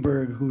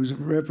Freeberg who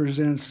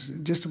represents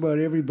just about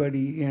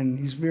everybody, and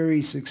he's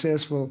very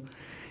successful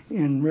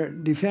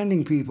in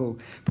defending people.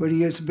 But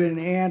he has been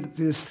at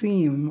this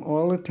theme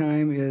all the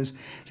time is,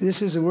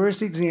 this is the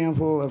worst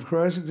example of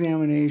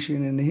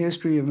cross-examination in the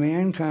history of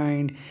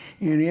mankind,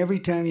 and every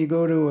time you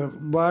go to a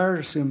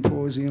bar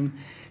symposium,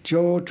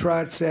 Joe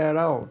trots that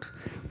out.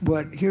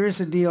 But here's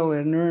the deal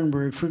at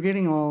Nuremberg,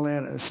 forgetting all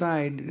that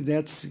aside,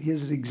 that's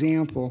his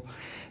example.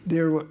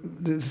 The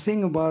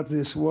thing about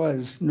this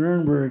was,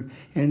 Nuremberg,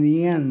 in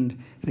the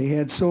end, they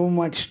had so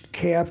much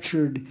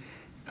captured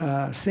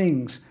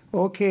things.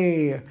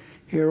 Okay,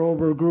 Herr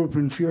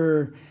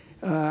Obergruppenführer,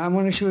 I'm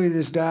going to show you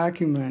this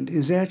document.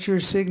 Is that your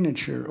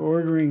signature,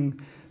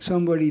 ordering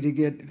somebody to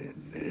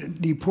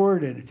get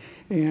deported?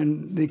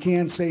 And they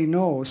can't say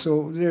no.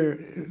 So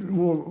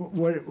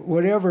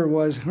whatever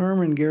was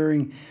Hermann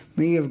Goering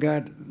may have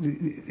got,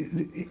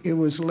 it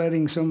was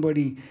letting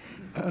somebody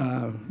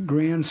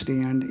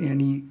grandstand,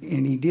 and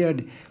he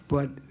did,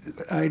 but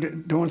I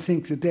don't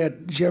think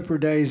that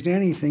jeopardized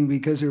anything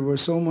because there was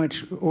so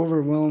much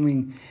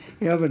overwhelming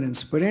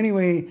evidence. But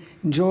anyway,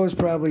 Joe's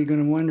probably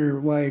going to wonder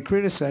why I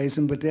criticize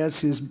him, but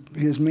that's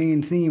his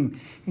main theme,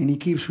 and he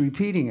keeps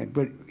repeating it.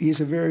 But he's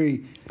a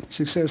very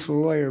successful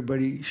lawyer, but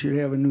he should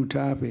have a new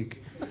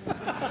topic.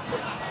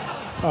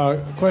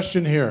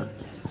 Question here.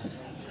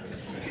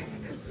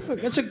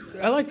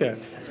 I like that.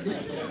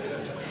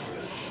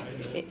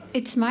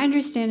 It's my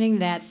understanding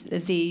that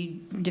the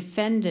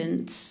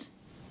defendants,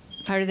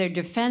 part of their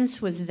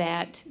defense was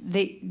that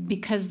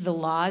because the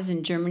laws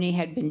in Germany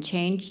had been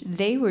changed,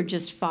 they were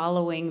just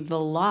following the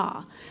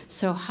law.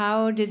 So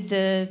how did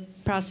the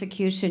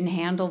prosecution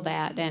handle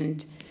that?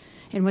 And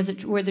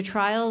were the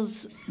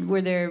trials,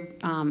 were there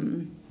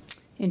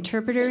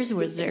interpreters?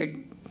 Was there,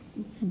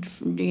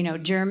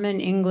 German,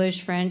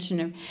 English, French,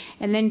 and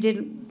then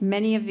did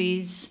many of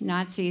these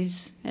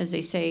Nazis, as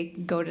they say,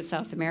 go to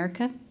South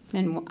America?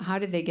 And how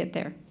did they get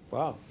there?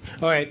 Wow.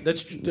 All right,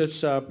 let's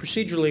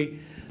procedurally,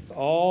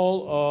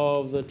 all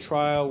of the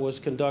trial was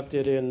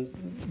conducted in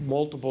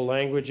multiple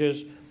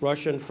languages,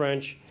 Russian,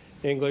 French,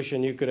 English,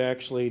 and you could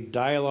actually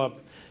dial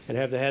up and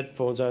have the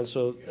headphones on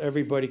so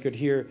everybody could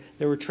hear.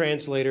 There were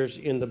translators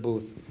in the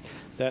booth.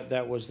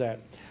 That was that.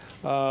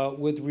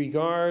 With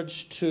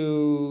regards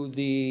to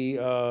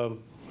the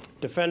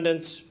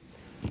defendants,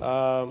 they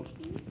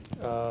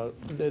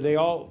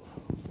all,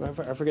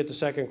 I forget the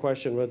second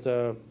question with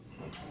oh,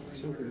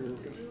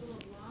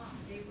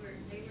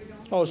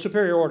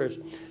 superior orders.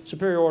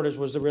 Superior orders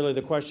was really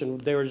the question.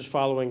 They were just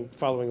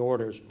following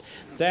orders.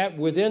 That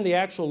within the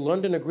actual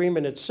London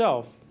Agreement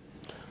itself,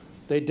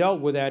 they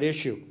dealt with that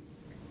issue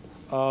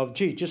of,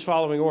 gee, just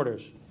following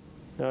orders.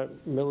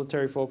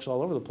 Military folks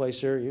all over the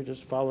place here, you're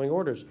just following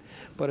orders.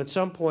 But at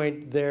some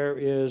point, there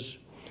is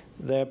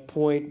that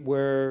point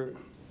where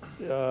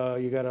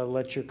you got to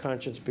let your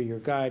conscience be your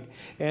guide.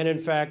 And in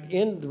fact,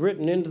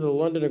 written into the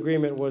London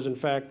Agreement was, in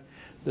fact,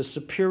 the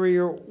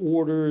superior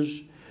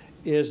orders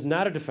is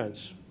not a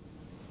defense.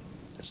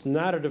 It's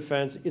not a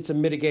defense, it's a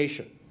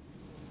mitigation.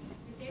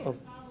 They were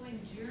following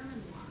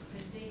German law,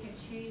 because they had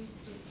changed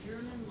the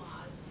German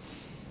laws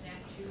that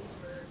Jews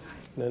were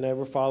not. And they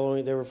were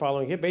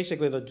following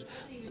basically the... It wasn't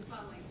even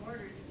following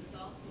orders, it was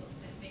also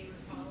that they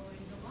were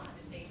following the law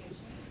that they had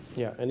changed.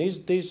 Yeah, and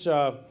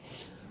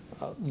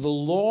the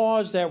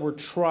laws that were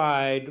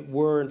tried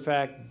were in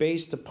fact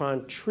based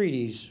upon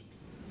treaties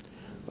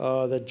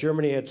that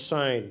Germany had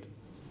signed.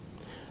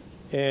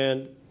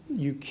 And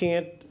you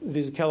can't,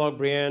 there's the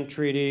Kellogg-Briand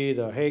Treaty,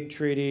 the Hague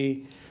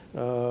Treaty,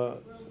 there's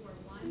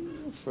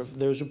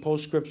a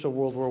postscripts of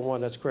World War I,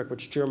 that's correct,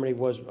 which Germany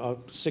was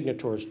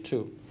signatories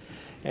to.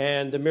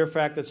 And the mere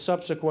fact that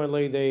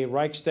subsequently the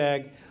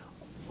Reichstag,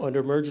 under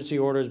emergency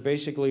orders,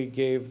 basically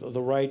gave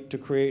the right to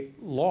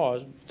create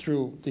laws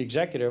through the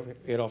executive,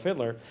 Adolf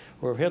Hitler,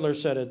 where Hitler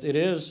said it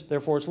is,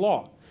 therefore it's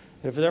law.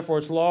 And if therefore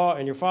it's law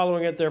and you're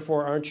following it,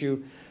 therefore aren't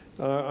you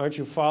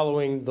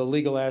following the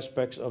legal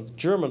aspects of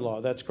German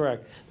law? That's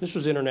correct. This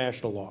was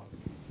international law.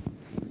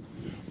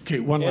 Okay,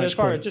 one and last as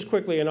far question. as, just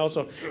quickly, and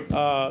also,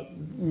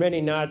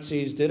 many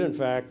Nazis did, in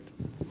fact,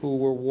 who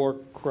were war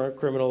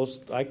criminals,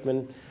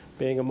 Eichmann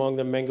being among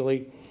them,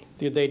 Mengele,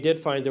 they did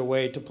find their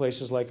way to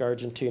places like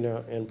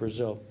Argentina and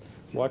Brazil.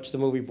 Watch the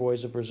movie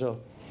Boys of Brazil.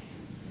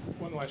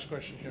 One last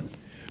question here.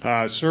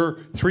 Sir,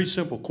 3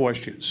 simple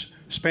questions.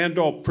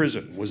 Spandau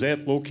Prison, was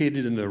that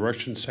located in the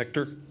Russian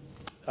sector?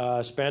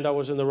 Spandau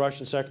was in the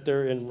Russian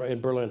sector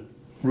in Berlin.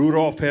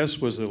 Rudolf Hess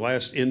was the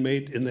last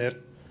inmate in that?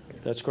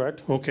 That's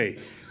correct. Okay.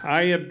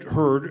 I had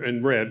heard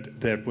and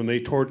read that when they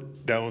tore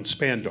down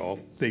Spandau,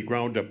 they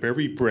ground up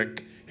every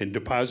brick and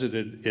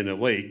deposited in a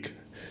lake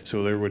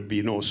so there would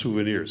be no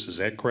souvenirs. Is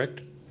that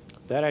correct?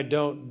 That I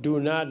do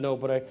not know,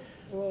 but I...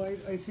 Well,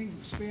 I think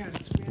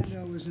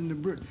Spandau was in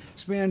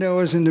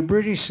the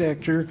British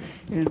sector,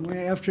 and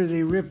after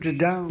they ripped it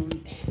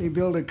down, they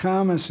built a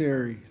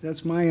commissary.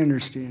 That's my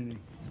understanding.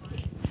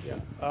 Yeah,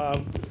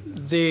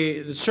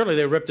 certainly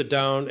they ripped it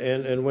down,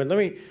 and when, let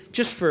me,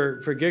 just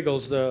for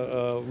giggles,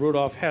 the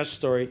Rudolf Hess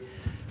story,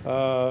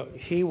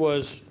 he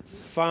was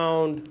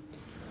found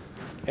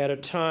at a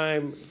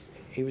time,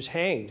 he was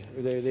hanged.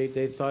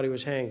 They thought he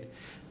was hanged.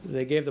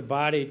 They gave the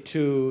body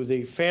to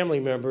the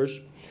family members,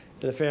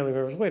 and the family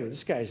members, wait a minute,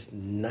 this guy's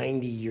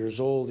 90 years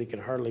old, he can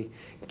hardly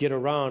get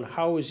around.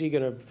 How is he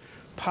going to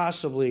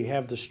possibly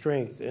have the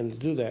strength and to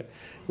do that?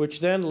 Which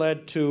then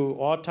led to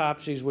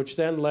autopsies, which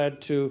then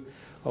led to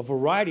a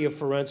variety of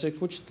forensics,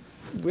 which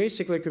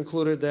basically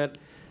concluded that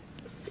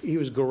he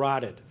was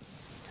garroted.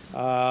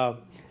 And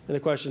the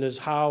question is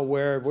how,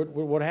 where,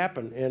 what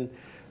happened? And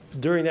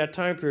during that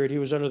time period, he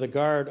was under the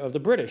guard of the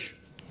British.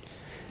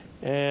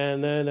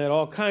 And then had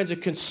all kinds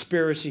of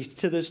conspiracies.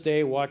 To this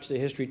day, watch the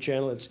History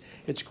Channel.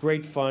 It's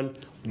great fun.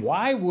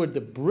 Why would the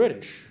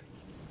British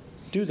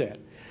do that?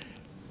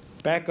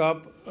 Back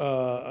up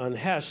on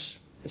Hess,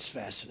 it's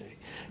fascinating.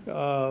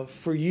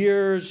 For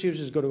years, he was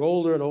just getting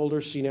older and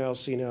older, senile.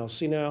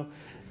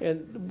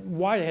 And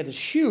why they had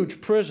this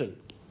huge prison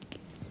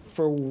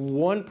for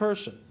one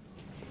person.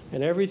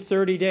 And every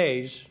 30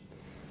 days,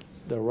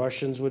 the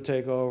Russians would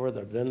take over,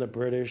 then the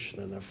British,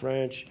 then the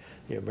French,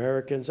 the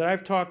Americans. And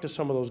I've talked to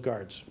some of those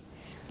guards.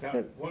 Now,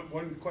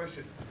 one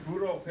question.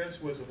 Rudolf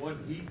Hess was the one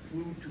he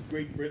flew to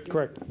Great Britain?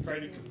 Correct.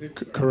 Tried to convince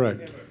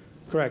Correct.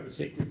 Correct.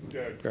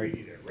 Secret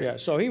treaty there, right? Yeah,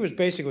 so he was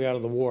basically out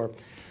of the war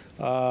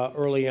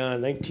early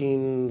on,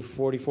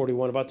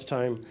 1940-41, about the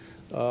time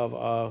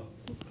of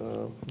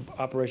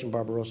Operation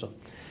Barbarossa.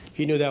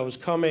 He knew that was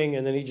coming,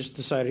 and then he just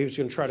decided he was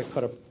going to try to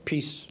cut a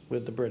peace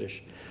with the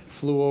British.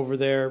 Flew over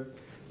there,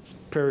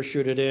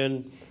 parachuted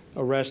in,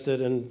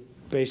 arrested, and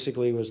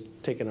basically was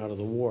taken out of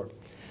the war.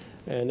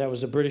 And that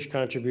was the British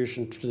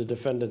contribution to the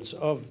defendants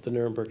of the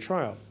Nuremberg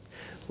Trial.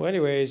 Well,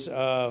 anyways,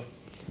 the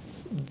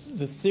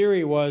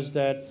theory was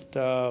that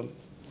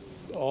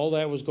all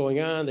that was going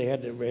on, they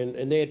had to,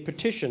 and they had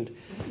petitioned.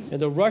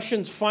 And the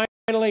Russians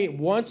finally,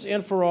 once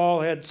and for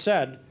all, had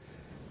said,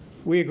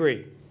 we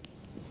agree.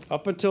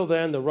 Up until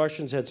then, the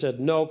Russians had said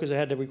no, because they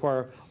had to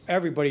require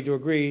everybody to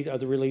agree to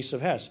the release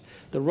of Hess.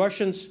 The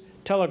Russians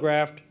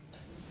telegraphed,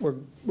 we're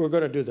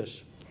going to do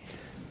this.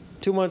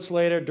 2 months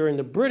later, during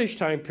the British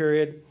time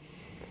period,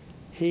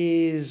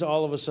 he's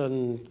all of a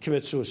sudden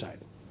commits suicide.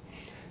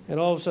 And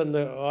all of a sudden,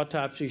 the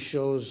autopsy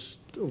shows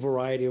a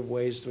variety of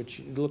ways which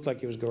it looked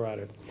like he was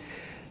garroted.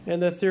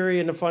 And the theory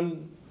and the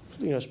fun,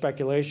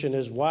 speculation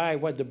is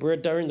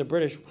during the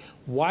British,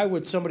 why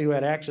would somebody who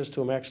had access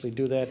to him actually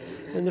do that?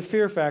 And the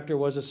fear factor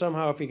was that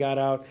somehow if he got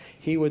out,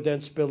 he would then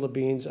spill the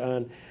beans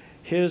on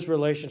his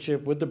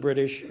relationship with the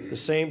British, the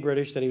same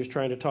British that he was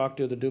trying to talk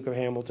to, the Duke of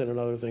Hamilton and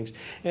other things.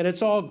 And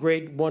it's all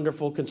great,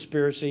 wonderful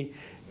conspiracy,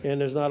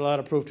 and there's not a lot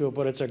of proof to it,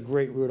 but it's a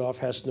great Rudolf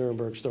Hess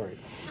Nuremberg story.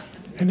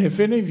 And if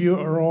any of you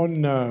are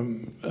on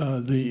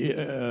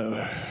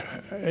the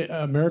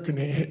American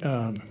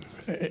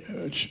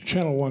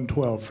Channel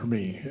 112 for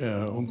me,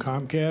 on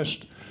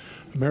Comcast,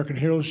 American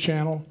Heroes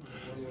Channel,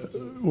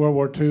 World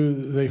War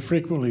II, they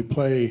frequently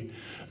play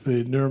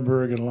the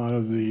Nuremberg and a lot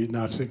of the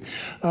Nazi.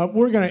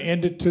 We're going to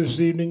end it this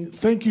evening.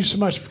 Thank you so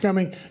much for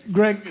coming.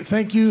 Greg,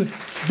 thank you.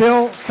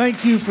 Bill,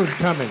 thank you for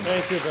coming.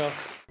 Thank you, Bill.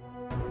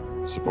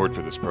 Support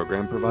for this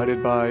program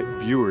provided by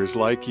viewers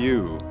like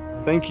you.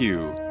 Thank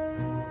you.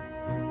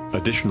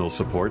 Additional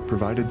support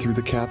provided through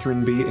the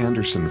Catherine B.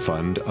 Anderson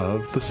Fund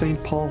of the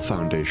St. Paul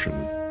Foundation.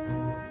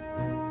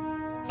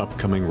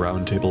 Upcoming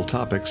roundtable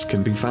topics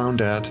can be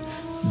found at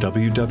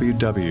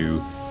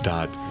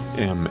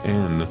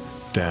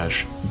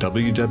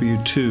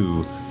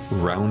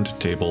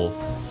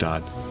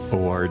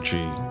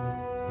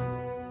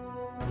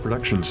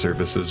Production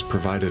services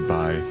provided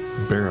by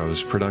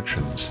Barrows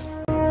Productions.